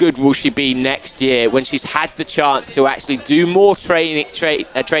 how good will she be next year when she's had the chance to actually do more training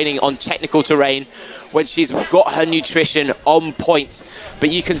on technical terrain, when she's got her nutrition on point? But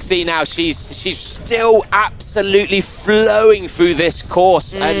you can see now she's still absolutely flowing through this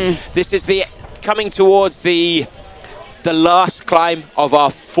course, and this is coming towards the last climb of our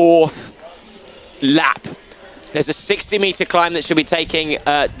 4th lap. There's a 60-meter climb that she'll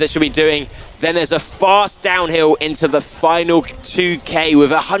be doing. Then there's a fast downhill into the final 2K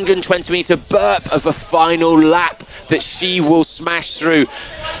with a 120-meter burp of a final lap that she will smash through.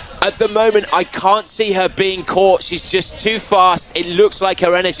 At the moment, I can't see her being caught. She's just too fast. It looks like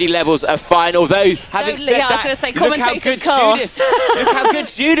her energy levels are fine. Although, having said that, I was going to say, look how good Judith. Look how good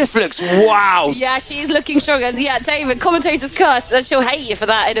Judith looks. Wow. Yeah, she's looking strong. And yeah, David, commentators curse. She'll hate you for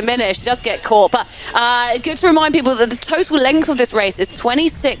that in a minute. She does get caught. But good to remind people that the total length of this race is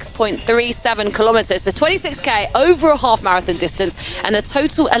 26.37 kilometers. So 26k over a half marathon distance. And the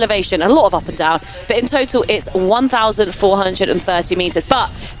total elevation, a lot of up and down. But in total, it's 1,430 meters.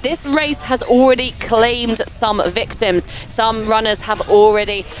 But this race has already claimed some victims. Some runners have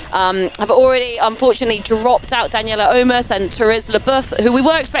already unfortunately dropped out. Daniela Omas and Therese Leboeuf, who we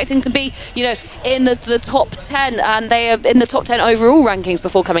were expecting to be, you know, in the top 10, and they are in the top 10 overall rankings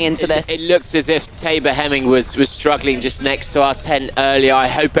before coming into this. It looks as if Tabor Hemming was struggling just next to our tent earlier. I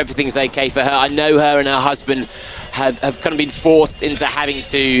hope everything's okay for her. I know her and her husband have kind of been forced into having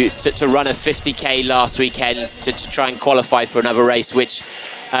to run a 50k last weekend to try and qualify for another race, which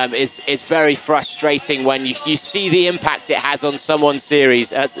is very frustrating when you see the impact it has on someone's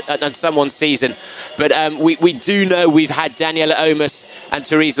series, on someone's season. But we do know we've had Daniela Omas and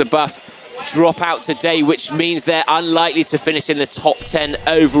Therese Leboeuf drop out today, which means they're unlikely to finish in the top 10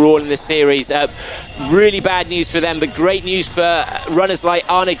 overall in the series. Really bad news for them, but great news for runners like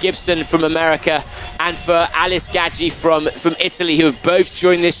Anna Gibson from America and for Alice Gaggi from Italy, who have both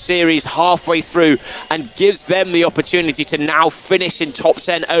joined this series halfway through, and gives them the opportunity to now finish in top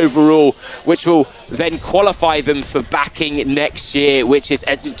 10 overall, which will then qualify them for backing next year, which is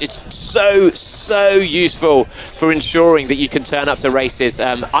just so useful for ensuring that you can turn up to races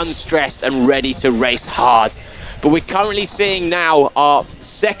unstressed and ready to race hard. But we're currently seeing now our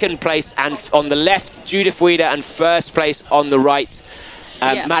second place, and on the left, Judith Wieder, and first place on the right,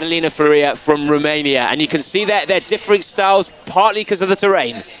 Madalina Florea from Romania. And you can see that they're different styles, partly because of the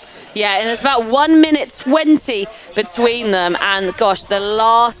terrain. Yeah, and it's about 1 minute 20 between them. And gosh, the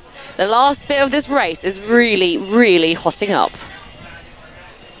last bit of this race is really, really hotting up.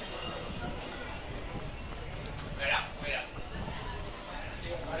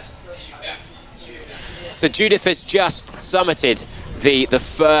 So Judith has just summited the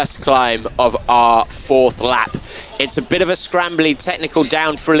first climb of our fourth lap. It's a bit of a scrambly technical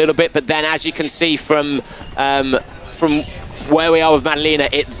down for a little bit, but then as you can see from where we are with Madalina,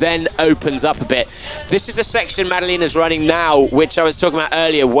 it then opens up a bit. This is a section Madalina's running now, which I was talking about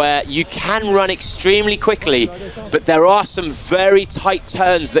earlier, where you can run extremely quickly, but there are some very tight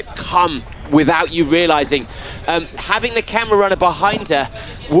turns that come without you realizing. Having the camera runner behind her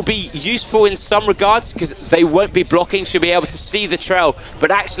will be useful in some regards because they won't be blocking, she'll be able to see the trail.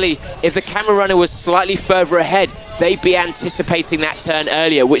 But actually, if the camera runner was slightly further ahead, they'd be anticipating that turn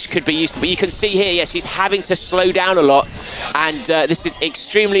earlier, which could be useful. But you can see here, yeah, she's having to slow down a lot, and this is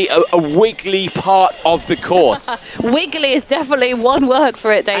extremely a wiggly part of the course. Wiggly is definitely one word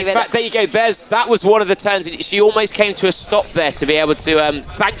for it, David. In fact, there you go. That was one of the turns. She almost came to a stop there to be able to.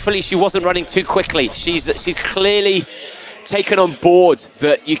 Thankfully, she wasn't running too quickly. She's clearly taken on board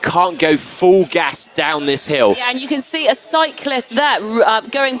that you can't go full gas down this hill. Yeah, and you can see a cyclist there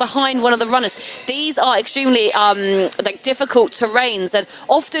going behind one of the runners. These are extremely like difficult terrains, and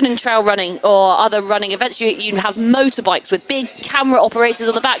often in trail running or other running events you have motorbikes with big camera operators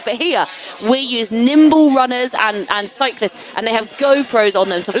on the back, but here we use nimble runners and cyclists, and they have GoPros on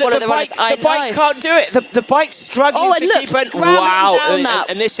them to follow the runners. The bike can't do it. The bike's struggling to keep it. Wow,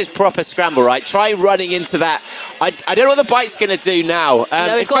 and this is proper scramble, right? Try running into that. I don't know what the bike's going to do now.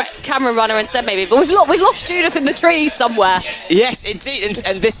 No, we've got camera runner instead, maybe. But we've lost Judith in the trees somewhere. Yes, indeed.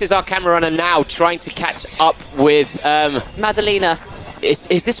 And this is our camera runner now, trying to catch up with Madalina.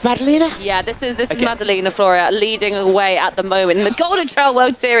 Is this Madalina? Yeah, this is Madalina Florea leading away at the moment in the Golden Trail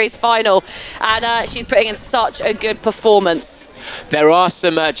World Series final, and she's putting in such a good performance. There are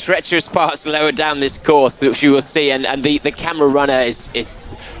some treacherous parts lower down this course, which you will see, and the camera runner is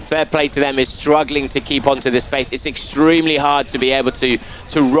fair play to them, is struggling to keep onto this pace. It's extremely hard to be able to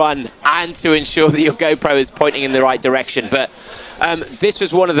run and to ensure that your GoPro is pointing in the right direction. But this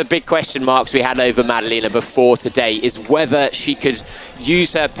was one of the big question marks we had over Madalina before today, is whether she could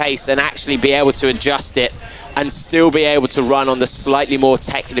use her pace and actually be able to adjust it and still be able to run on the slightly more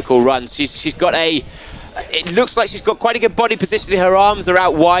technical runs. She's got it looks like she's got quite a good body positioning. Her arms are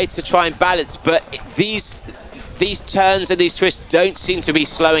out wide to try and balance, but these turns and these twists don't seem to be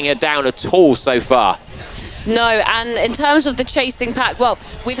slowing her down at all so far. No, and in terms of the chasing pack, well,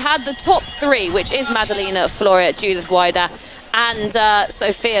 we've had the top three, which is Madalina Florea, Judith Wieder, and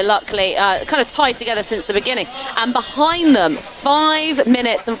Sophia Luckley, kind of tied together since the beginning. And behind them, 5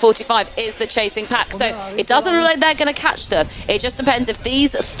 minutes and 45 is the chasing pack. So it doesn't look like they're going to catch them. It just depends if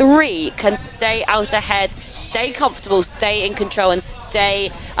these three can stay out ahead, stay comfortable, stay in control, and stay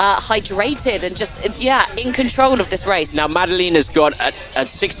hydrated, and just, yeah, in control of this race. Now, Madaleina's got a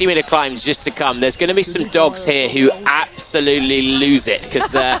 60-meter climb just to come. There's going to be some dogs here who absolutely lose it,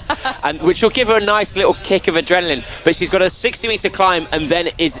 because which will give her a nice little kick of adrenaline. But she's got a 60-meter climb and then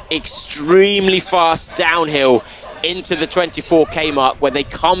is extremely fast downhill into the 24k mark when they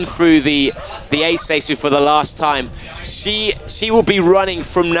come through the aid station for the last time. She will be running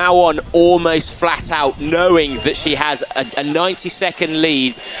from now on almost flat out, knowing that she has a 90-second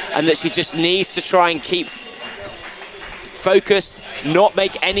lead and that she just needs to try and keep focused, not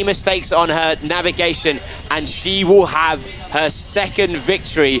make any mistakes on her navigation, and she will have her second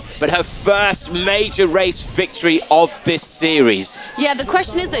victory, but her first major race victory of this series. Yeah, the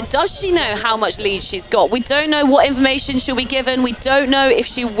question is that, does she know how much lead she's got? We don't know what information she'll be given. We don't know if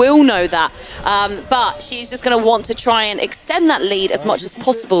she will know that. But she's just going to want to try and extend that lead as much as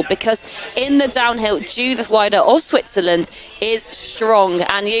possible, because in the downhill, Judith Wider of Switzerland is strong.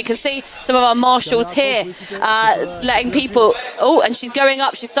 And you can see some of our marshals here letting people... Oh, and she's going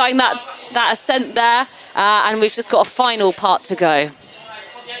up. She's starting that ascent there. And we've just got a final part to go.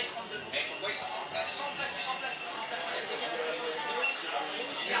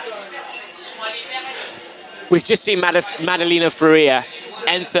 We've just seen Madalena Freire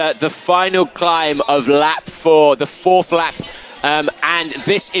enter the final climb of lap 4, the 4th lap. And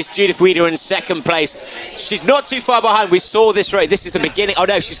this is Judith Wider in second place. She's not too far behind. We saw this race. This is the beginning. Oh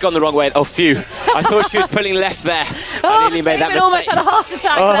no, she's gone the wrong way. Oh phew! I thought she was pulling left there. I nearly made that mistake. Almost had a heart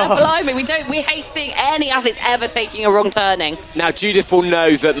attack there. Blimey, we hate seeing any athletes ever taking a wrong turning. Now Judith will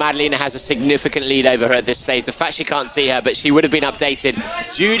know that Madalena has a significant lead over her at this stage. The fact she can't see her, but she would have been updated.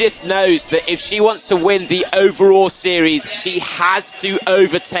 Judith knows that if she wants to win the overall series, she has to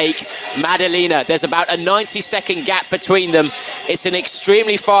overtake Madalena. There's about a 90-second gap between them. It's an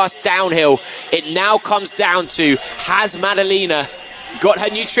extremely fast downhill. It now comes down to, has Madalena got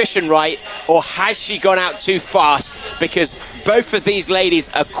her nutrition right, or has she gone out too fast? Because both of these ladies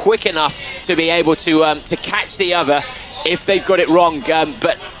are quick enough to be able to catch the other if they've got it wrong.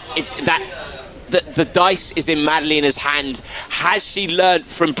 But it's that the dice is in Madalena's hand. Has she learned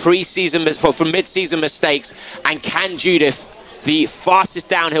from from mid-season mistakes, and can Judith, the fastest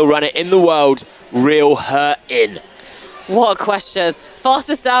downhill runner in the world, reel her in? What a question.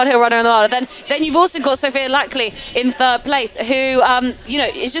 Fastest downhill runner in the world. And then you've also got Sophia Lackley in third place, who, you know,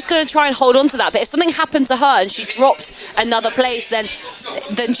 is just going to try and hold on to that. But if something happened to her and she dropped another place, then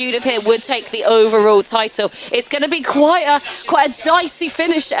Judith here would take the overall title. It's going to be quite a dicey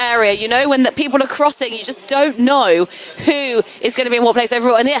finish area, you know, when people are crossing. You just don't know who is going to be in what place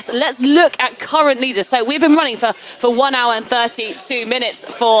overall. And yes, let's look at current leaders. So we've been running for 1 hour and 32 minutes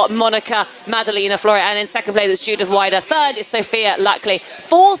for Monica Madalena Freire, and in second place it's Judith Wider. Third is Sophia Lackley.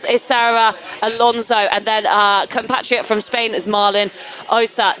 Fourth is Sarah Alonso, and then compatriot from Spain is Marlin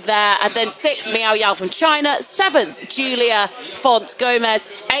Osa there, and then sixth Miao Yao from China, seventh Julia Font Gomez,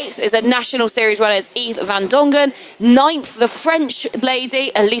 eighth is a national series runner, it's Eve Van Dongen, ninth the French lady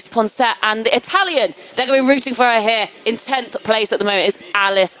Elise Poncet, and the Italian, they're going to be rooting for her here in 10th place at the moment, is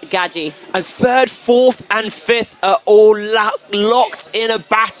Alice Gaggi. And third, fourth and fifth are all locked in a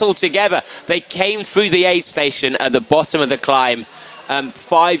battle together. They came through the aid station at the bottom of the climb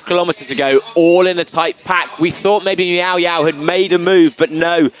 5 kilometers ago, all in a tight pack. We thought maybe Miao Yao had made a move, but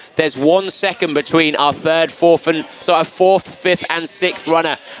no, there's 1 second between our third, fourth, fifth and sixth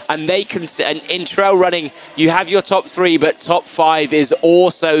runner. And they can, and in trail running, you have your top 3, but top 5 is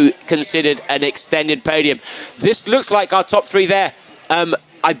also considered an extended podium. This looks like our top 3 there.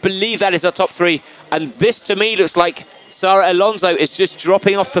 I believe that is our top 3. And this to me looks like Sarah Alonso is just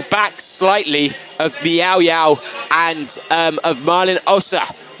dropping off the back slightly of Miao Yao and of Marlin Osa,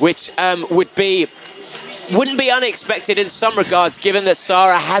 which wouldn't be unexpected in some regards, given that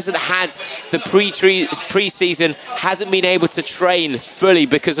Sarah hasn't had the pre-season, hasn't been able to train fully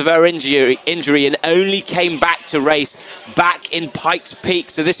because of her injury, and only came back to race back in Pikes Peak.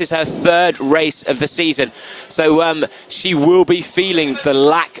 So this is her third race of the season. So she will be feeling the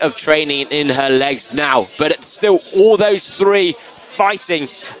lack of training in her legs now. But it's still, all those three fighting,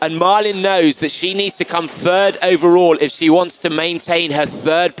 and Marlin knows that she needs to come third overall if she wants to maintain her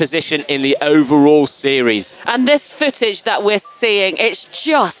third position in the overall series. And this footage that we're seeing, it's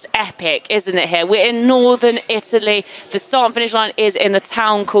just epic, isn't it here? We're in northern Italy. The start and finish line is in the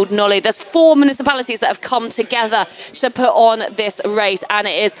town called Nolli. There's 4 municipalities that have come together to put on this race, and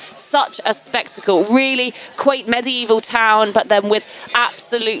it is such a spectacle. Really quaint medieval town, but then with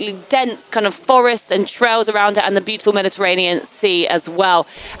absolutely dense kind of forests and trails around it, and the beautiful Mediterranean Sea as well.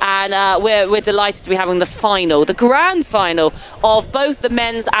 And we're delighted to be having the final, the grand final of both the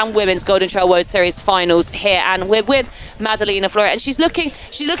men's and women's Golden Trail World Series finals here. And we're with Madalena Florea, and she's looking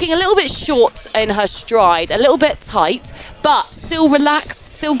a little bit short in her stride, a little bit tight, but still relaxed,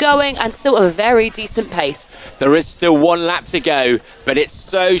 still going, and still at a very decent pace. There is still one lap to go, but it's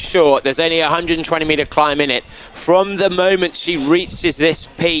so short. There's only a 120-meter climb in it. From the moment she reaches this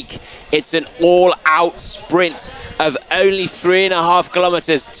peak, it's an all-out sprint of only 3.5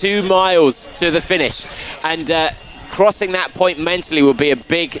 kilometers, 2 miles to the finish. And crossing that point mentally will be a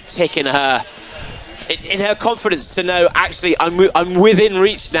big tick in her confidence to know, actually, I'm within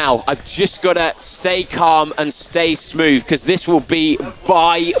reach now. I've just got to stay calm and stay smooth, because this will be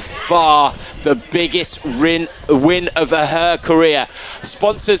by far the biggest win of her career.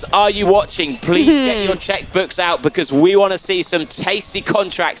 Sponsors, are you watching? Please get your checkbooks out, because we want to see some tasty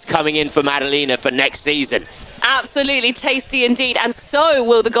contracts coming in for Madalena for next season. Absolutely tasty indeed, and so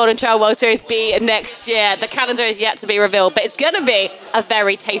will the Golden Trail World Series be next year. The calendar is yet to be revealed, but it's going to be a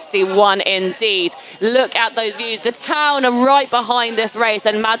very tasty one indeed. Look at those views. The town are right behind this race,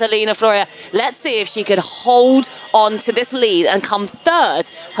 and Madalena Florea, let's see if she can hold on to this lead and come third,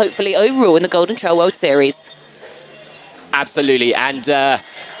 hopefully overall, in the Golden Trail World Series. Absolutely, and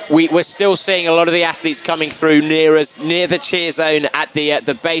we're still seeing a lot of the athletes coming through near us, near the cheer zone at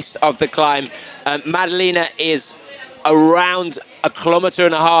the base of the climb. Madalena is around 1.5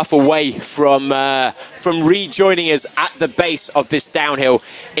 kilometers away from rejoining us at the base of this downhill.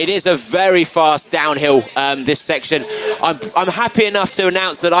 It is a very fast downhill, this section. I'm happy enough to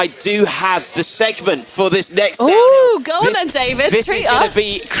announce that I do have the segment for this next downhill. Ooh, go on then, David. This is going to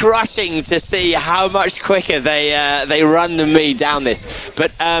be crushing to see how much quicker they run than me down this.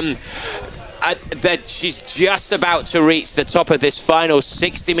 But she's just about to reach the top of this final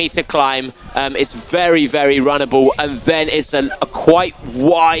 60-meter climb. It's very, very runnable, and then it's a quite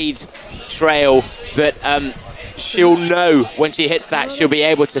wide trail that she'll know when she hits that, she'll be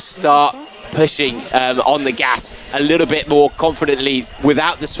able to start pushing on the gas a little bit more confidently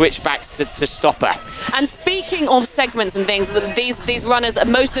without the switchbacks to stop her. And speaking of segments and things, these runners,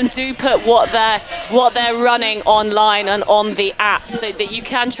 most of them do put what they're running online and on the app, so that you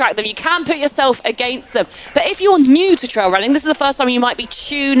can track them. You can put yourself against them. But if you're new to trail running, this is the first time you might be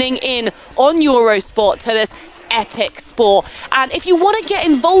tuning in on Eurosport to this epic sport, and if you want to get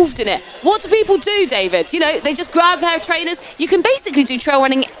involved in it, what do people do, David? You know, they just grab a pair of trainers. You can basically do trail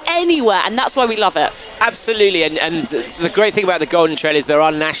running anywhere, and that's why we love it. Absolutely, and the great thing about the Golden Trail is there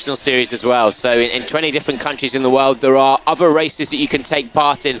are national series as well. So in 20 different countries in the world, there are other races that you can take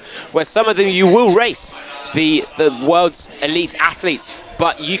part in, where some of them you will race the world's elite athletes,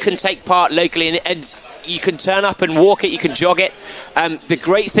 but you can take part locally, and you can turn up and walk it, you can jog it. The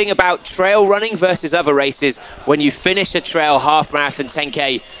great thing about trail running versus other races, when you finish a trail, half marathon,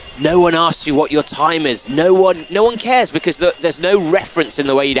 10K, no one asks you what your time is. No one cares, because there's no reference in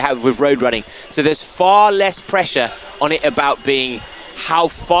the way you'd have with road running. So there's far less pressure on it about being how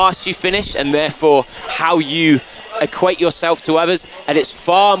fast you finish, and therefore how you equate yourself to others, and it's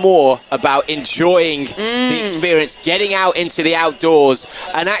far more about enjoying the experience, getting out into the outdoors,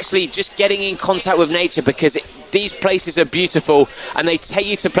 and actually just getting in contact with nature, because these places are beautiful, and they take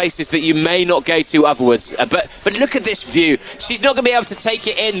you to places that you may not go to otherwise. But look at this view. She's not going to be able to take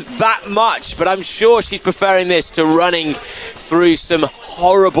it in that much, but I'm sure she's preferring this to running through some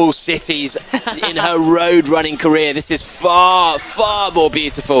horrible cities in her road running career. This is far, far more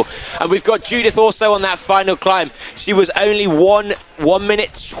beautiful. And we've got Judith also on that final climb. She was only 1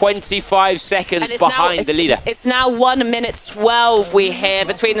 minute 25 seconds behind the leader. It's now 1 minute 12 we hear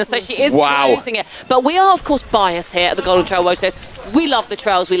between them, so she is closing it. But we are, of course, biased here at the Golden Trail World Series. We love the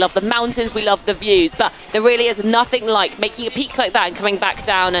trails, we love the mountains, we love the views, but there really is nothing like making a peak like that and coming back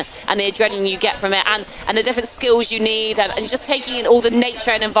down, and the adrenaline you get from it, and the different skills you need, and just taking in all the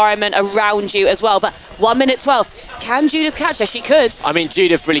nature and environment around you as well. But 1 minute 12. Can Judith catch her? She could. I mean,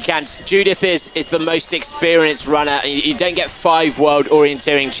 Judith really can. Judith is the most experienced runner. You don't get 5 World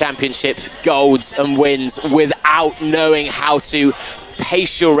Orienteering Championship golds and wins without knowing how to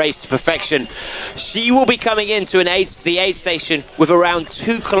pace your race to perfection. She will be coming into the aid station with around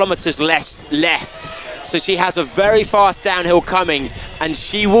 2 kilometers left. So she has a very fast downhill coming, and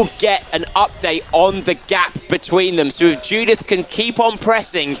she will get an update on the gap between them. So if Judith can keep on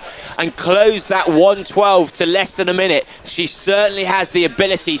pressing and close that 1:12 to less than a minute, she certainly has the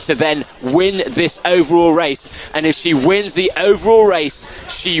ability to then win this overall race. And if she wins the overall race,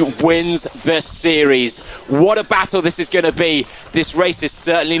 she wins the series. What a battle this is going to be. This race is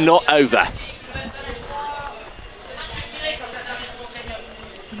certainly not over.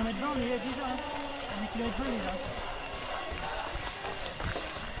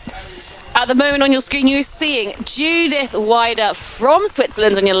 At the moment on your screen, you're seeing Judith Wider from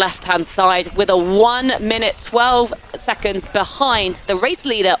Switzerland on your left-hand side with a 1 minute 12 seconds behind the race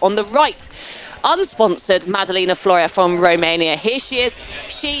leader on the right. Unsponsored Madalina Florea from Romania. Here she is.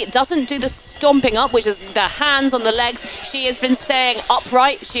 She doesn't do the stomping up, which is the hands on the legs. She has been staying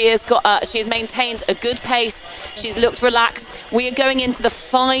upright. She has maintained a good pace. She's looked relaxed. We are going into the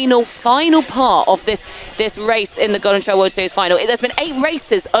final part of this race in the Golden Trail World Series final. There's been 8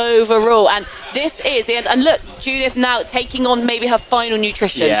 races overall, and this is the end. And look, Judith now taking on maybe her final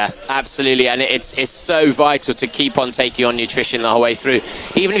nutrition. Yeah, absolutely, and it's so vital to keep on taking on nutrition the whole way through.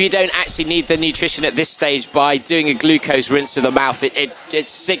 Even if you don't actually need the nutrition at this stage, by doing a glucose rinse to the mouth, it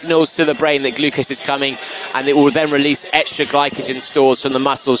signals to the brain that glucose is coming, and it will then release extra glycogen stores from the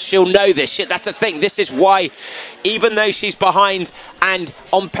muscles. She'll know this shit. That's the thing. This is why, even though she's behind and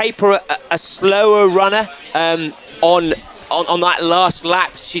on paper a slower runner on that last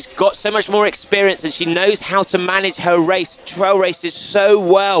lap, she's got so much more experience and she knows how to manage her trail races so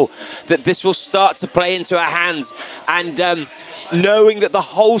well that this will start to play into her hands. And knowing that the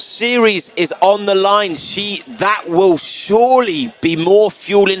whole series is on the line, that will surely be more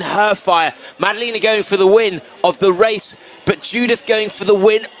fuel in her fire. Madalina going for the win of the race, but Judith going for the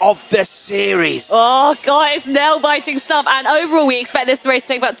win of the series. Oh, guys, nail-biting stuff. And overall, we expect this race to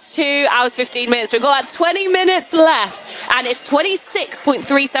take about 2 hours, 15 minutes. We've got about 20 minutes left, and it's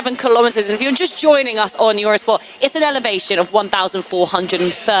 26.37 kilometers. And if you're just joining us on Eurosport, it's an elevation of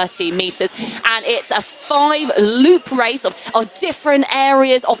 1,430 meters, and it's a 5-loop race of different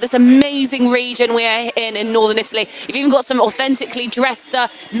areas of this amazing region we're in northern Italy. You've even got some authentically dressed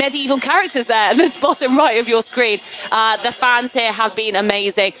medieval characters there at the bottom right of your screen. The fans here have been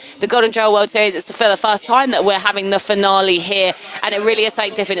amazing. The Golden Trail World Series, it's for the first time that we're having the finale here, and it really is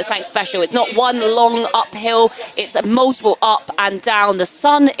something different. It's something special. It's not one long uphill, it's a multiple up and down. The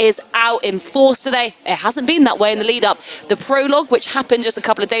sun is out in force today. It hasn't been that way in the lead up. The prologue, which happened just a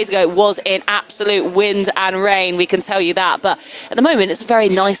couple of days ago, was in absolute wind and rain, we can tell you that. But at the moment, it's a very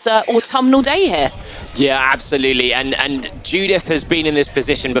nice autumnal day here. Yeah, absolutely. And Judith has been in this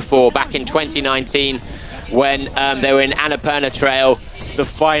position before, back in 2019, when they were in Annapurna Trail, the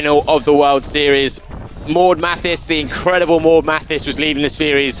final of the World Series. Maud Mathis, the incredible Maud Mathis, was leading the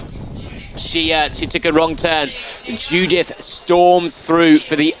series. She took a wrong turn. Judith stormed through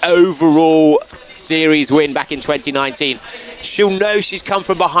for the overall series win back in 2019. She'll know she's come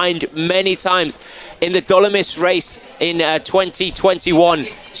from behind many times. In the Dolomites race in 2021,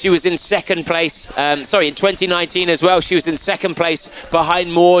 she was in second place. In 2019 as well, she was in second place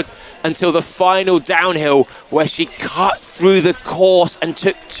behind Maud until the final downhill, where she cut through the course and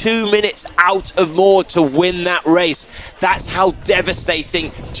took 2 minutes out of Maud to win that race. That's how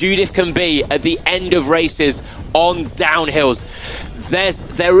devastating Judith can be at the end of races on downhills.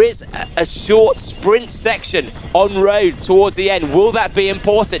 There is a short sprint section on road towards the end. Will that be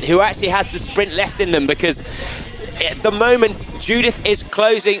important? Who actually has the sprint left in them? Because at the moment, Judith is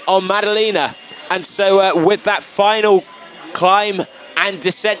closing on Madalina. And so with that final climb and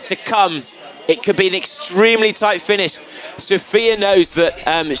descent to come, it could be an extremely tight finish. Sophia knows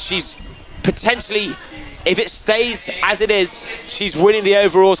that she's potentially, if it stays as it is, she's winning the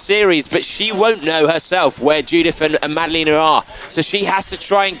overall series, but she won't know herself where Judith and Madalina are. So she has to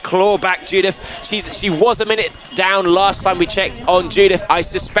try and claw back Judith. She was a minute down last time we checked on Judith. I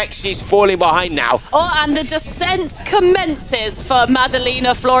suspect she's falling behind now. Oh, and the descent commences for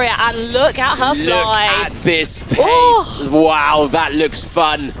Madalina Florea, and look at her fly. Look at this pace. Oh. Wow, that looks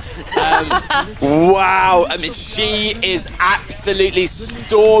fun. Wow, I mean, she is absolutely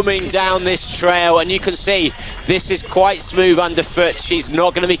storming down this trail, and you can see this is quite smooth underfoot. She's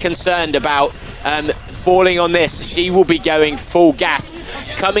not going to be concerned about falling on this. She will be going full gas.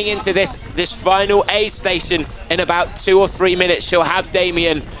 Coming into this final aid station in about 2 or 3 minutes, she'll have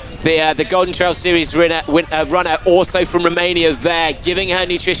Damien, the Golden Trail Series runner, also from Romania, there, giving her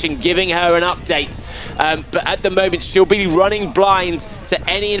nutrition, giving her an update. But at the moment, she'll be running blind to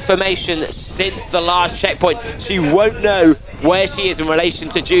any information since the last checkpoint. She won't know where she is in relation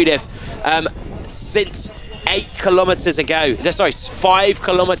to Judith since 5 kilometers ago.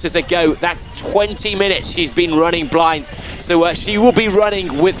 That's 20 minutes she's been running blind. So she will be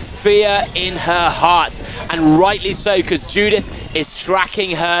running with fear in her heart, and rightly so, because Judith is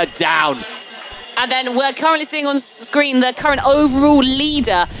tracking her down. And then we're currently seeing on screen the current overall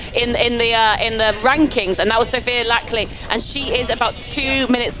leader in the rankings, and that was Sophia Lackley, and she is about 2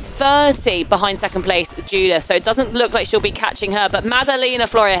 minutes 30 behind second place Judith. So it doesn't look like she'll be catching her. But Madalina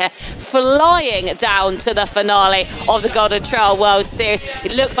Florea here, flying down to the finale of the Golden Trail World Series.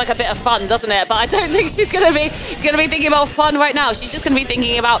 It looks like a bit of fun, doesn't it? But I don't think she's going to be thinking about fun right now. She's just going to be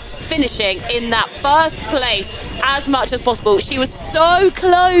thinking about finishing in that first place as much as possible. She was so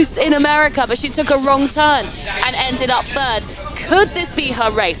close in America, but she took a wrong turn and ended up third. Could this be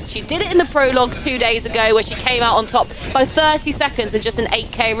her race? She did it in the prologue 2 days ago where she came out on top by 30 seconds in just an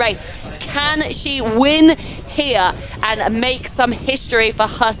 8K race. Can she win here and make some history for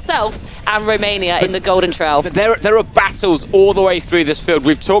herself and Romania in the Golden Trail? But there are battles all the way through this field.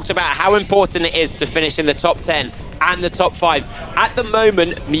 We've talked about how important it is to finish in the top 10 and the top 5. At the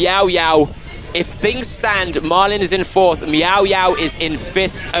moment, Miao Yao, if things stand, Marlin is in 4th, Miao Yao is in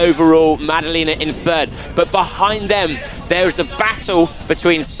 5th overall, Madalena in 3rd. But behind them, there is a battle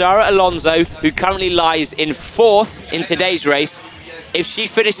between Sara Alonso, who currently lies in 4th in today's race. If she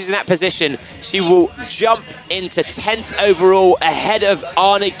finishes in that position, she will jump into 10th overall ahead of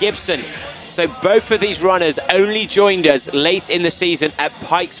Anna Gibson. So both of these runners only joined us late in the season at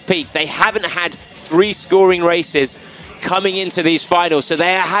Pikes Peak. They haven't had 3 scoring races coming into these finals, so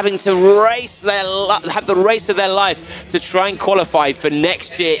they are having to have the race of their life to try and qualify for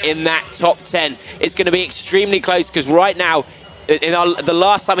next year in that top 10. It's going to be extremely close because right now, the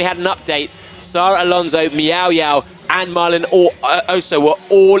last time we had an update, Sara Alonso, Miao Yao and Marlin Osa were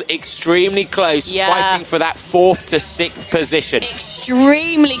all extremely close, fighting for that 4th to 6th position.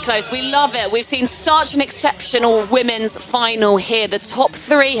 Extremely close. We love it. We've seen such an exceptional women's final here. The top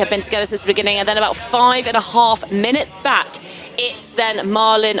 3 have been together since the beginning, and then about 5.5 minutes back, it's then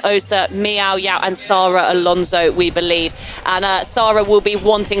Marlin Osa, Miao Yao and Sara Alonso, we believe. And Sara will be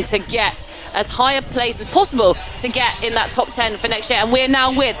wanting to get as high a place as possible to get in that top 10 for next year. And we're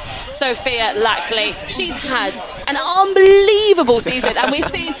now with Sophia Lackley. She's had an unbelievable season, and we've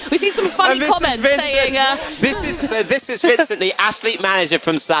seen some funny comments saying this is Vincent, the athlete manager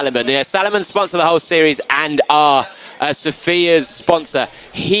from Salomon. Yeah, Salomon sponsor the whole series and are Sophia's sponsor.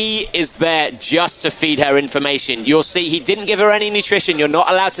 He is there just to feed her information. You'll see he didn't give her any nutrition. You're not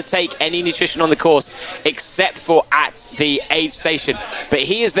allowed to take any nutrition on the course except for at the aid station. But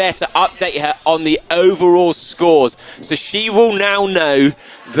he is there to update her on the overall scores. So she will now know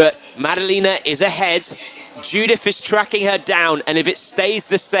that Madalena is ahead. Judith is tracking her down, and if it stays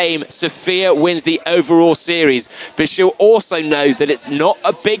the same, Sophia wins the overall series. But she'll also know that it's not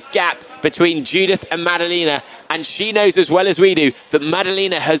a big gap between Judith and Madalena, and she knows as well as we do that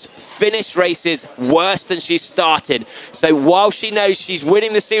Madalena has finished races worse than she started. So while she knows she's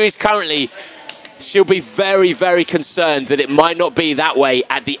winning the series currently, she'll be very, very concerned that it might not be that way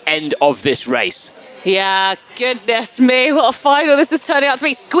at the end of this race. Yeah, goodness me, what a final this is turning out to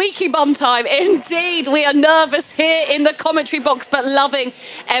be. Squeaky bum time, indeed. We are nervous here in the commentary box, but loving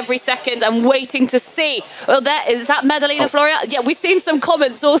every second and waiting to see. Well, is that Madalena Florea? Yeah, we've seen some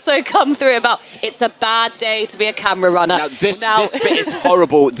comments also come through about it's a bad day to be a camera runner. Now, this bit is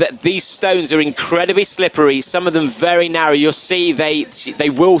horrible. These stones are incredibly slippery, some of them very narrow. You'll see they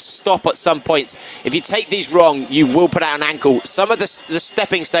will stop at some points. If you take these wrong, you will put out an ankle. Some of the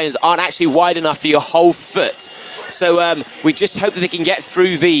stepping stones aren't actually wide enough for your whole foot. So we just hope that they can get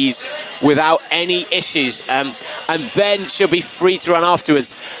through these without any issues. And then she'll be free to run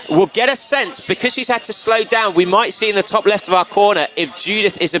afterwards. We'll get a sense, because she's had to slow down, we might see in the top left of our corner if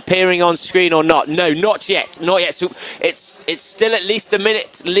Judith is appearing on screen or not. No, not yet. Not yet. So it's still at least a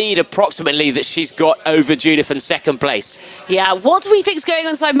minute lead approximately that she's got over Judith in 2nd place. Yeah, what do we think is going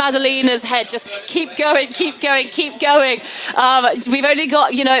on inside Madalena's head? Just keep going, keep going, keep going. We've only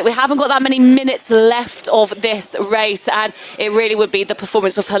got, we haven't got that many minutes left of this race, and it really would be the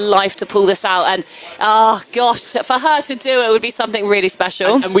performance of her life to pull this out. And oh gosh, for her to do it would be something really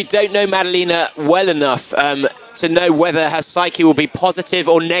special. And we don't know Madalena well enough to know whether her psyche will be positive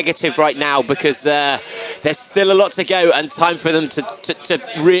or negative right now, because there's still a lot to go and time for them to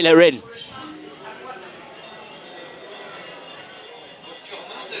reel her in.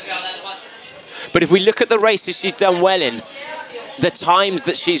 But if we look at the races she's done well in, the times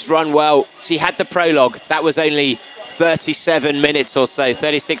that she's run well, she had the prologue, that was only 37 minutes or so,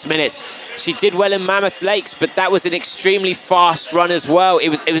 36 minutes. She did well in Mammoth Lakes, but that was an extremely fast run as well. It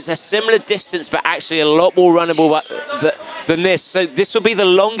was a similar distance, but actually a lot more runnable than this. So this will be the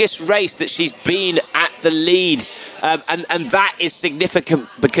longest race that she's been at the lead. And that is significant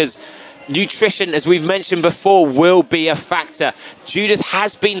because nutrition, as we've mentioned before, will be a factor. Judith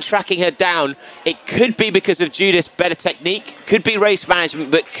has been tracking her down. It could be because of Judith's better technique, could be race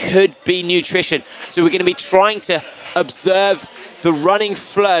management, but could be nutrition. So we're going to be trying to observe the running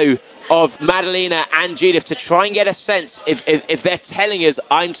flow of Madalena and Judith to try and get a sense if they're telling us,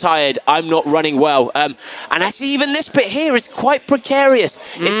 I'm tired, I'm not running well. And actually, even this bit here is quite precarious.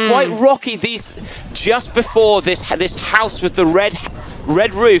 It's quite rocky. Just before this house with the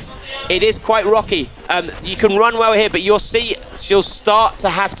red roof, it is quite rocky. You can run well here, but you'll see she'll start to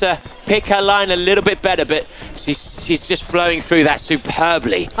have to pick her line a little bit better, but she's just flowing through that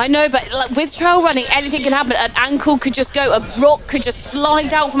superbly. I know, but like, with trail running, anything can happen. An ankle could just go, a rock could just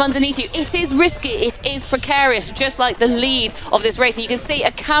slide out from underneath you. It is risky, it is precarious, just like the lead of this race. And you can see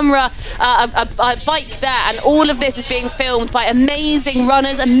a camera, a bike there, and all of this is being filmed by amazing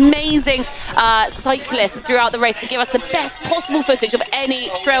runners, amazing cyclists throughout the race to give us the best possible footage of any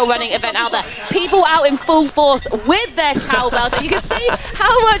trail running event out there. People out in full force with their cowbells, and you can see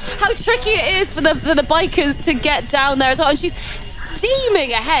how tricky it is for the bikers to get down there as well. And she's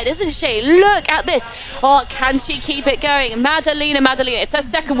steaming ahead, isn't she? Look at this. Oh, can she keep it going? Madalena. It says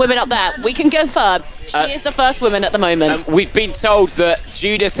second woman up there. We can confirm she is the first woman at the moment. We've been told that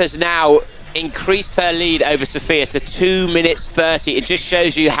Judith has now increased her lead over Sophia to 2 minutes 30. It just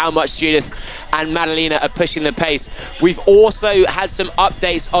shows you how much Judith and Madalena are pushing the pace. We've also had some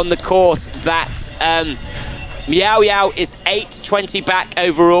updates on the course that Meow Meow is 8:20 back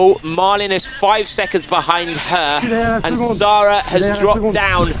overall. Marlin is 5 seconds behind her, and Sarah has dropped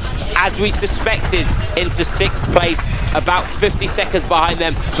down, as we suspected, into 6th place, about 50 seconds behind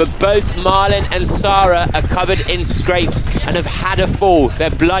them. But both Marlin and Sarah are covered in scrapes and have had a fall. They're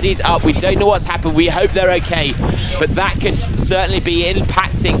bloodied up. We don't know what's happened. We hope they're okay, but that could certainly be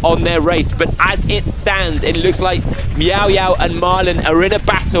impacting on their race. But as it stands, it looks like Meow Meow and Marlin are in a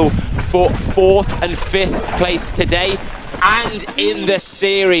battle for 4th and 5th place today and in the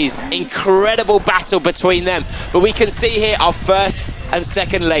series. Incredible battle between them. But we can see here our first and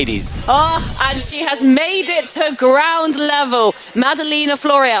second ladies. Oh, and she has made it to ground level. Madalena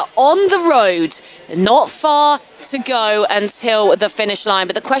Florea on the road. Not far to go until the finish line.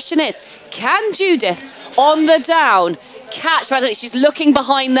 But the question is, can Judith on the down catch Madalena? She's looking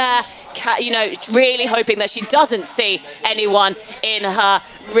behind there, you know, really hoping that she doesn't see anyone in her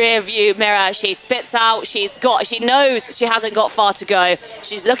rear view mirror. She spits out, she knows she hasn't got far to go.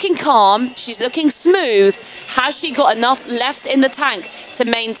 She's looking calm, she's looking smooth. Has she got enough left in the tank to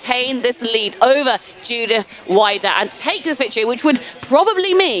maintain this lead over Judith Wider and take this victory, which would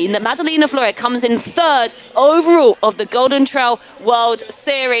probably mean that Madalena Florea comes in 3rd overall of the Golden Trail World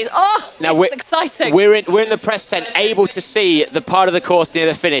Series. Oh, now it's exciting. We're in the press tent, able to see the part of the course near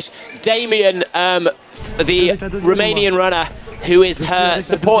the finish. Damien, the Romanian runner, who is her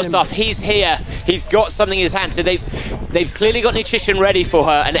support staff, he's here. He's got something in his hand. So they've clearly got nutrition ready for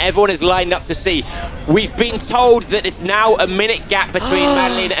her, and everyone is lined up to see. We've been told that it's now a minute gap between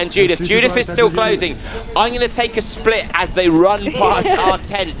Madalena and Judith. Judith is still closing. I'm going to take a split as they run past our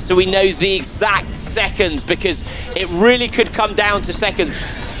tent so we know the exact seconds, because it really could come down to seconds.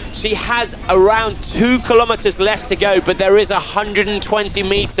 She has around 2 kilometers left to go, but there is a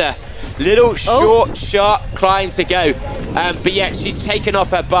 120-meter little short, sharp climb to go. But yeah, she's taken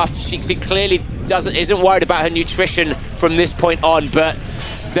off her buff. She clearly isn't worried about her nutrition from this point on. But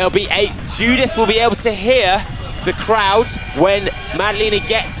Judith will be able to hear the crowd when Madalena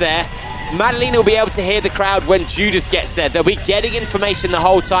gets there. Madalena will be able to hear the crowd when Judith gets there. They'll be getting information the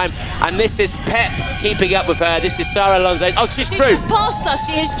whole time. And this is Pep keeping up with her. This is Sarah Alonso. Oh, she's through. Just passed us.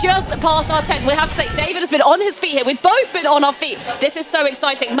 She has just passed our tent. We have to say, David has been on his feet here. We've both been on our feet. This is so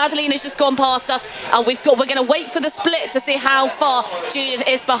exciting. Madalena's just gone past us. And we're going to wait for the split to see how far Judith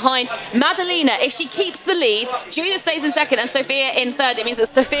is behind. Madalena, if she keeps the lead, Judith stays in 2nd and Sophia in 3rd. It means that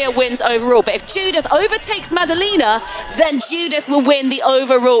Sophia wins overall. But if Judith overtakes Madalena, then Judith will win the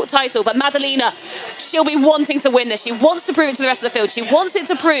overall title. But Madalena, she'll be wanting to win this. She wants to prove it to the rest of the field. She wants it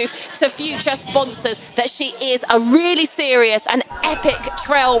to prove to future sponsors that she is a really serious and epic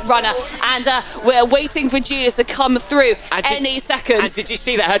trail runner. And we're waiting for Judith to come through any second. And did you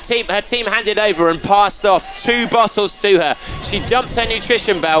see that her team handed over and passed off 2 bottles to her? She dumped her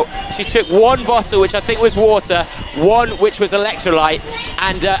nutrition belt. She took 1 bottle, which I think was water, 1 which was electrolyte,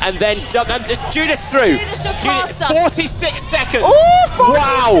 and then Judith through. Judith just passed us. 46 seconds. Oh, 46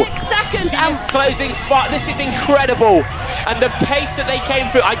 wow. seconds. She is closing fast. This is incredible. And the pace that they came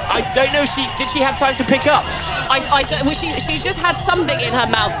through, I don't know, did she have time to pick up? I don't, well, she just had something in her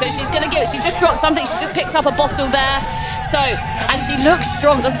mouth, so she's going to give it. She just dropped something. She just picked up a bottle there. So, and she looks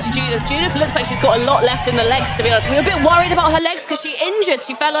strong, doesn't she, Judith? Judith looks like she's got a lot left in the legs, to be honest. We were a bit worried about her legs because she injured.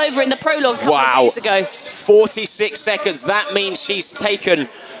 She fell over in the prologue a couple of days ago. 46 seconds. That means she's taken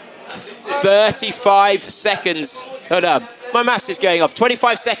 35 seconds. Oh no, my maths is going off.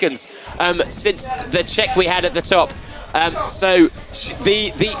 25 seconds since the check we had at the top. So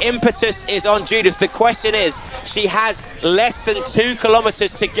the impetus is on Judith. The question is, she has less than 2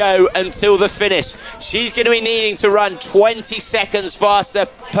 kilometers to go until the finish. She's going to be needing to run 20 seconds faster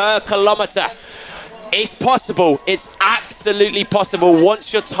per kilometer. It's possible. It's absolutely possible.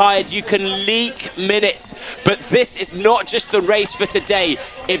 Once you're tired, you can leak minutes. But this is not just the race for today.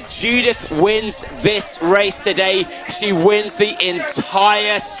 If Judith wins this race today, she wins the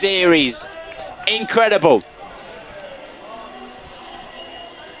entire series. Incredible.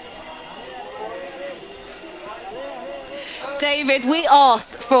 David, we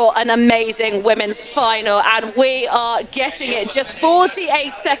asked for an amazing women's final, and we are getting it. Just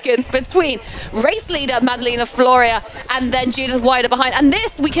 48 seconds between race leader Madalina Florea and then Judith Wider behind. And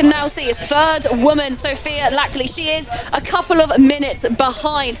this, we can now see, is third woman, Sophia Lackley. She is a couple of minutes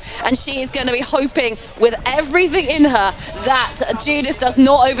behind, and she is going to be hoping with everything in her that Judith does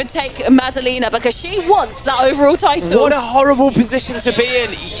not overtake Madalina, because she wants that overall title. What a horrible position to be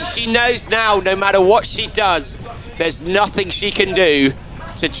in. She knows now, no matter what she does, there's nothing she can do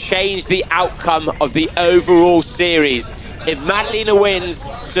to change the outcome of the overall series. If Madalina wins,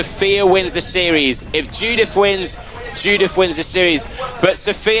 Sophia wins the series. If Judith wins, Judith wins the series. But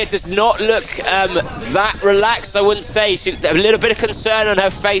Sophia does not look that relaxed, I wouldn't say. A little bit of concern on her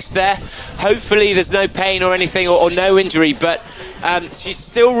face there. Hopefully there's no pain or anything, or no injury, but she's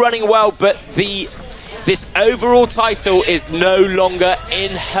still running well. But this overall title is no longer in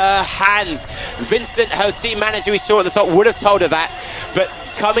her hands. Vincent, her team manager we saw at the top, would have told her that. But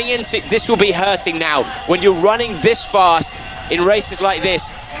coming into this will be hurting now. When you're running this fast in races like this.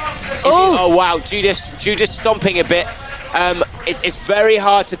 Oh wow, Judith stomping a bit. It's very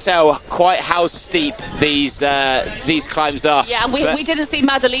hard to tell quite how steep these climbs are. Yeah, and we didn't see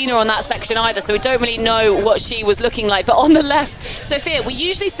Madalina on that section either, so we don't really know what she was looking like. But on the left, Sophia, we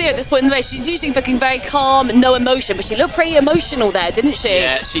usually see her at this point in the race, she's usually looking very calm, no emotion, but she looked pretty emotional there, didn't she?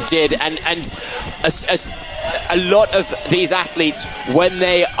 Yeah, she did. And a lot of these athletes, when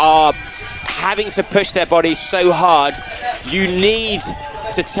they are having to push their bodies so hard, you need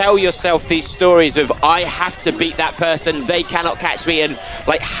to tell yourself these stories of, I have to beat that person, they cannot catch me, and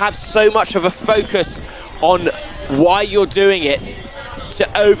like have so much of a focus on why you're doing it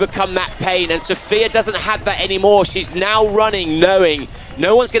to overcome that pain. And Sophia doesn't have that anymore. She's now running knowing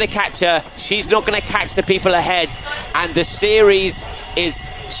no one's going to catch her, she's not going to catch the people ahead, and the series is,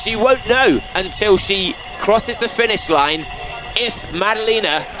 she won't know until she crosses the finish line if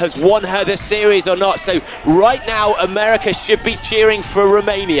Madalina has won her the series or not. So right now, America should be cheering for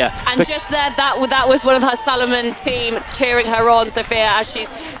Romania. And just there, that was one of her Salomon team cheering her on, Sophia, as she's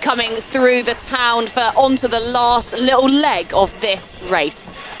coming through the town onto the last little leg of this race.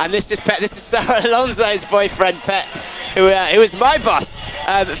 And this is Sarah Alonso's boyfriend, Pet, who is my boss,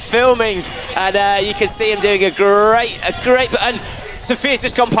 filming, and you can see him doing a great, and Sophia's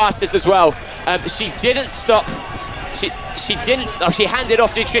just gone past us as well. She didn't stop. She didn't. Oh, she handed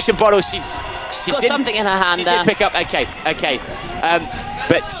off nutrition bottles. She got something in her hand there. She did pick up. Okay.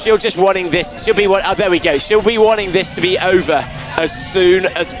 But she'll just wanting this. She'll be oh, there we go. She'll be wanting this to be over as soon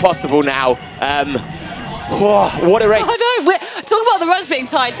as possible now. What a race! I know. We're talking about the runs being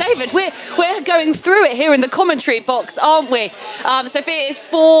tied, David. We're going through it here in the commentary box, aren't we? Sophia is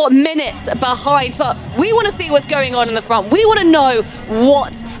 4 minutes behind, but we want to see what's going on in the front. We want to know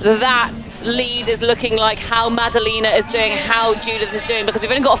what that lead is looking like, how Madalina is doing, how Judith is doing, because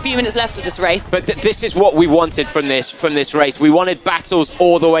we've only got a few minutes left of this race. But this is what we wanted from this race. We wanted battles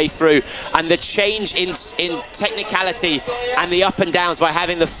all the way through, and the change in technicality and the up and downs by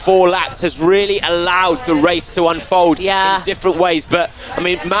having the 4 laps has really allowed the race to unfold in different ways. But I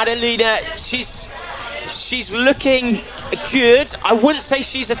mean, Madalina, she's looking good. I wouldn't say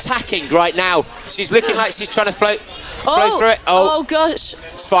she's attacking right now. She's looking like she's trying to float through it. Oh gosh.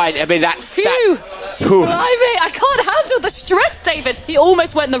 It's fine. I mean, Phew. I can't handle the stress, David. He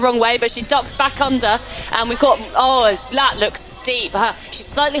almost went the wrong way, but she ducked back under. And we've got, that looks steep. She's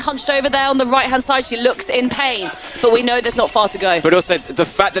slightly hunched over there on the right-hand side. She looks in pain, but we know there's not far to go. But also, the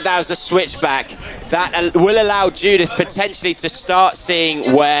fact that was a switchback, that will allow Judith potentially to start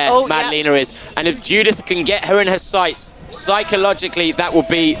seeing where Madalina is. And if Judith can get her in her sights, psychologically, that will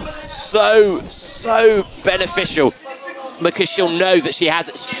be so beneficial, because she'll know that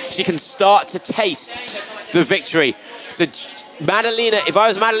she can start to taste the victory. So Madalina, if I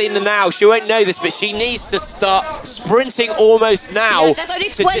was Madalina now, she won't know this, but she needs to start sprinting almost now there's only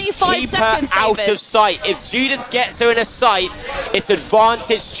to 25 just keep seconds, her out David. of sight. If Judith gets her in her sight, it's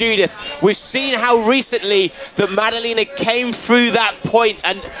advantage Judith. We've seen how recently that Madalina came through that point,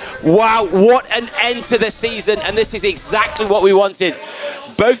 and wow, what an end to the season, and this is exactly what we wanted.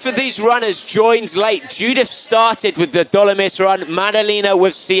 Both of these runners joined late. Judith started with the Dolomis run. Madalena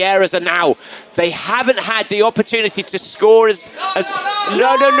with Sierra's, and now they haven't had the opportunity to score as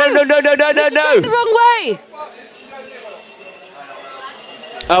no. The wrong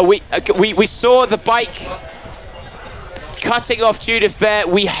way. We saw the bike cutting off Judith there.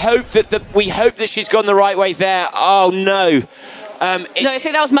 We hope that she's gone the right way there. Oh no. No, I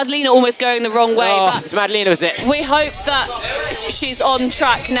think that was Madalena almost going the wrong way. Oh, it's Madalena, was it? We hope that she's on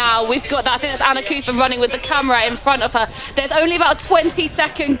track now. We've got that. I think that's Anna Kufa running with the camera in front of her. There's only about a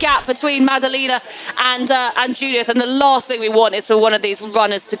 20-second gap between Madalena and Judith, and the last thing we want is for one of these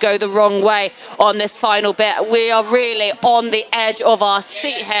runners to go the wrong way on this final bit. We are really on the edge of our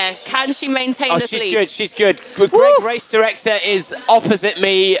seat here. Can she maintain this lead? She's good. Greg, race director, is opposite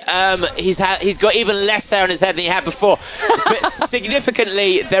me. He's got even less hair on his head than he had before. But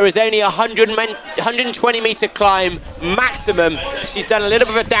significantly, there is only a 120 meter climb maximum. She's done a little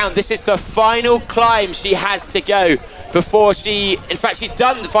bit of a down. This is the final climb she has to go before in fact, she's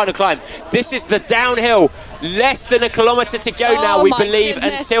done the final climb. This is the downhill. Less than a kilometer to go now, we believe,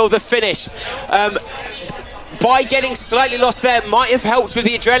 until the finish. By getting slightly lost there, might have helped with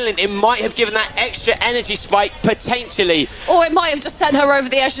the adrenaline. It might have given that extra energy spike, potentially. Or it might have just sent her over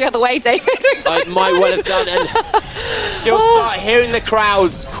the edge the other way, David. It might well have done. And she'll start hearing the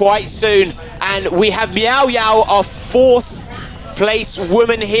crowds quite soon. And we have Miao Yao, our 4th place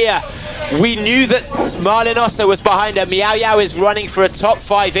woman here. We knew that Marlene Ossa was behind her. Miao Yao is running for a top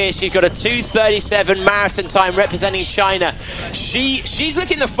 5 here. She's got a 2:37 marathon time representing China. She's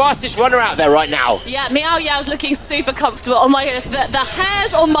looking the fastest runner out there right now. Yeah, Miao Yao's looking super comfortable. Oh my goodness, the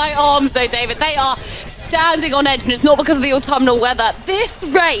hairs on my arms though, David, they are standing on edge, and it's not because of the autumnal weather. This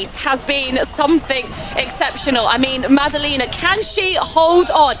race has been something exceptional. I mean, Madalena, can she hold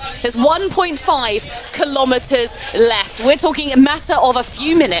on? There's 1.5 kilometers left. We're talking a matter of a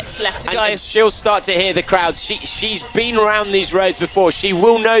few minutes left to go. And she'll start to hear the crowds. She's been around these roads before. She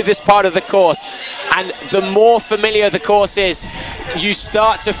will know this part of the course. And the more familiar the course is, you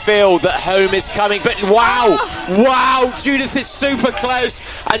start to feel that home is coming. But wow, Judith is super close,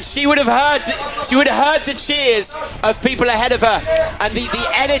 and she would have heard the cheers of people ahead of her, and the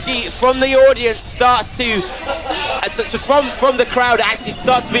energy from the audience starts to from the crowd actually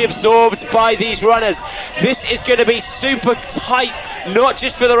starts to be absorbed by these runners. This is going to be super tight, not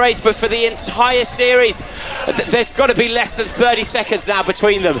just for the race but for the entire series. There's got to be less than 30 seconds now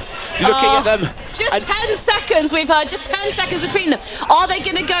between them. Looking at them, just 10 seconds we've heard, just 10 seconds between them. Are they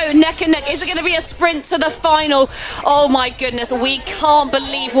going to go neck and neck? Is it going to be a sprint to the final? Oh my goodness, we can't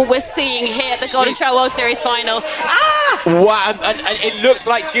believe what we're seeing here at the Golden Trail World Series final. Wow, and it looks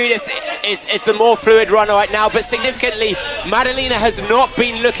like Judith is the more fluid runner right now, but significantly, Madalena has not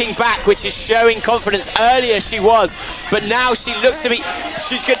been looking back, which is showing confidence. Earlier she was, but now she looks to be,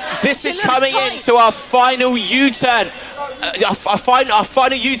 she's good. This is coming into our final U-turn, our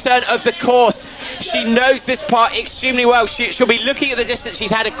final U-turn of the course. She knows this part extremely well. She'll be looking at the distance. She's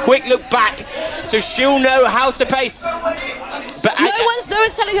had a quick look back, so she'll know how to pace. But no one's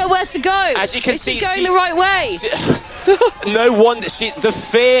telling her where to go. As you can see, she's going the right way. No wonder the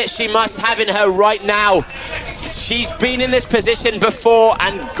fear she must have in her right now. She's been in this position before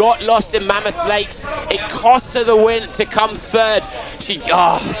and got lost in Mammoth Lakes. It cost her the win to come 3rd.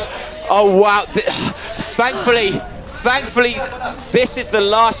 Oh wow. Thankfully, this is the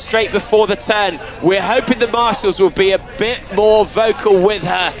last straight before the turn. We're hoping the marshals will be a bit more vocal with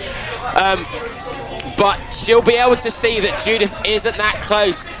her. But she'll be able to see that Judith isn't that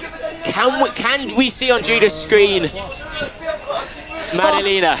close. Can we see on Judith's screen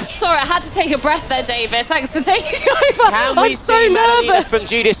Madalena? Sorry, I had to take a breath there, David. Thanks for taking over. Can we see Madalena from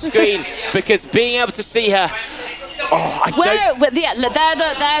Judith's screen? Because being able to see her,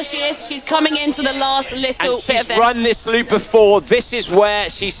 there she is. She's coming into the last little bit of it. She's run this loop before. This is where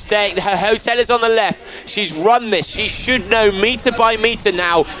she's staying. Her hotel is on the left. She's run this. She should know meter by meter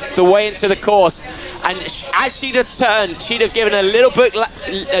now the way into the course. And as she'd have turned, she'd have given a little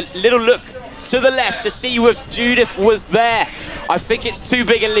look to the left to see if Judith was there. I think it's too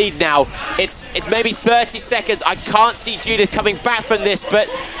big a lead now. It's maybe 30 seconds. I can't see Judith coming back from this, but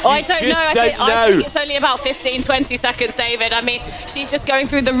I don't know. I think it's only about 15, 20 seconds, David. I mean, she's just going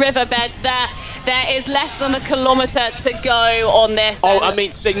through the riverbeds there. There is less than a kilometre to go on this. Oh, I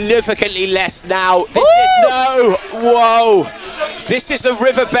mean, significantly less now. Whoa. This is a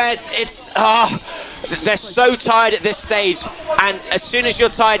riverbed. They're so tired at this stage. And as soon as you're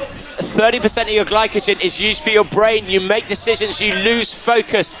tired, 30% of your glycogen is used for your brain. You make decisions, you lose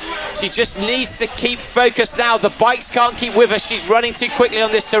focus. She just needs to keep focused now. The bikes can't keep with her. She's running too quickly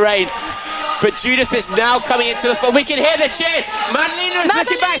on this terrain. but Judith is now coming into the front. We can hear the cheers. Madalena is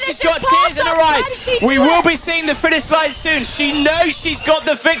looking back. She's got tears in her eyes. We will be seeing the finish line soon. She knows she's got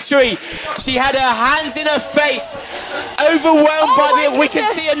the victory. She had her hands in her face, overwhelmed by the... We can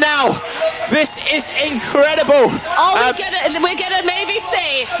see her now. This is incredible. Oh, we're gonna maybe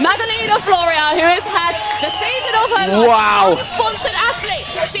see Madalena Floria, who has had the season of her life, unsponsored athlete.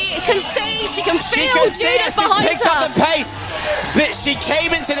 She can see, she can feel Judith behind her. She picked up the pace. She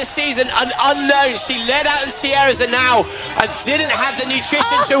came into the season unknown. She led out in Sierra Zanao and didn't have the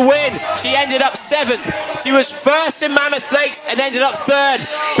nutrition to win. She ended up 7th. She was first in Mammoth Lakes and ended up 3rd.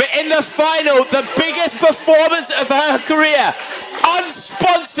 But in the final, the biggest performance of her career,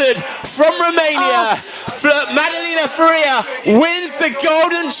 unsponsored from Romania, Madalena Floria wins the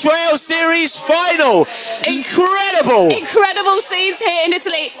Golden Trail Series final. Incredible. Incredible scenes here in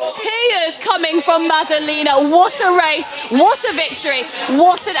Italy. Tears coming from Madalena. What a race. What a victory.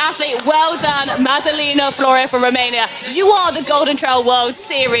 What an athlete. Well done, Madalena Floria from Romania. You are the Golden Trail World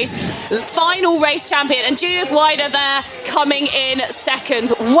Series final race champion. And Judith Wider there coming in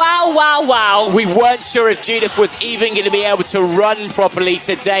 2nd. Wow, wow, wow. We weren't sure if Judith was even going to be able to run properly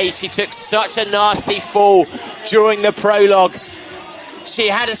today. She took such a nasty fall during the prologue. She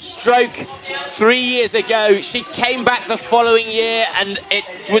had a stroke 3 years ago. She came back the following year and it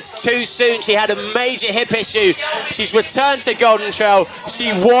was too soon. She had a major hip issue. She's returned to Golden Trail.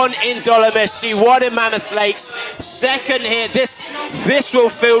 She won in Dolomis. She won in Mammoth Lakes. 2nd here. This will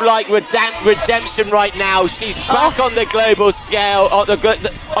feel like redemption right now. She's back on the global scale,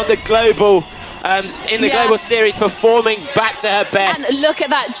 in the global series, performing back to her best. And look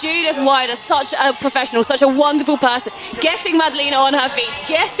at that, Judith Wider, such a professional, such a wonderful person, getting Madalena on her feet,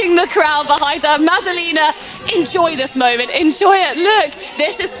 getting the crowd behind her. Madalena, enjoy this moment, enjoy it. Look,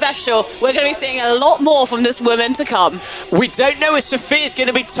 this is special. We're going to be seeing a lot more from this woman to come. We don't know if Sophia's going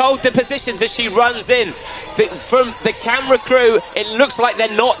to be told the positions as she runs in. From the camera crew, it looks like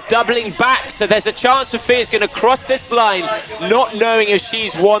they're not doubling back, so there's a chance Sophia's going to cross this line, not knowing if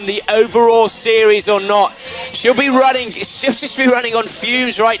she's won the overall series or not. She'll just be running on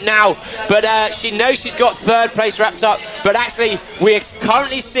fumes right now, but she knows she's got 3rd place wrapped up. But actually, we're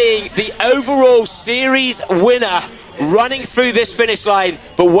currently seeing the overall series winner running through this finish line,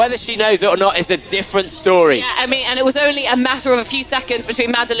 but whether she knows it or not is a different story. Yeah, I mean, and it was only a matter of a few seconds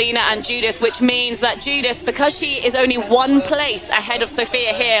between Madalena and Judith, which means that Judith, because she is only 1 place ahead of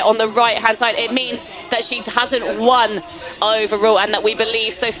Sophia here on the right-hand side, it means that she hasn't won overall, and that we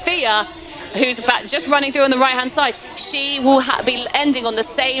believe Sophia, who's just running through on the right-hand side, she will be ending on the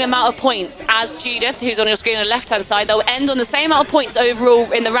same amount of points as Judith, who's on your screen on the left-hand side. They'll end on the same amount of points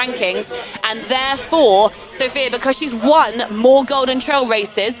overall in the rankings, and therefore, Sophia, because she's won more Golden Trail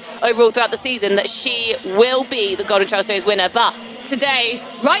races overall throughout the season, that she will be the Golden Trail Series winner. But today,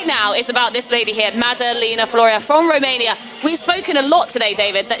 right now, it's about this lady here, Madalena Floria from Romania. We've spoken a lot today,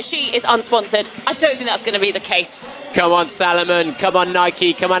 David, that she is unsponsored. I don't think that's going to be the case. Come on, Salomon. Come on,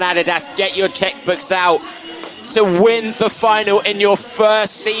 Nike. Come on, Adidas. Get your checkbooks out. To win the final in your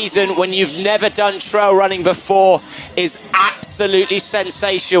first season when you've never done trail running before is absolutely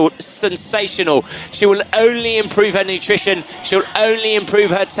sensational. She will only improve her nutrition. She'll only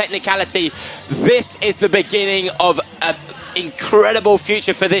improve her technicality. This is the beginning of an incredible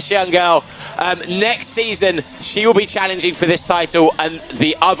future for this young girl. Next season, she will be challenging for this title, and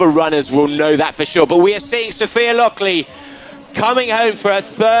the other runners will know that for sure. But we are seeing Sophia Lockley coming home for her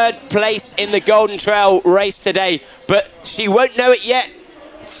 3rd place in the Golden Trail race today, but she won't know it yet.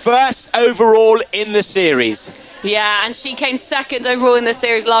 1st overall in the series. Yeah, and she came 2nd overall in the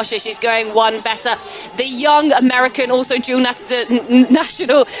series last year. She's going 1 better. The young American, also dual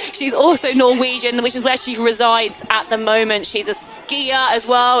national. She's also Norwegian, which is where she resides at the moment. She's a skier as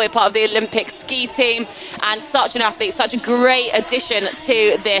well. We're part of the Olympic ski team, and such an athlete, such a great addition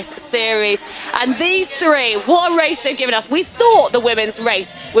to this series. And these 3, what a race they've given us. We thought the women's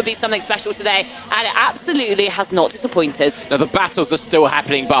race would be something special today, and it absolutely has not disappointed. Now, the battles are still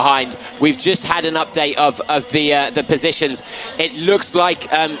happening behind. We've just had an update of the positions. It looks like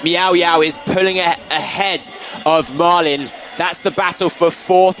Miao Yao is pulling ahead of Marlin. That's the battle for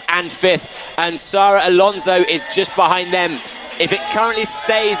 4th and 5th, and Sarah Alonso is just behind them. If it currently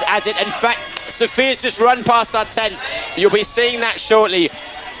stays as it, in fact, Sophia's just run past our 10. You'll be seeing that shortly.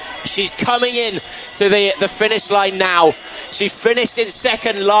 She's coming in to the finish line now. She finished in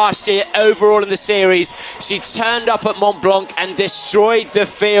 2nd last year overall in the series. She turned up at Mont Blanc and destroyed the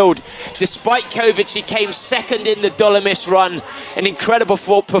field. Despite COVID, she came 2nd in the Dolomis run. An incredible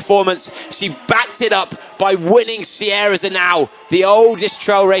performance. She backed it up by winning Sierra Zanao, the oldest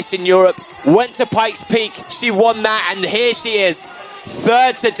trail race in Europe. Went to Pikes Peak. She won that, and here she is.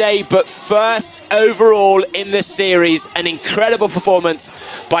 third today, but first overall in the series. An incredible performance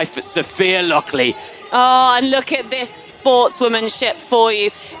by Sophia Lockley. Oh, and look at this sportswomanship for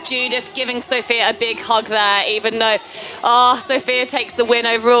you. Judith giving Sophia a big hug there, even though, Sophia takes the win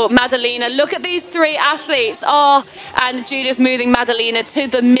overall. Madalena, look at these three athletes. And Judith moving Madalena to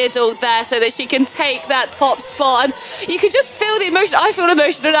the middle there so that she can take that top spot. And you can just feel the emotion. I feel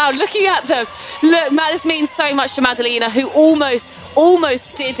emotional now looking at them. Look, this means so much to Madalena, who almost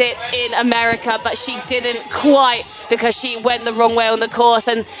did it in America, but she didn't quite because she went the wrong way on the course.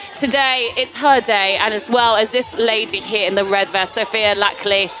 And today it's her day, and as well as this lady here in the red vest, Sophia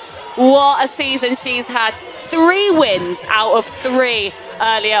Lockley. What a season she's had. 3 wins out of 3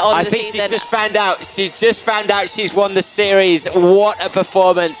 earlier on the season. I think she's just found out she's won the series. What a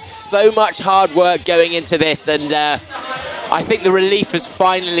performance. So much hard work going into this, and I think the relief has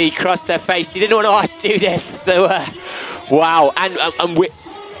finally crossed her face. She didn't want to ask Judith, so wow. And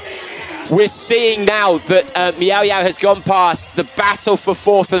we're seeing now that Miao Yao has gone past. The battle for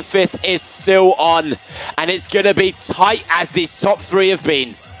 4th and 5th is still on, and it's going to be tight as these top 3 have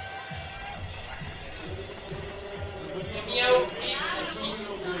been.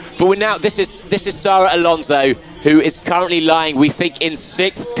 But now this is Sarah Alonso, who is currently lying, we think, in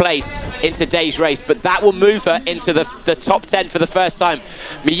 6th place in today's race, but that will move her into the top 10 for the first time.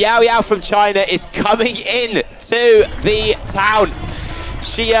 Miao Yao from China is coming in to the town.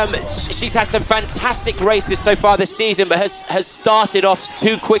 She's had some fantastic races so far this season, but has started off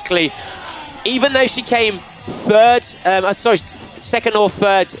too quickly. Even though she came second or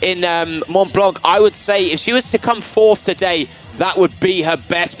third in Mont Blanc, I would say if she was to come 4th today, that would be her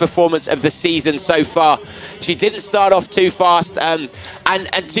best performance of the season so far. She didn't start off too fast, and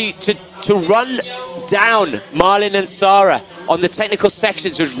to run down Marlin and Sarah on the technical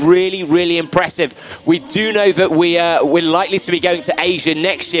sections was really, really impressive. We do know that we're likely to be going to Asia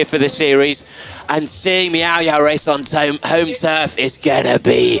next year for the series, and seeing Miao Yao race on home turf is gonna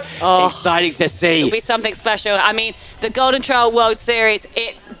be exciting to see. It'll be something special. I mean, the Golden Trail World Series,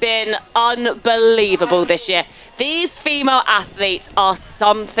 it's been unbelievable this year. These female athletes are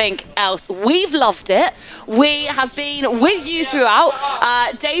something else. We've loved it. We have been with you throughout.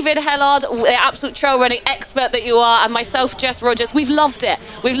 David Hellard, the absolute trail running expert that you are, and myself, Jess Rogers, we've loved it.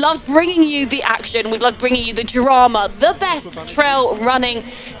 We've loved bringing you the action. We've loved bringing you the drama, the best trail running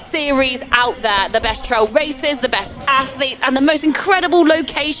series out there, the best trail races, the best athletes, and the most incredible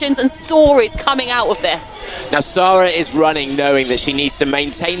locations and stories coming out of this. Now, Sarah is running knowing that she needs to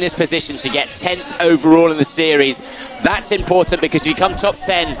maintain this position to get 10th overall in the series. That's important because if you come top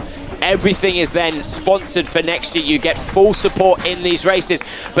 10, everything is then sponsored for next year. You get full support in these races.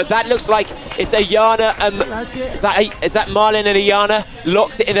 But that looks like it's Ayana. Is that Marlin and Ayana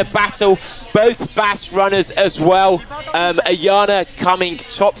locked in a battle? Both Bass runners as well. Ayana coming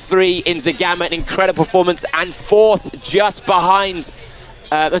top 3 in Zagama, an incredible performance, and 4th just behind,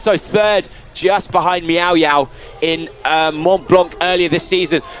 third just behind Miao Yao in Mont Blanc earlier this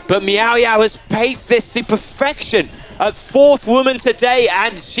season. But Miao Yao has paced this to perfection. 4th woman today,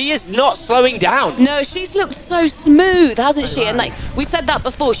 and she is not slowing down. No, she's looked so smooth, hasn't she? And like we said that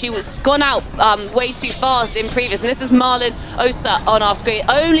before, she was gone out way too fast in previous. And this is Marlin Osa on our screen,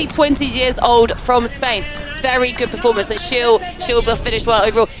 only 20 years old, from Spain. Very good performance, and she'll finish well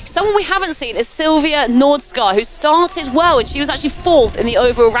overall. Someone we haven't seen is Sylvia Nordskar, who started well, and she was actually 4th in the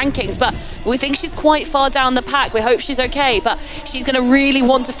overall rankings, but we think she's quite far down the pack. We hope she's okay, but she's going to really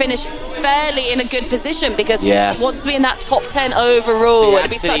want to finish fairly in a good position because she wants to be in that top 10 overall.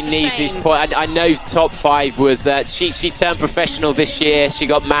 It'd be such a shame. I know top 5 was she turned professional this year. She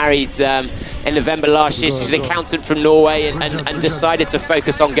got married in November last year. She's an accountant from Norway and decided to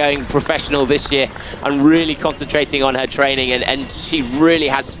focus on going professional this year and really concentrating on her training, and she really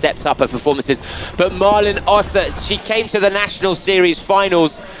has stepped up her performances. But Marlin Osa, she came to the National Series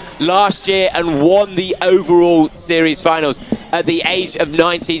finals last year and won the overall series finals at the age of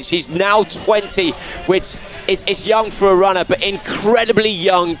 19. She's now 20, which is young for a runner, but incredibly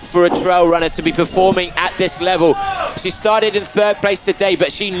young for a trail runner to be performing at this level. She started in 3rd place today,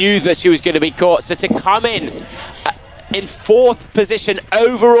 but she knew that she was going to be caught. So to come in 4th position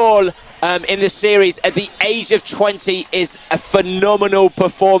overall in the series at the age of 20 is a phenomenal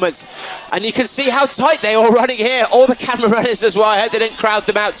performance. And you can see how tight they are running here. All the camera runners as well. I hope they didn't crowd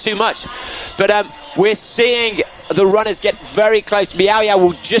them out too much. But we're seeing the runners get very close. Miao Yao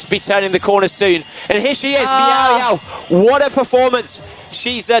will just be turning the corner soon. And here she is, Miao Yao. What a performance.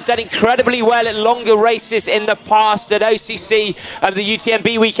 She's done incredibly well at longer races in the past at OCC, the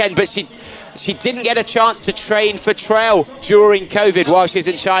UTMB weekend, but she She didn't get a chance to train for trail during COVID while she was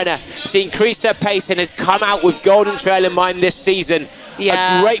in China. She increased her pace and has come out with Golden Trail in mind this season.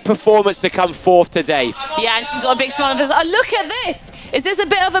 Yeah. A great performance to come fourth today. Yeah, and she's got a big smile on her face. Oh, look at this. Is this a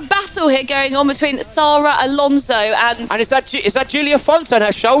bit of a battle here going on between Sara Alonso and... And is that Julia Font on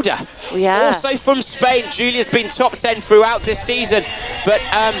her shoulder? Yeah. Also from Spain. Julia's been top 10 throughout this season. But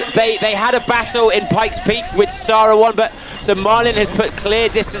they had a battle in Pikes Peak, which Sara won. But so Marlin has put clear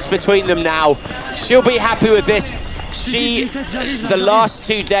distance between them now. She'll be happy with this. The last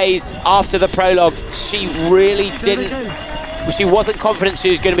 2 days after the prologue, she really she wasn't confident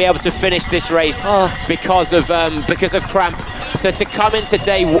she was going to be able to finish this race because of cramp. So to come in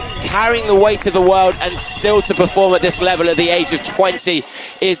today carrying the weight of the world and still to perform at this level at the age of 20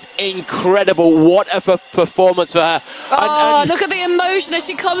 is incredible. What a performance for her. Oh, look at the emotion as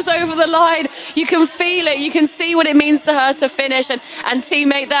she comes over the line. You can feel it. You can see what it means to her to finish. And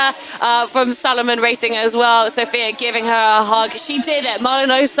teammate there from Salomon Racing as well, Sophia, giving her a hug. She did it.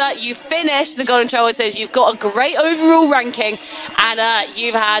 Marlinosa, you finished the Golden Trail. It says you've got a great overall ranking and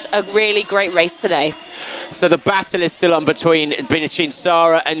you've had a really great race today. So the battle is still on between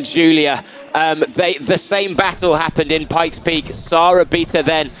Sara and Julia. The same battle happened in Pikes Peak. Sara beat her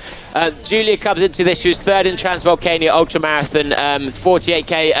then. Julia comes into this. She was third in Transvolcania Ultramarathon,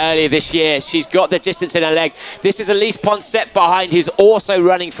 48k earlier this year. She's got the distance in her leg. This is Elise Poncet behind, who's also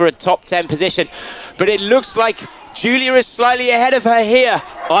running for a top 10 position. But it looks like Julia is slightly ahead of her here.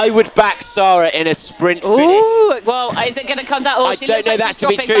 I would back Sara in a sprint finish. Ooh, well, is it going to come down? I don't know that to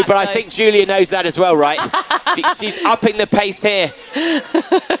be true, but I think Julia knows that as well, right? She's upping the pace here.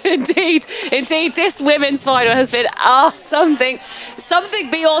 Indeed, this women's final has been something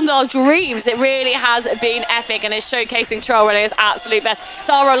beyond our dreams. It really has been epic and is showcasing trail running at its absolute best.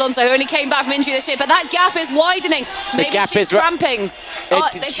 Sara Alonso, who only came back from injury this year, but that gap is widening. Maybe she's cramping.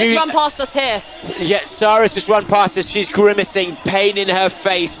 They've just run past us here. Yeah, Sara's just run past us. She's grimacing, pain in her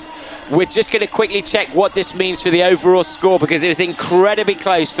face. We're just going to quickly check what this means for the overall score because it was incredibly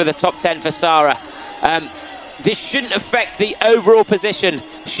close for the top 10 for Sara. This shouldn't affect the overall position.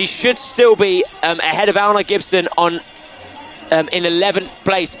 She should still be ahead of Anna Gibson in 11th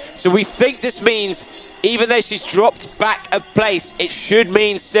place. So we think this means, even though she's dropped back a place, it should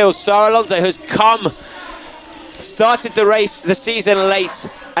mean still Sara Alonso has started the season late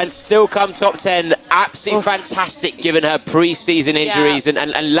and still come top 10. Absolutely fantastic given her pre-season injuries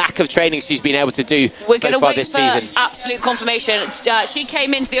and lack of training she's been able to do so far this season. Absolute confirmation. She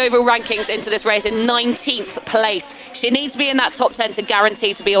came into the overall rankings into this race in 19th place. She needs to be in that top 10 to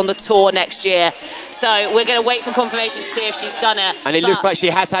guarantee to be on the tour next year. So we're going to wait for confirmation to see if she's done it. And it looks like she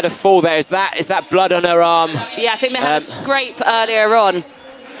has had a fall there. Is that blood on her arm? Yeah, I think they had a scrape earlier on.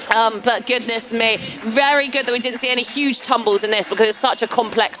 But goodness me, very good that we didn't see any huge tumbles in this because it's such a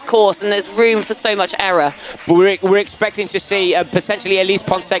complex course and there's room for so much error. But we're expecting to see potentially Elise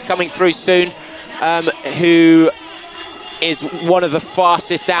Poncet coming through soon, who is one of the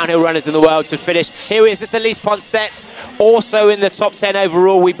fastest downhill runners in the world to finish. Here is this Elise Poncet, also in the top 10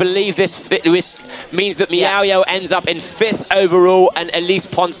 overall. We believe this means that Miao Yao ends up in 5th overall and Elise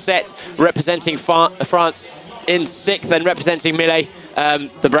Poncet representing France in 6th and representing Millet,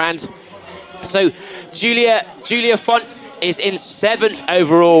 the brand. So Julia Font is in 7th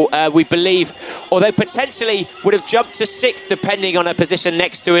overall, we believe, although potentially would have jumped to 6th depending on her position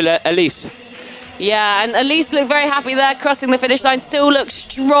next to Elise. Yeah, and Elise looked very happy there, crossing the finish line, still looks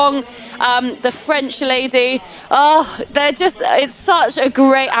strong. The French lady, it's such a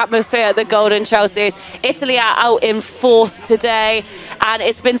great atmosphere at the Golden Trail Series. Italy are out in 4th today, and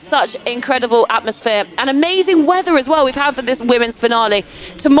it's been such incredible atmosphere and amazing weather as well we've had for this women's finale.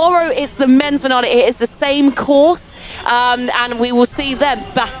 Tomorrow it's the men's finale. It is the same course, and we will see them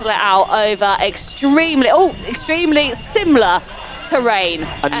battle it out over extremely similar terrain.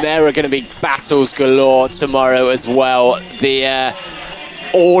 And there are going to be battles galore tomorrow as well.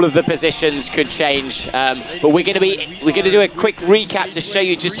 All of the positions could change, but we're going to do a quick recap to show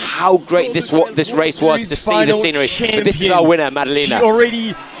you just how great this race was to see the scenery. But this is our winner, Madalena. She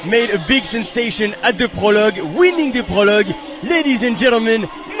already made a big sensation at the prologue, winning the prologue. Ladies and gentlemen,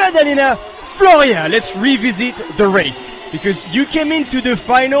 Madalena Floria. Let's revisit the race because you came into the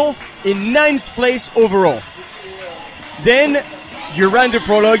final in 9th place overall. Then you ran the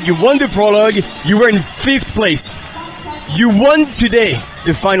prologue, you won the prologue, you were in 5th place. You won today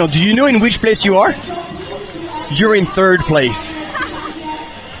the final. Do you know in which place you are? You're in 3rd place.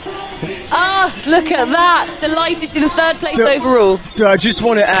 Look at that. Delighted she's in 3rd place overall. So I just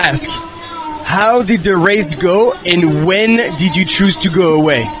want to ask, how did the race go and when did you choose to go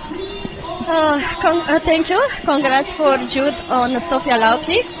away? Thank you. Congrats for Jude on Sofia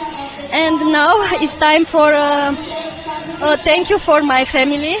Laupli. And now it's time for thank you for my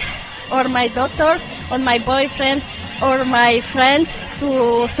family, or my daughter, or my boyfriend, or my friends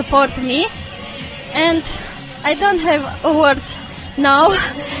to support me. And I don't have words now,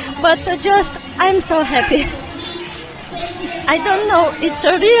 but just I'm so happy. I don't know, it's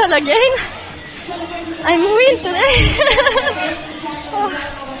a real again. I'm win today.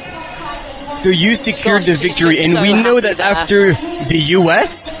 So you secured the victory, and we know that after the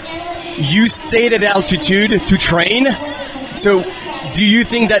US, you stayed at altitude to train. So do you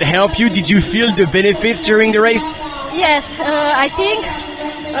think that helped you? Did you feel the benefits during the race? Yes, I think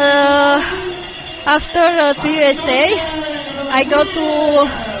after to USA, I go to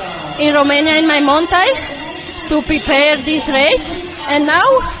in Romania in my mountain to prepare this race, and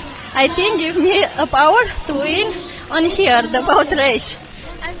now I think give me a power to win on here the boat race.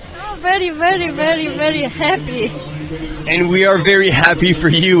 I'm so very, very, very, very happy. And we are very happy for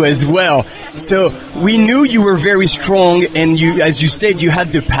you as well. So we knew you were very strong, and you, as you said, you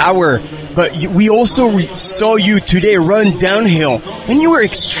had the power. But we also saw you today run downhill, and you were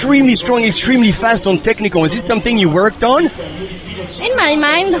extremely strong, extremely fast on technical. Is this something you worked on? In my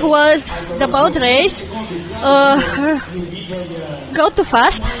mind was the boat race, go too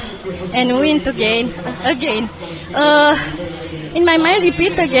fast and win the game again. In my mind,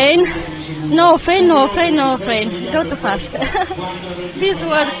 repeat again. No friend, no friend, no friend. Go too fast. This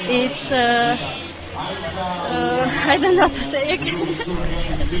word, it's I don't know what to say again.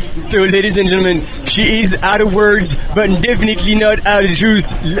 So, ladies and gentlemen, she is out of words, but definitely not out of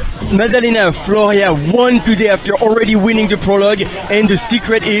juice. Madalena Floria won today after already winning the prologue, and the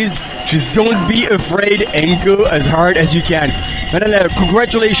secret is just don't be afraid and go as hard as you can. Madalena,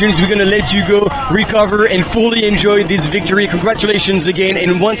 congratulations. We're going to let you go recover and fully enjoy this victory. Congratulations again,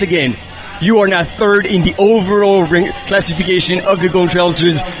 and once again, you are now third in the overall classification of the Golden Trails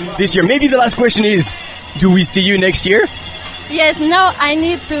this year. Maybe the last question is, do we see you next year? Yes, now I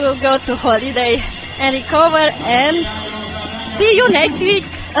need to go to holiday and recover, and see you next week.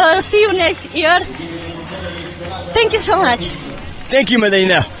 See you next year. Thank you so much. Thank you,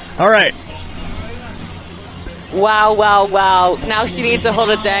 Madalena. All right. Wow, wow, wow. Now she needs a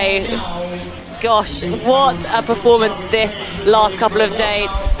holiday. Gosh, what a performance this last couple of days.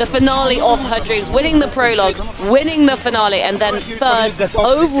 The finale of her dreams, winning the prologue, winning the finale, and then third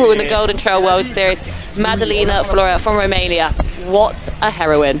overall in the Golden Trail World Series. Madalena Floria from Romania. What a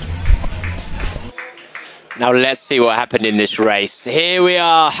heroine. Now let's see what happened in this race. Here we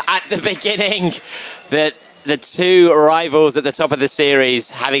are at the beginning. The two rivals at the top of the series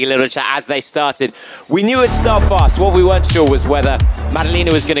having a little chat as they started. We knew it'd start fast. What we weren't sure was whether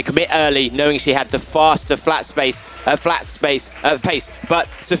Madalena was going to commit early, knowing she had the faster pace. But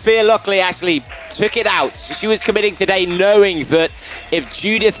Sophia Lockley actually took it out. She was committing today knowing that if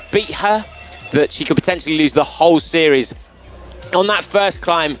Judith beat her, that she could potentially lose the whole series. On that first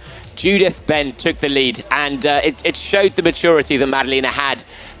climb, Judith then took the lead, and it showed the maturity that Madalena had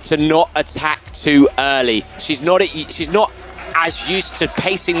to not attack too early. She's not as used to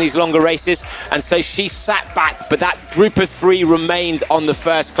pacing these longer races, and so she sat back, but that group of three remains on the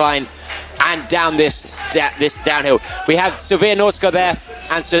first climb and down this downhill. We have Sylvia Norska there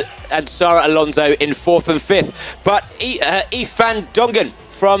and Sarah Alonso in fourth and fifth, but Yves van Dongen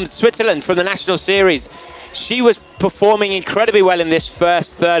from Switzerland, from the National Series, she was performing incredibly well in this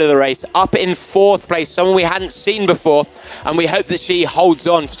first third of the race, up in fourth place, someone we hadn't seen before, and we hope that she holds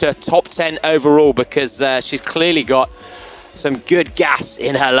on to top 10 overall, because she's clearly got some good gas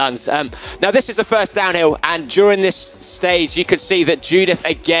in her lungs. Now this is the first downhill, and during this stage you could see that Judith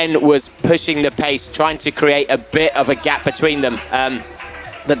again was pushing the pace, trying to create a bit of a gap between them,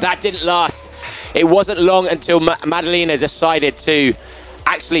 but that didn't last. It wasn't long until Madalena decided to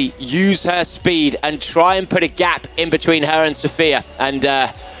actually use her speed and try and put a gap in between her and Sophia, and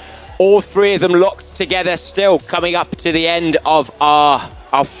all three of them locked together, still coming up to the end of our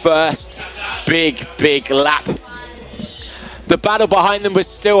first big lap. The battle behind them was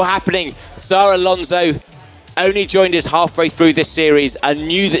still happening. Sarah Alonso only joined us halfway through this series and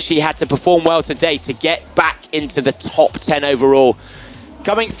knew that she had to perform well today to get back into the top 10 overall.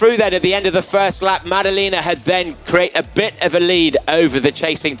 Coming through then at the end of the first lap, Madalena had then created a bit of a lead over the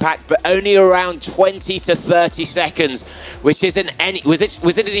chasing pack, but only around 20 to 30 seconds, which isn't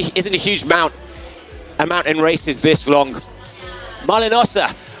a huge amount in races this long.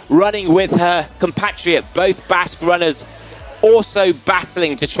 Malinosa running with her compatriot, both Basque runners, also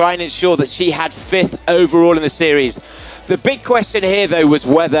battling to try and ensure that she had fifth overall in the series. The big question here, though, was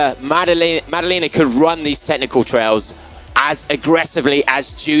whether Madalena could run these technical trails as aggressively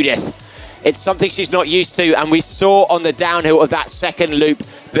as Judith. It's something she's not used to, and we saw on the downhill of that second loop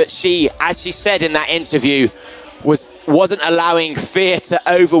that she, as she said in that interview, wasn't allowing fear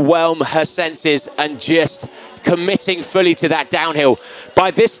to overwhelm her senses and just committing fully to that downhill.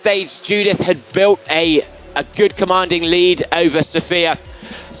 By this stage, Judith had built a good commanding lead over Sophia.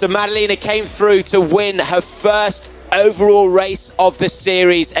 So Madalena came through to win her first overall race of the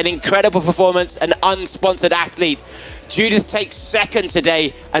series. An incredible performance, an unsponsored athlete. Judith takes second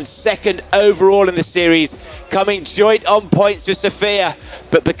today and second overall in the series, coming joint on points with Sophia.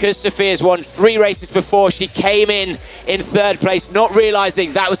 But because Sophia's won 3 races before, she came in third place, not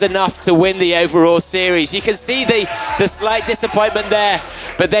realizing that was enough to win the overall series. You can see the slight disappointment there,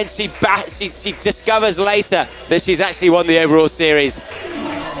 but then she discovers later that she's actually won the overall series.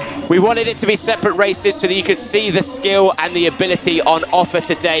 We wanted it to be separate races so that you could see the skill and the ability on offer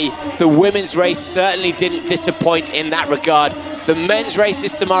today. The women's race certainly didn't disappoint in that regard. The men's race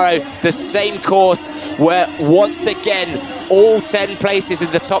is tomorrow, the same course, where once again, all 10 places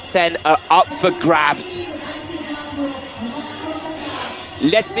in the top 10 are up for grabs.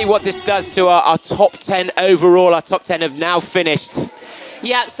 Let's see what this does to our top 10 overall. Our top 10 have now finished.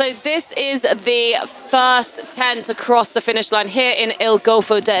 Yeah, so this is the first 10 to cross the finish line here in Il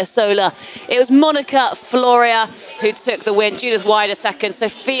Golfo Dell'Isola. It was Monica Floria who took the win, Judith Wider second,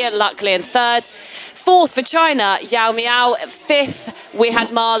 Sophia luckily in third. Fourth for China, Yao Miao. Fifth, we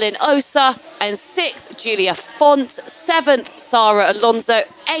had Marlin Osa. And sixth, Julia Font. Seventh, Sarah Alonso.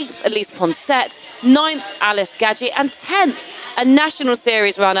 Eighth, Elise Poncet. Ninth, Alice Gadji. And 10th, a national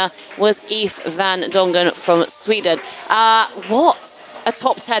series runner, was Eve van Dongen from Sweden. What a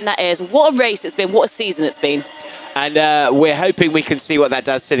top 10 that is. What a race it's been. What a season it's been. And we're hoping we can see what that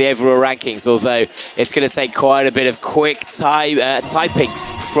does to the overall rankings, although it's going to take quite a bit of quick typing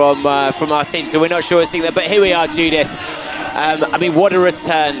from our team, so we're not sure we're seeing that. But here we are, Judith. I mean, what a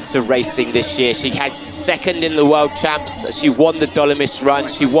return to racing this year. She had second in the World Champs. She won the Dolomites Run.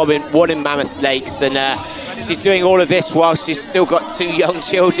 She won in Mammoth Lakes, and she's doing all of this while she's still got 2 young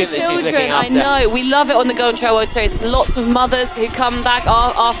children that she's looking after. I know, we love it on the Golden Trail World Series. Lots of mothers who come back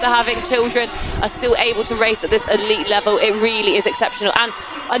after having children are still able to race at this elite level. It really is exceptional. And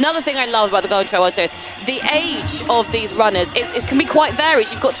another thing I love about the Golden Trail World Series, the age of these runners it can be quite varied.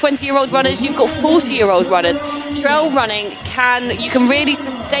 You've got 20-year-old runners, you've got 40-year-old runners. Trail running you can really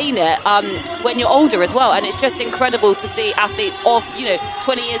sustain it when you're older as well, and it's just incredible to see athletes of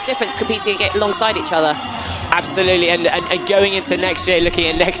 20 years difference competing alongside each other. Absolutely, and going into next year, looking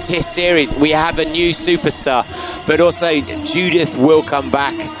at next year's series, we have a new superstar, but also Judith will come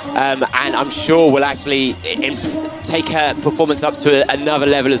back, and I'm sure will actually take her performance up to another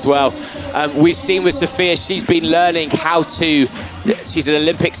level as well. We've seen with Sophia, she's been learning she's an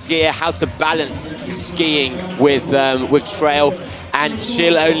Olympic skier, how to balance skiing with trail, and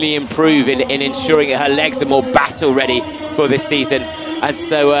she'll only improve in ensuring that her legs are more battle ready for this season. And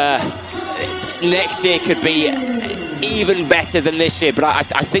so next year could be even better than this year. But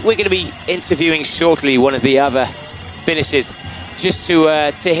I think we're going to be interviewing shortly one of the other finishers, just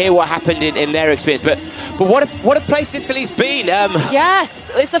to hear what happened in their experience. But what a place Italy's been.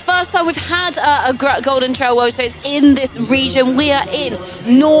 Yes, it's the first time we've had a Golden Trail World Series in this region. We are in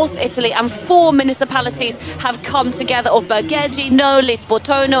North Italy, and 4 municipalities have come together of Bergeggi, Noli,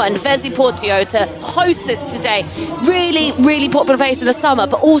 Sportono and Vesiportio to host this today. Really, really popular place in the summer,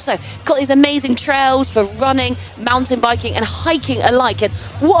 but also got these amazing trails for running, mountain biking and hiking alike. And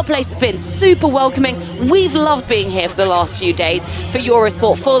what a place it's been. Super welcoming. We've loved being here for the last few days for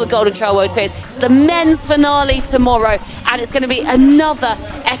Eurosport, for the Golden Trail World Series. It's the men's finale tomorrow, and it's going to be another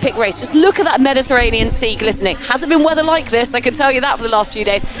epic race. Just look at that Mediterranean Sea glistening. Hasn't been weather like this, I can tell you that, for the last few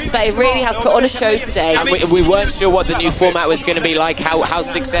days, but it really has put on a show today. And we weren't sure what the new format was going to be like, how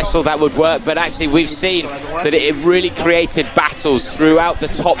successful that would work, but actually we've seen that it really created battles throughout the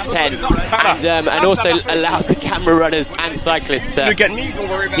top 10, and also allowed the camera runners and cyclists to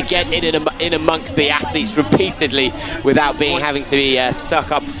get in amongst the athletes repeatedly without having to be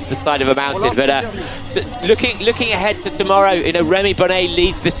stuck up the side of a mountain. But looking ahead to tomorrow, Remy Bonnet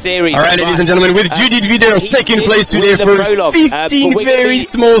leads the series. All right, ladies and gentlemen, with Judith Wider second place today for 15 very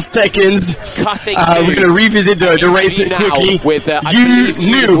small seconds. We're going to revisit the race quickly. You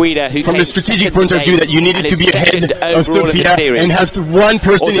knew from a strategic point of view that you needed to be ahead of Sophia and have one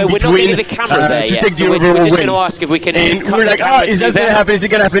person in between to take the overall win. And we're like, is that going to happen? Is it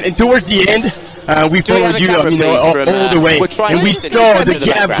going to happen? And towards the end, we followed you, all the way, and we saw the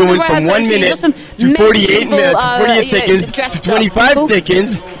gap going from 1 minute to 48 seconds to 25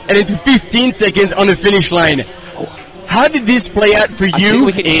 seconds, and then to 15 seconds on the finish line. How did this play out for you,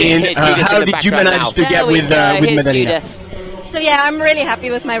 and how did you manage to get with Madalena? So yeah, I'm really happy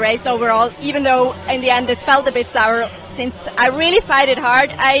with my race overall, even though in the end it felt a bit sour since I really fight it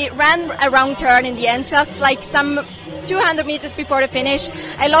hard. I ran a wrong turn in the end, just like some 200 meters before the finish.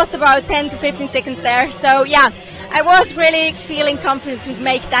 I lost about 10 to 15 seconds there. So yeah, I was really feeling confident to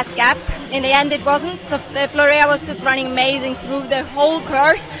make that gap. In the end, it wasn't. So Florea was just running amazing through the whole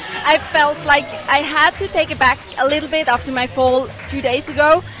course. I felt like I had to take it back a little bit after my fall 2 days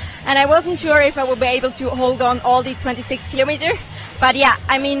ago, and I wasn't sure if I would be able to hold on all these 26 kilometers. But yeah,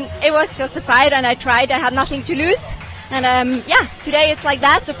 I mean, it was just a fight, and I tried. I had nothing to lose. And yeah, today it's like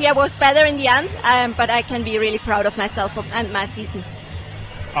that. Sophia was better in the end, but I can be really proud of myself and my season.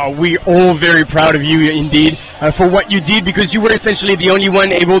 We're all very proud of you indeed for what you did, because you were essentially the only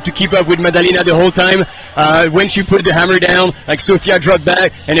one able to keep up with Madalena the whole time. When she put the hammer down, like Sophia dropped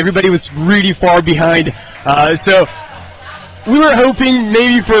back and everybody was really far behind. So we were hoping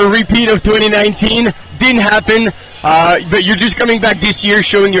maybe for a repeat of 2019. Didn't happen, but you're just coming back this year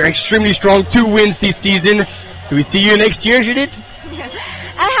showing you're extremely strong. 2 wins this season. Do we see you next year, Judith?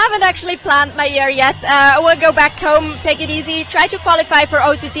 I haven't actually planned my year yet. I will go back home, take it easy, try to qualify for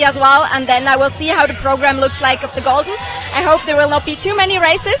OCC as well, and then I will see how the program looks like of the Golden. I hope there will not be too many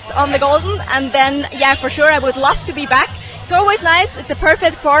races on the Golden, and then, yeah, for sure, I would love to be back. It's always nice, it's a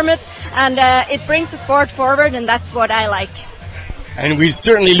perfect format, and it brings the sport forward, and that's what I like. And we're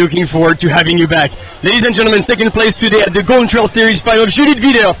certainly looking forward to having you back. Ladies and gentlemen, second place today at the Golden Trail Series final, Judith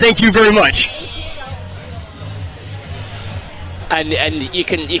Vidal. Thank you very much. And you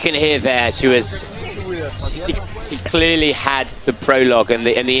can hear there she clearly had the prologue and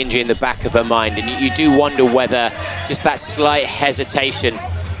the injury in the back of her mind, and you do wonder whether just that slight hesitation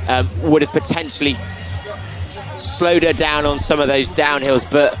would have potentially slowed her down on some of those downhills,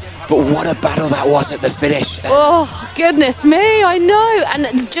 but what a battle that was at the finish. Oh, goodness me, I know.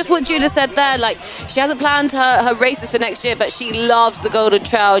 And just what Judah said there, like, she hasn't planned her races for next year, but she loves the Golden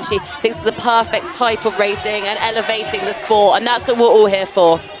Trail, and she thinks it's the perfect type of racing and elevating the sport, and that's what we're all here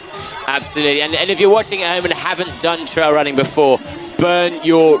for. Absolutely. And if you're watching at home and haven't done trail running before, burn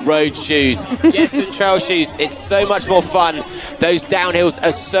your road shoes. Get some trail shoes. It's so much more fun. Those downhills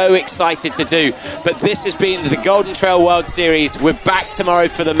are so excited to do. But this has been the Golden Trail World Series. We're back tomorrow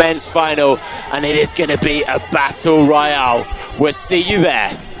for the men's final, and it is going to be a battle royale. We'll see you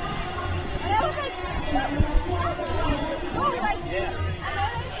there.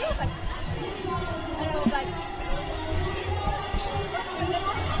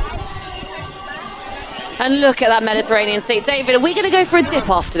 And look at that Mediterranean Sea. David, are we going to go for a dip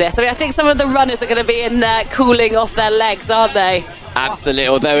after this? I mean, I think some of the runners are going to be in there cooling off their legs, aren't they? Absolutely,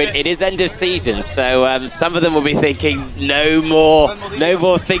 although it is end of season, so some of them will be thinking no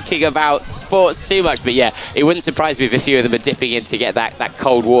more thinking about sports too much. But yeah, it wouldn't surprise me if a few of them are dipping in to get that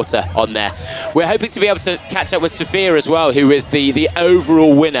cold water on there. We're hoping to be able to catch up with Sophia as well, who is the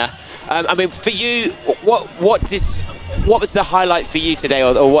overall winner. I mean, for you, what was the highlight for you today,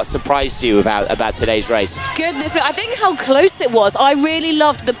 or what surprised you about today's race? Goodness me, I think how close it was. I really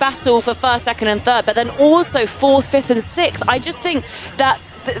loved the battle for first, second and third, but then also fourth, fifth and sixth. I just think that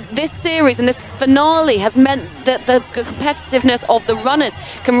this series and this finale has meant that the competitiveness of the runners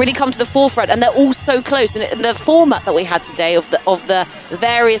can really come to the forefront, and they're all so close. And the format that we had today of the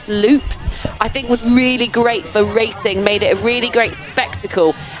various loops, I think was really great for racing, made it a really great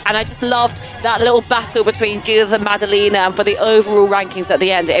spectacle. And I just loved that little battle between Judith and Madalena, and for the overall rankings at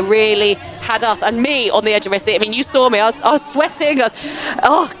the end. It really had us and me on the edge of my seat. I mean, you saw me, I was sweating.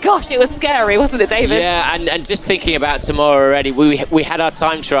 Oh gosh, it was scary, wasn't it, David? Yeah, and just thinking about tomorrow already, we had our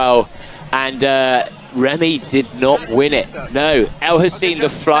time trial, and Remy did not win it. No, El Hussein, the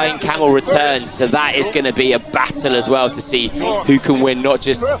flying camel, returns, so that is going to be a battle as well to see who can win not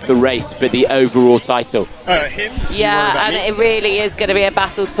just the race but the overall title. Yeah, and it really is going to be a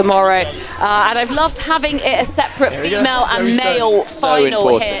battle tomorrow. And I've loved having it a separate female and male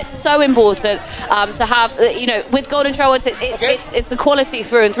final here. So important to have, you know, with Golden Trail, it's equality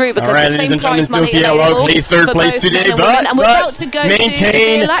through and through, because right, the same prize money Sophia Lockley, third place today, but and we're about to go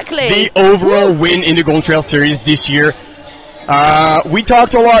maintain to the overall win in the Golden Trail Series this year. We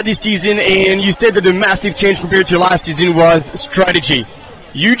talked a lot this season, and you said that the massive change compared to last season was strategy.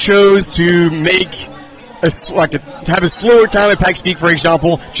 You chose to make to have a slower time at Pax Peak, for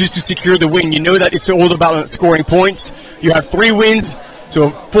example, just to secure the win. You know that it's all about scoring points. You have 3 wins, so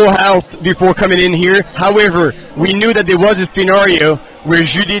full house before coming in here. However, we knew that there was a scenario where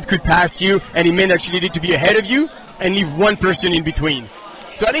Judith could pass you, and it meant that she needed to be ahead of you and leave one person in between.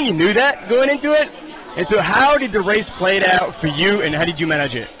 So I think you knew that going into it. And so how did the race play out for you, and how did you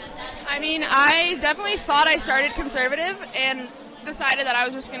manage it? I mean, I definitely thought I started conservative and decided that I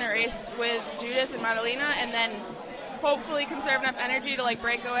was just going to race with Judith and Madalena and then hopefully conserve enough energy to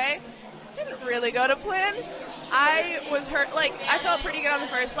break away. Didn't really go to plan. I was hurt. Like, I felt pretty good on the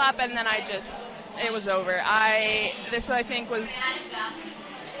first lap, and then it was over. This I think was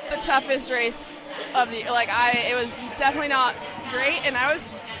the toughest race of the, it was definitely not great, and I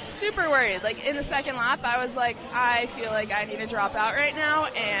was super worried. Like, in the second lap, I was like, I feel like I need to drop out right now,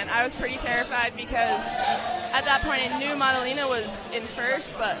 and I was pretty terrified because at that point I knew Madalena was in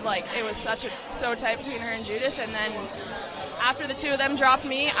first, but like, it was so tight between her and Judith, and then after the two of them dropped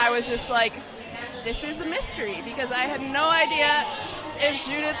me, I was just like, this is a mystery, because I had no idea if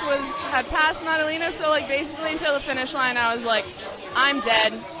Judith had passed Madalena. So like, basically until the finish line, I was like, I'm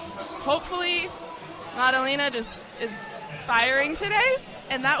dead. Hopefully Madalena just is firing today.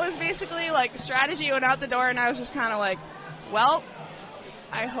 And that was basically like, strategy went out the door, and I was just kind of like, well,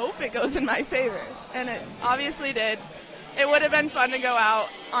 I hope it goes in my favor. And it obviously did. It would have been fun to go out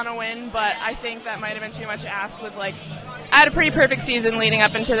on a win, but I think that might have been too much asked with, like, I had a pretty perfect season leading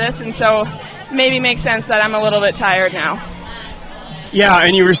up into this, and so maybe makes sense that I'm a little bit tired now. Yeah,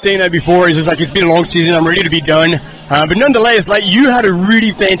 and you were saying that before. It's just like, it's been a long season. I'm ready to be done. But nonetheless, like, you had a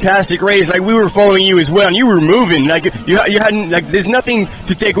really fantastic race. Like, we were following you as well, and you were moving. Like, you hadn't, like, there's nothing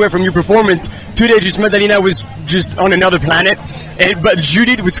to take away from your performance. Today, just Madalena was just on another planet, but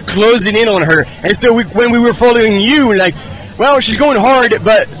Judith was closing in on her. And so when we were following you, like, well, she's going hard,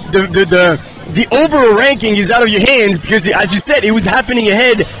 but the overall ranking is out of your hands, because, as you said, it was happening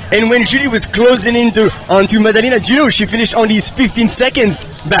ahead. And when Judy was closing onto Madalena, do you know she finished on these 15 seconds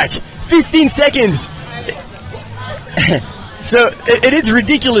back? 15 seconds! So it is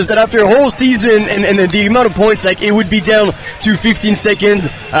ridiculous that after a whole season and the amount of points, like, it would be down to 15 seconds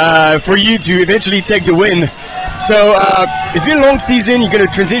for you to eventually take the win. So it's been a long season. You're going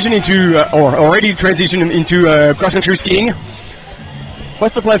to transition into, or already transition into cross-country skiing.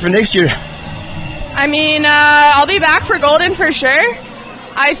 What's the plan for next year? I mean, I'll be back for Golden for sure.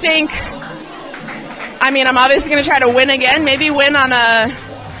 I'm obviously going to try to win again. Maybe win on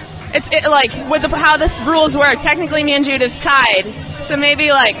like, with how this rules work, technically me and Judith tied. So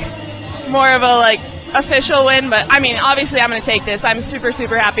maybe, like, more of a, like, official win. But, I mean, obviously I'm going to take this. I'm super,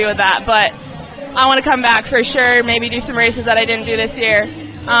 super happy with that. But I want to come back for sure, maybe do some races that I didn't do this year.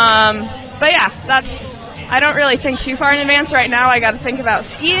 But, yeah, I don't really think too far in advance right now. I got to think about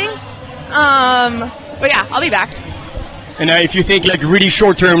skiing. But yeah, I'll be back. And if you think, like, really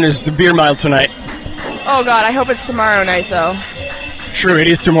short term, there's a beer mile tonight. Oh God, I hope it's tomorrow night though. Sure, it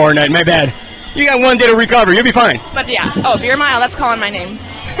is tomorrow night. My bad. You got one day to recover. You'll be fine. But yeah, beer mile. That's calling my name.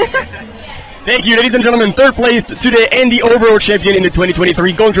 Thank you, ladies and gentlemen. Third place today and the overall champion in the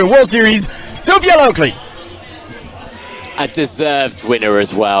 2023 Golden Trail World Series, Sophia Lockley. A deserved winner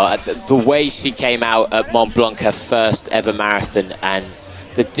as well. The way she came out at Mont Blanc, her first ever marathon, and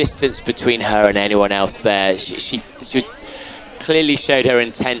the distance between her and anyone else there, she clearly showed her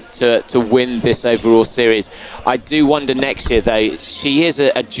intent to win this overall series. I do wonder next year, though, she is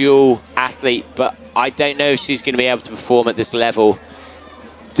a dual athlete, but I don't know if she's going to be able to perform at this level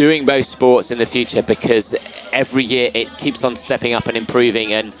doing both sports in the future, because every year it keeps on stepping up and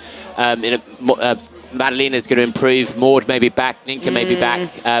improving, and Madalena's going to improve, Maud may be back, Ninka may be back,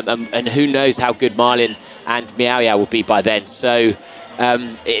 and who knows how good Marlin and Miao will be by then. So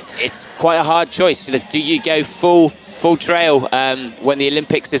it's quite a hard choice. Do you go full trail when the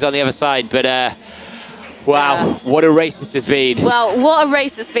Olympics is on the other side? But wow, what a race this has been. Well, what a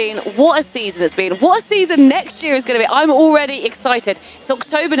race it's been. What a season it's been. What a season next year is going to be. I'm already excited. It's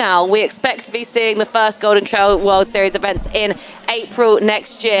October now. We expect to be seeing the first Golden Trail World Series events in April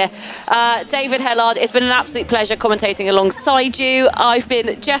next year. David Hellard, it's been an absolute pleasure commentating alongside you. I've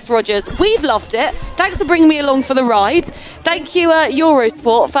been Jess Rogers. We've loved it. Thanks for bringing me along for the ride. Thank you,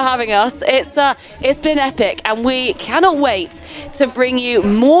 Eurosport, for having us. It's been epic, and we cannot wait to bring you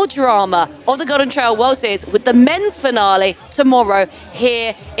more drama of the Golden Trail World Series with the men's finale tomorrow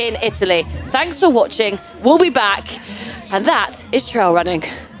here in Italy. Thanks for watching. We'll be back, and that is trail running.